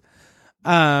booth.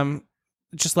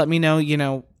 Just let me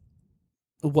know,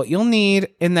 what you'll need.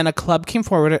 And then a club came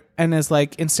forward and is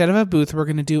like, instead of a booth, we're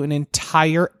going to do an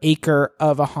entire acre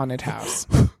of a haunted house.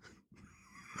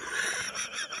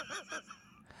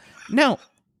 No.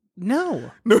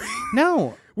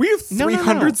 We have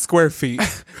 300 square feet.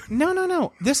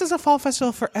 No. This is a fall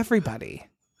festival for everybody.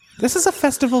 This is a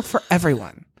festival for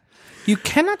everyone. You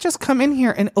cannot just come in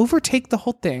here and overtake the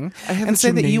whole thing have and a say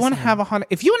that you want to gymnasium. have a haunted.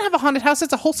 If you want to have a haunted house,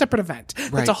 it's a whole separate event.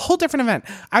 Right. That's a whole different event.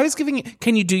 I was giving you.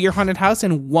 Can you do your haunted house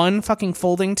in one fucking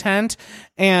folding tent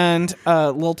and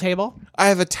a little table? I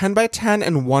have a 10 by 10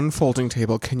 and one folding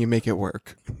table. Can you make it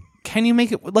work? Can you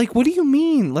make it like? What do you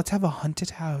mean? Let's have a haunted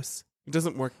house. It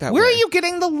doesn't work that way. Where are you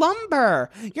getting the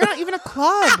lumber? You're not even a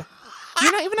club.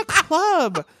 You're not even a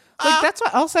club. Like, that's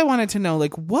what else I wanted to know.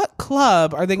 Like, what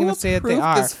club are they going to say that they approved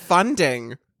are? this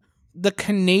funding The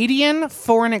Canadian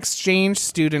Foreign Exchange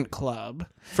Student Club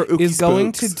for Ookie is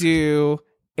going to Spooks. do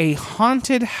a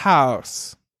haunted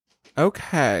house.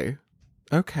 Okay.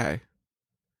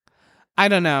 I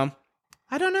don't know.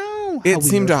 How It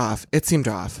seemed weird. off. It seemed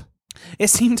off. It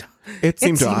seemed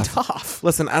off. off.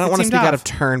 Listen, I don't It want to seemed speak out off. of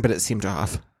turn, but it seemed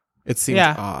off. It seemed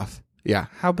Yeah. off. Yeah.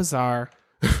 How bizarre.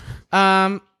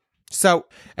 So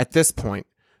at this point,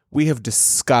 we have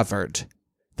discovered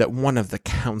that one of the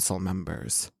council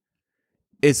members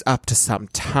is up to some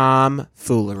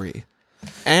tomfoolery.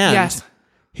 And Yes.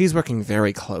 he's working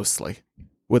very closely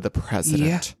with the president.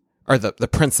 Yeah. Or the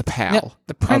principal Yeah,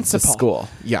 the principal. of the school.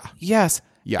 Yeah. Yes.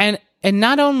 Yeah. And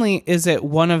not only is it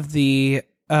one of the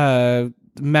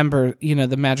member,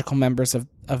 the magical members of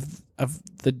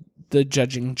the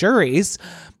judging juries,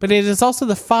 but it is also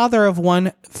the father of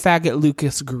one faggot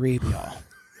Lucas Grabeel.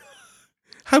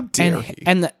 How dare he?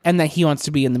 And that he wants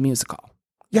to be in the musical.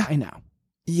 Yeah. I know.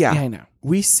 Yeah. Yeah, I know.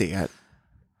 We see it.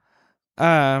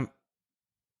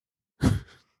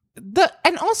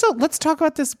 And also let's talk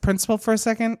about this principal for a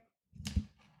second.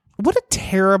 What a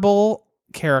terrible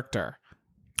character.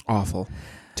 Awful.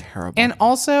 Terrible. And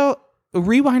also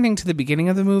rewinding to the beginning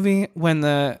of the movie when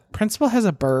the principal has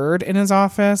a bird in his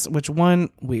office, which one,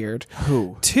 weird.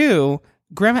 Who? Two,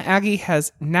 Grandma Aggie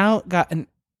has now got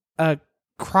a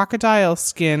crocodile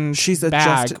skin She's bag,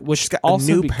 adjusted- which she's got a also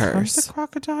new becomes purse. a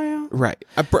crocodile. Right.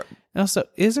 It also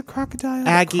is a crocodile that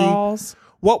Aggie. crawls.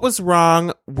 What was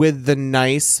wrong with the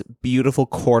nice, beautiful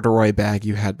corduroy bag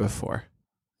you had before?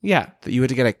 Yeah, That you had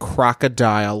to get a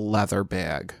crocodile leather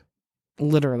bag.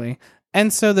 literally.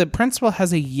 And so the principal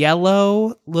has a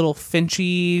yellow little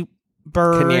finchy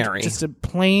bird. Canary. Just a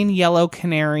plain yellow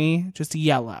canary, just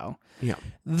yellow. Yeah.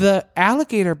 The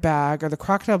alligator bag or the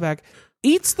crocodile bag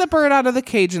eats the bird out of the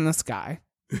cage in the sky,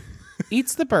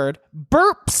 eats the bird,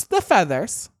 burps the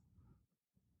feathers.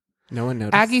 No one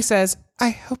noticed. Aggie says, I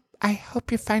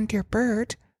hope you find your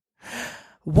bird.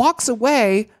 Walks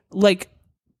away like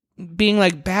being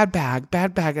like bad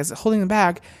bag as holding the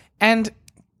bag. And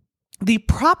the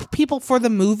prop people for the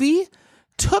movie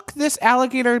took this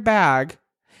alligator bag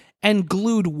and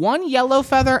glued one yellow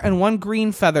feather and one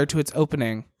green feather to its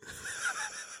opening.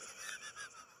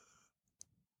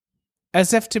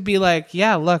 As if to be like,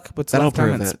 yeah, look what's That'll left on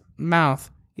prove its it.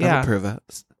 mouth. That'll Yeah. prove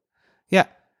it. Yeah.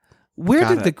 Where Got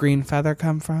did it. the green feather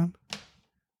come from?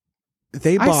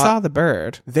 They I saw the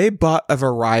bird. bought a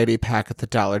variety pack at the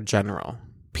Dollar General.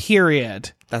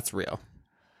 Period. That's real.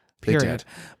 They Period. did.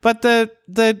 But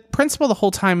the principal the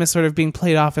whole time is sort of being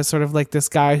played off as sort of like this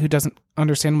guy who doesn't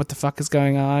understand what the fuck is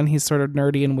going on. He's sort of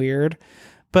nerdy and weird.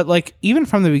 But like even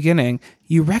from the beginning,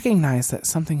 you recognize that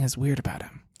something is weird about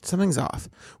him. Something's off.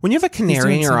 When you have a canary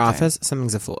doing in your something. office,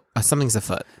 something's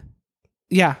afoot.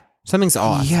 Yeah. Something's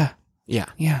off. Yeah. Yeah.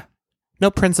 Yeah. No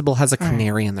principal has a right.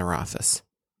 canary in their office.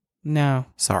 No.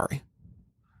 Sorry.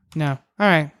 No. All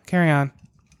right. Carry on.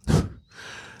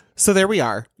 So there we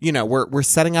are. We're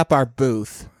setting up our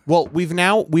booth. Well, we've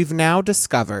now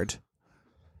discovered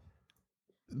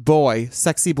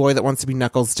sexy boy that wants to be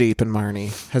knuckles deep in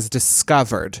Marnie has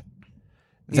discovered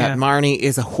that Yeah. Marnie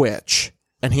is a witch,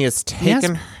 and he has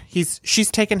taken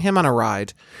she's taken him on a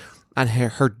ride on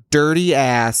her dirty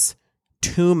ass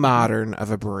too modern of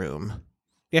a broom.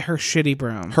 Yeah, her shitty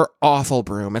broom. Her awful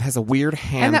broom. It has a weird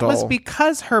handle. And that was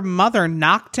because her mother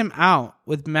knocked him out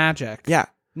with magic. Yeah.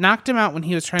 Knocked him out when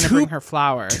he was trying to bring her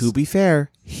flowers. To be fair,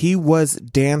 he was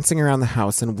dancing around the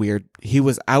house in he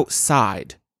was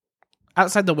outside.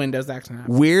 Outside the windows acting out.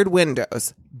 Weird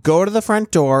windows. Go to the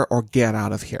front door or get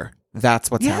out of here.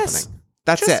 That's what's Yes. happening.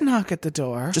 That's Just it. knock at the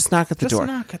door. Just knock at the door.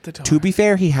 Knock at the door. To be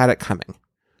fair, he had it coming.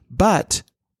 But,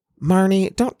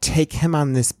 Marnie, don't take him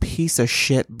on this piece of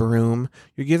shit broom.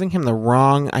 You're giving him the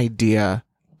wrong idea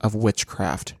of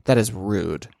witchcraft. That is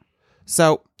rude.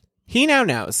 So, he now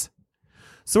knows.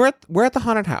 So we're at the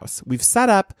haunted house. We've set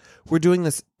up. We're doing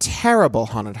this terrible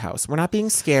haunted house. We're not being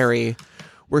scary.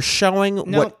 We're showing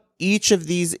what each of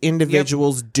these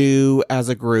individuals do as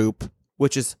a group,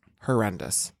 which is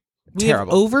horrendous. We have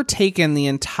Terrible. overtaken the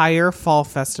entire fall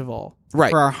festival Right.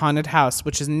 for our haunted house,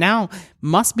 which is now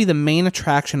must be the main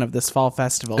attraction of this fall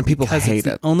festival. And people because hate it's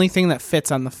the it. only thing that fits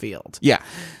on the field. Yeah.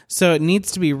 So it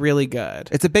needs to be really good.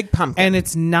 It's a big pumpkin. And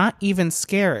it's not even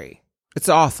scary. It's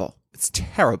awful. It's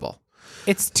terrible.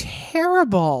 It's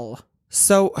terrible.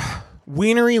 So,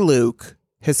 Wienery Luke,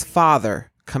 his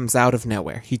father, comes out of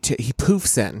nowhere. He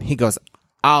poofs in. He goes,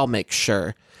 I'll make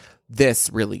sure this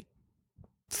really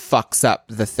fucks up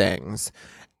the things.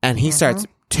 And he starts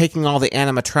taking all the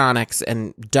animatronics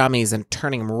and dummies and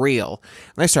turning them real.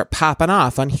 And they start popping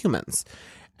off on humans.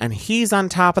 And he's on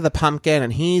top of the pumpkin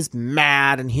and he's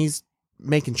mad and he's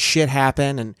making shit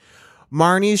happen. And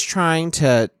Marnie's trying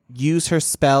to use her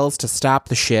spells to stop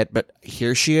the shit. But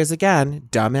here she is again,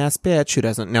 dumbass bitch who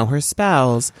doesn't know her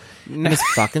spells and is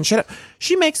fucking shit up.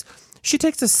 She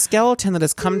takes a skeleton that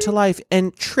has come to life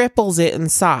and triples it in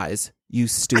size. You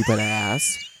stupid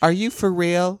ass. Are you for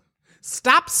real?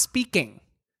 Stop speaking.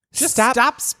 Just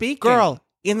stop speaking. Girl,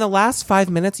 in the last 5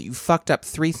 minutes, you fucked up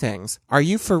 3 things. Are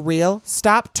you for real?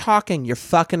 Stop talking. You're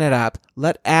fucking it up.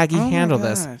 Let Aggie handle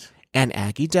this. And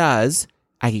Aggie does.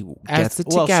 Aggie gets it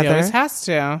together. She always has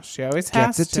to. She always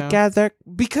has to. Gets it together.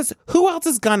 Because who else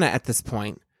is gonna at this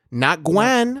point? Not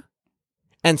Gwen. No.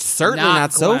 And certainly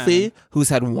not Sophie, who's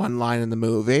had one line in the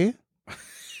movie.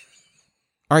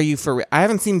 Are you for real? I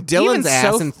haven't seen Dylan's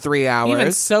ass in 3 hours.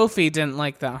 Even Sophie didn't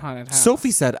like that haunted house.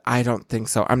 Sophie said, I don't think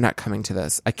so. I'm not coming to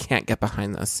this. I can't get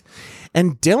behind this.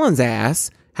 And Dylan's ass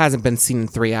hasn't been seen in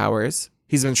 3 hours.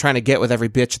 He's been trying to get with every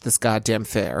bitch at this goddamn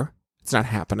fair. It's not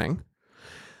happening.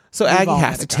 So Aggie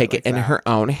has to take it in her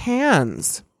own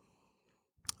hands.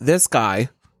 This guy,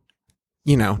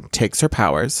 takes her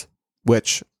powers,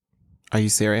 which, are you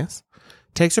serious?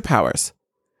 Takes her powers.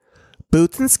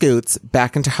 Boots and scoots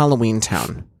back into Halloween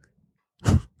Town.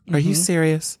 Are you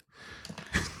serious?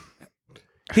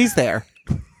 He's there.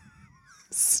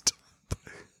 Stop.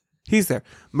 He's there.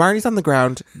 Marnie's on the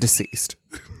ground, deceased.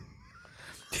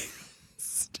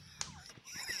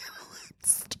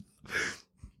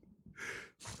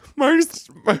 Marnie's...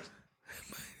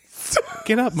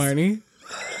 Get up, Marnie.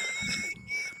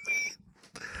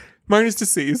 Marnie's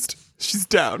deceased. She's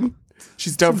down.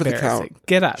 She's down for the count.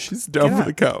 Get up. She's down for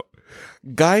the count.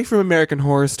 Guy from American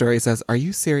Horror Story says, are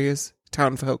you serious,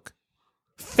 townfolk?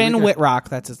 Finn Whitrock,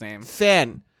 that's his name.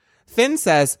 Finn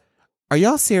says, are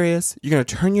y'all serious? You're going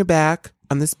to turn your back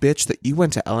on this bitch that you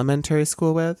went to elementary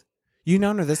school with? You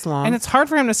known her this long? And it's hard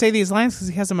for him to say these lines because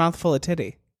he has a mouthful of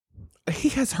titty. He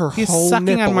has her He's whole sucking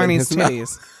nipple on Marnie's in his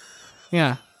titties.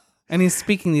 Yeah. And he's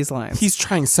speaking these lines. He's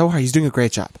trying so hard. He's doing a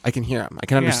great job. I can hear him. I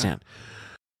can understand.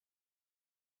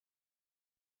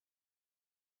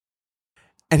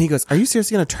 And he goes, are you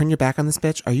seriously going to turn your back on this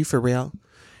bitch? Are you for real?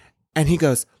 And he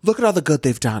goes, look at all the good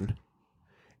they've done.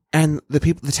 And the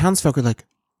townsfolk are like,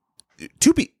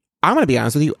 I'm going to be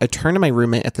honest with you. I turned to my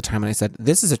roommate at the time and I said,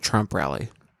 this is a Trump rally.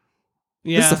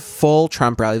 Yeah. This is a full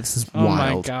Trump rally. This is wild. Oh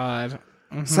my God.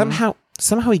 Mm-hmm.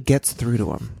 Somehow he gets through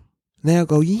to him. They'll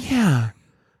go, yeah,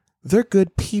 they're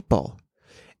good people.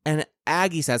 And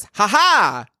Aggie says,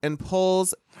 ha, and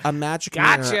pulls a magic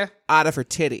mirror out of her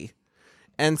titty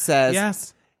and says,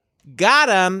 yes, got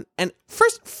him. And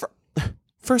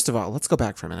first of all, let's go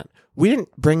back for a minute. We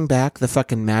didn't bring back the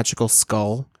fucking magical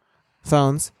skull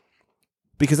phones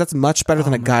because that's much better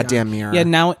than a goddamn mirror. Yeah,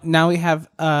 now we have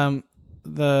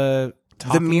the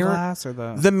mirror glass or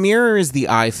the mirror is the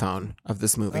iPhone of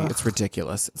this movie. Ugh. It's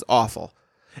ridiculous. It's awful.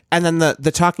 And then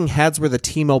the talking heads were the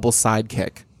T-Mobile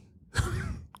sidekick.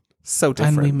 So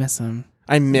different. And we miss him.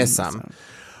 I miss him.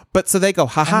 But so they go,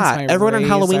 haha, everyone in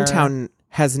Halloween Town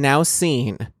has now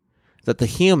seen that the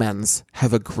humans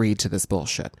have agreed to this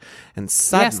bullshit. And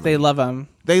suddenly... Yes, they love him.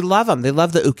 They love him. They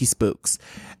love the Ookie Spooks.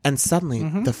 And suddenly,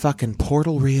 the fucking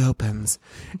portal reopens.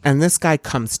 And this guy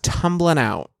comes tumbling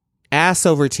out, ass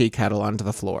over tea kettle onto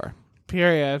the floor.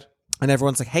 Period. And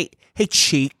everyone's like, hey,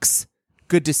 Cheeks.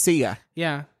 Good to see ya.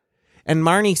 Yeah. And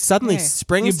Marnie suddenly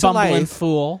springs to life. You bumbling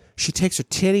fool. She takes her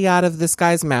titty out of this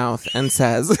guy's mouth and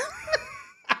says...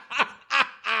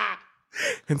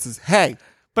 and says, hey.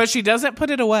 But she doesn't put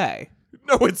it away.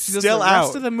 No, it's she still does the out.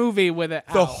 rest of the movie with it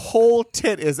The whole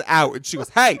tit is out. And she goes,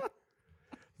 hey,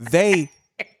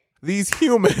 these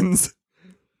humans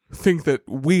think that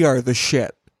we are the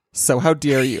shit. So how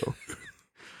dare you?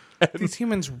 These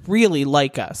humans really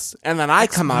like us. And then I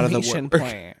come out of the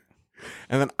woodwork.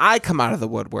 And then I come out of the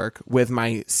woodwork with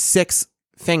my 6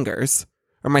 fingers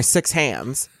or my 6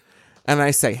 hands. And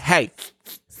I say, hey,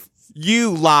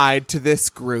 you lied to this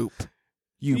group.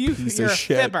 You piece of shit.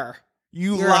 You're a fibber.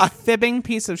 You're a fibbing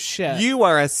piece of shit. You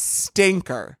are a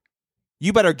stinker.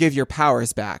 You better give your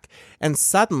powers back. And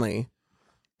suddenly,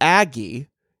 Aggie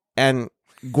and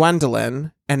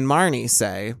Gwendolyn and Marnie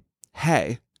say,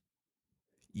 hey,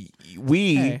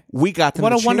 we got them. What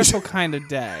to a change. wonderful kind of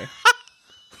day.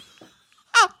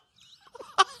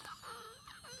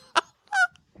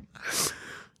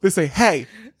 They say, hey,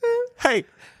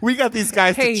 we got these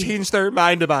guys to change their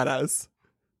mind about us.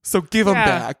 So give them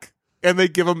back. And they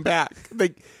give them back. They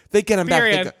get them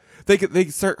back. They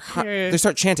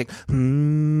start chanting.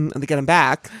 And they get them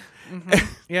back.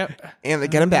 Yep. And they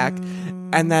get him back.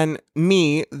 And then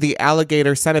me, the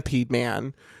alligator centipede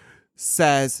man,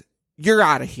 says, "You're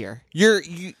out of here.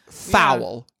 You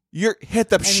foul. You're hit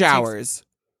the showers."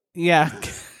 Yeah.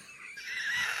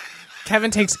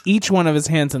 Kevin takes each one of his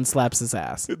hands and slaps his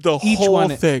ass. Each whole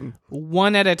thing.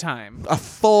 One at a time. A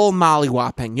full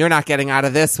mollywhopping. You're not getting out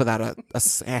of this without a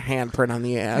handprint on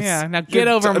the ass. Yeah, now You're get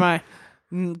over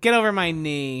done. my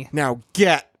knee. Now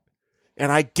get.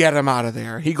 And I get him out of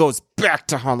there. He goes back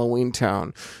to Halloween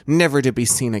Town, never to be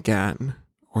seen again.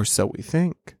 Or so we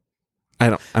think. I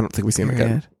don't think we see him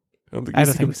again. I don't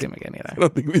think we see him again either. I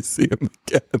don't think we see him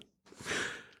again.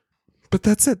 But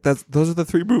that's it. Those are the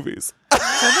 3 movies.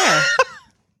 So there.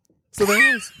 So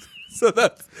there is.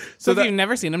 So if you've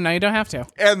never seen them, now you don't have to.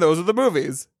 And those are the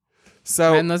movies.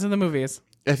 So And those are the movies.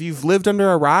 if you've lived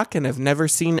under a rock and have never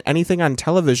seen anything on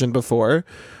television before,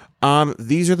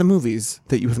 these are the movies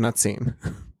that you have not seen.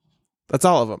 That's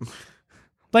all of them.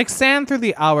 Like sand through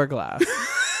the hourglass.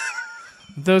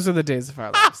 Those are the days of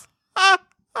our lives.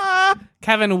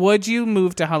 Kevin, would you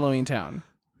move to Halloween Town?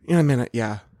 In a minute,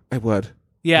 yeah, I would.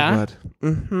 Yeah? I would.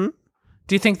 Mm-hmm.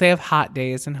 Do you think they have hot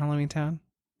days in Halloween Town?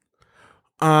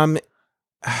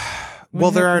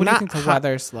 Well, there are what not. do you think the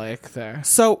weather's like there?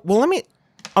 So, let me.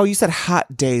 Oh, you said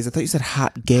hot days. I thought you said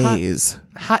hot gays.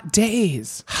 Hot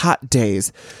days. Hot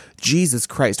days. Jesus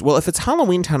Christ. Well, if it's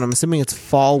Halloween Town, I'm assuming it's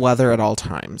fall weather at all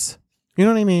times. You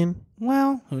know what I mean?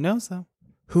 Well, who knows though?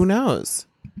 Who knows?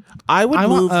 I would I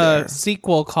move want a there.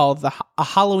 sequel called a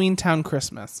Halloween Town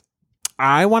Christmas.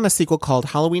 I want a sequel called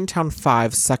Halloween Town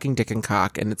 5 Sucking Dick and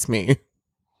Cock, and it's me.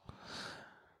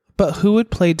 But who would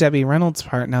play Debbie Reynolds'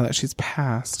 part now that she's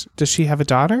passed? Does she have a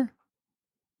daughter?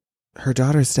 Her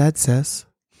daughter's dead, sis.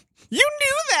 You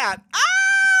knew that!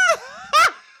 Ah!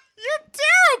 You're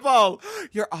terrible!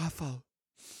 You're awful.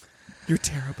 You're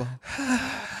terrible.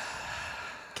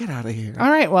 Get out of here. All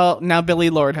right, well, now Billy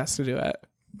Lord has to do it.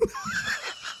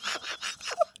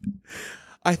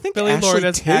 I think Billy Ashley Lord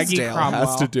as Aggie Tisdale Cromwell.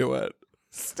 has to do it.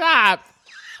 Stop.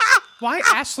 Why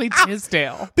Ashley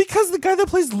Tisdale? Because the guy that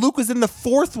plays Luke was in the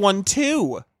 4th one,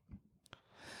 too.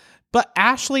 But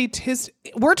Ashley Tisdale...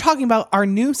 We're talking about our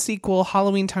new sequel,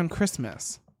 Halloween Town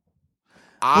Christmas.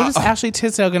 What is Ashley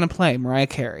Tisdale going to play? Mariah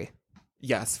Carey.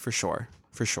 Yes, for sure.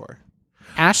 For sure.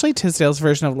 Ashley Tisdale's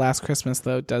version of Last Christmas,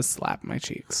 though, does slap my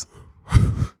cheeks.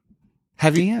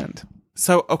 Have The you... end.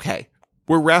 So, okay.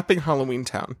 We're wrapping Halloween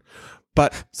Town.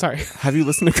 But Sorry. have you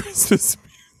listened to Christmas music?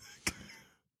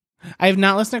 I have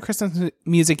not listened to Christmas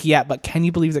music yet, but can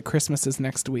you believe that Christmas is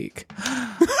next week?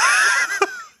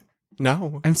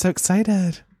 No. I'm so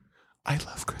excited. I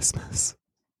love Christmas.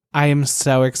 I am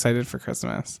so excited for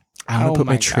Christmas. I want to put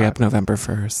my tree God. up November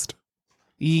 1st.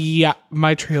 Yeah,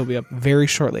 my tree will be up very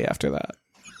shortly after that.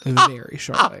 Very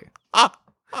shortly.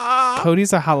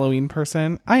 Cody's a Halloween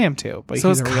person. I am too, but So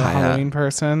he's is a real Kaya. Halloween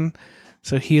person.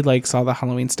 So he likes all the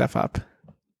Halloween stuff up.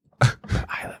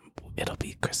 It'll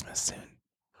be Christmas soon.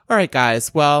 All right,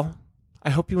 guys. Well, I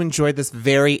hope you enjoyed this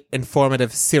very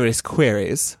informative series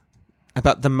queries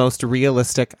about the most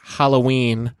realistic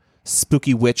Halloween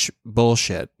spooky witch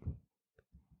bullshit.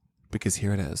 Because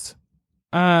here it is.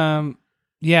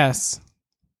 Yes.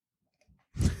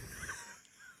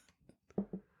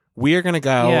 We are going to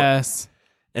go Yes.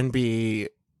 and be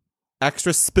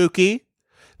extra spooky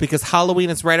because Halloween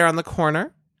is right around the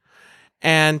corner.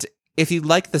 And if you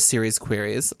like the series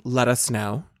queries, let us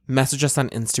know. Message us on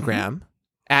Instagram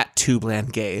at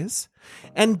 2blandgays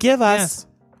and give us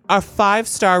a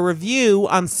 5-star review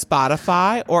on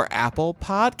Spotify or Apple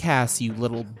Podcasts, you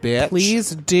little bitch.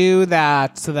 Please do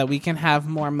that so that we can have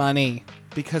more money.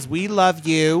 Because we love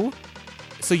you,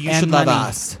 so you And should love money.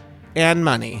 us. And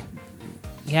money.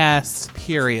 Yes.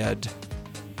 Period.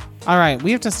 All right,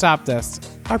 we have to stop this.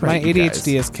 All right, My you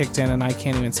ADHD guys. is kicked in and I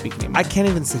can't even speak anymore. I can't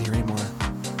even sit here anymore.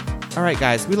 All right,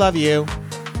 guys. We love you.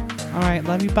 All right,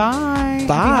 love you. Bye.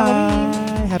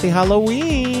 Bye. Happy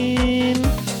Halloween. Happy Halloween.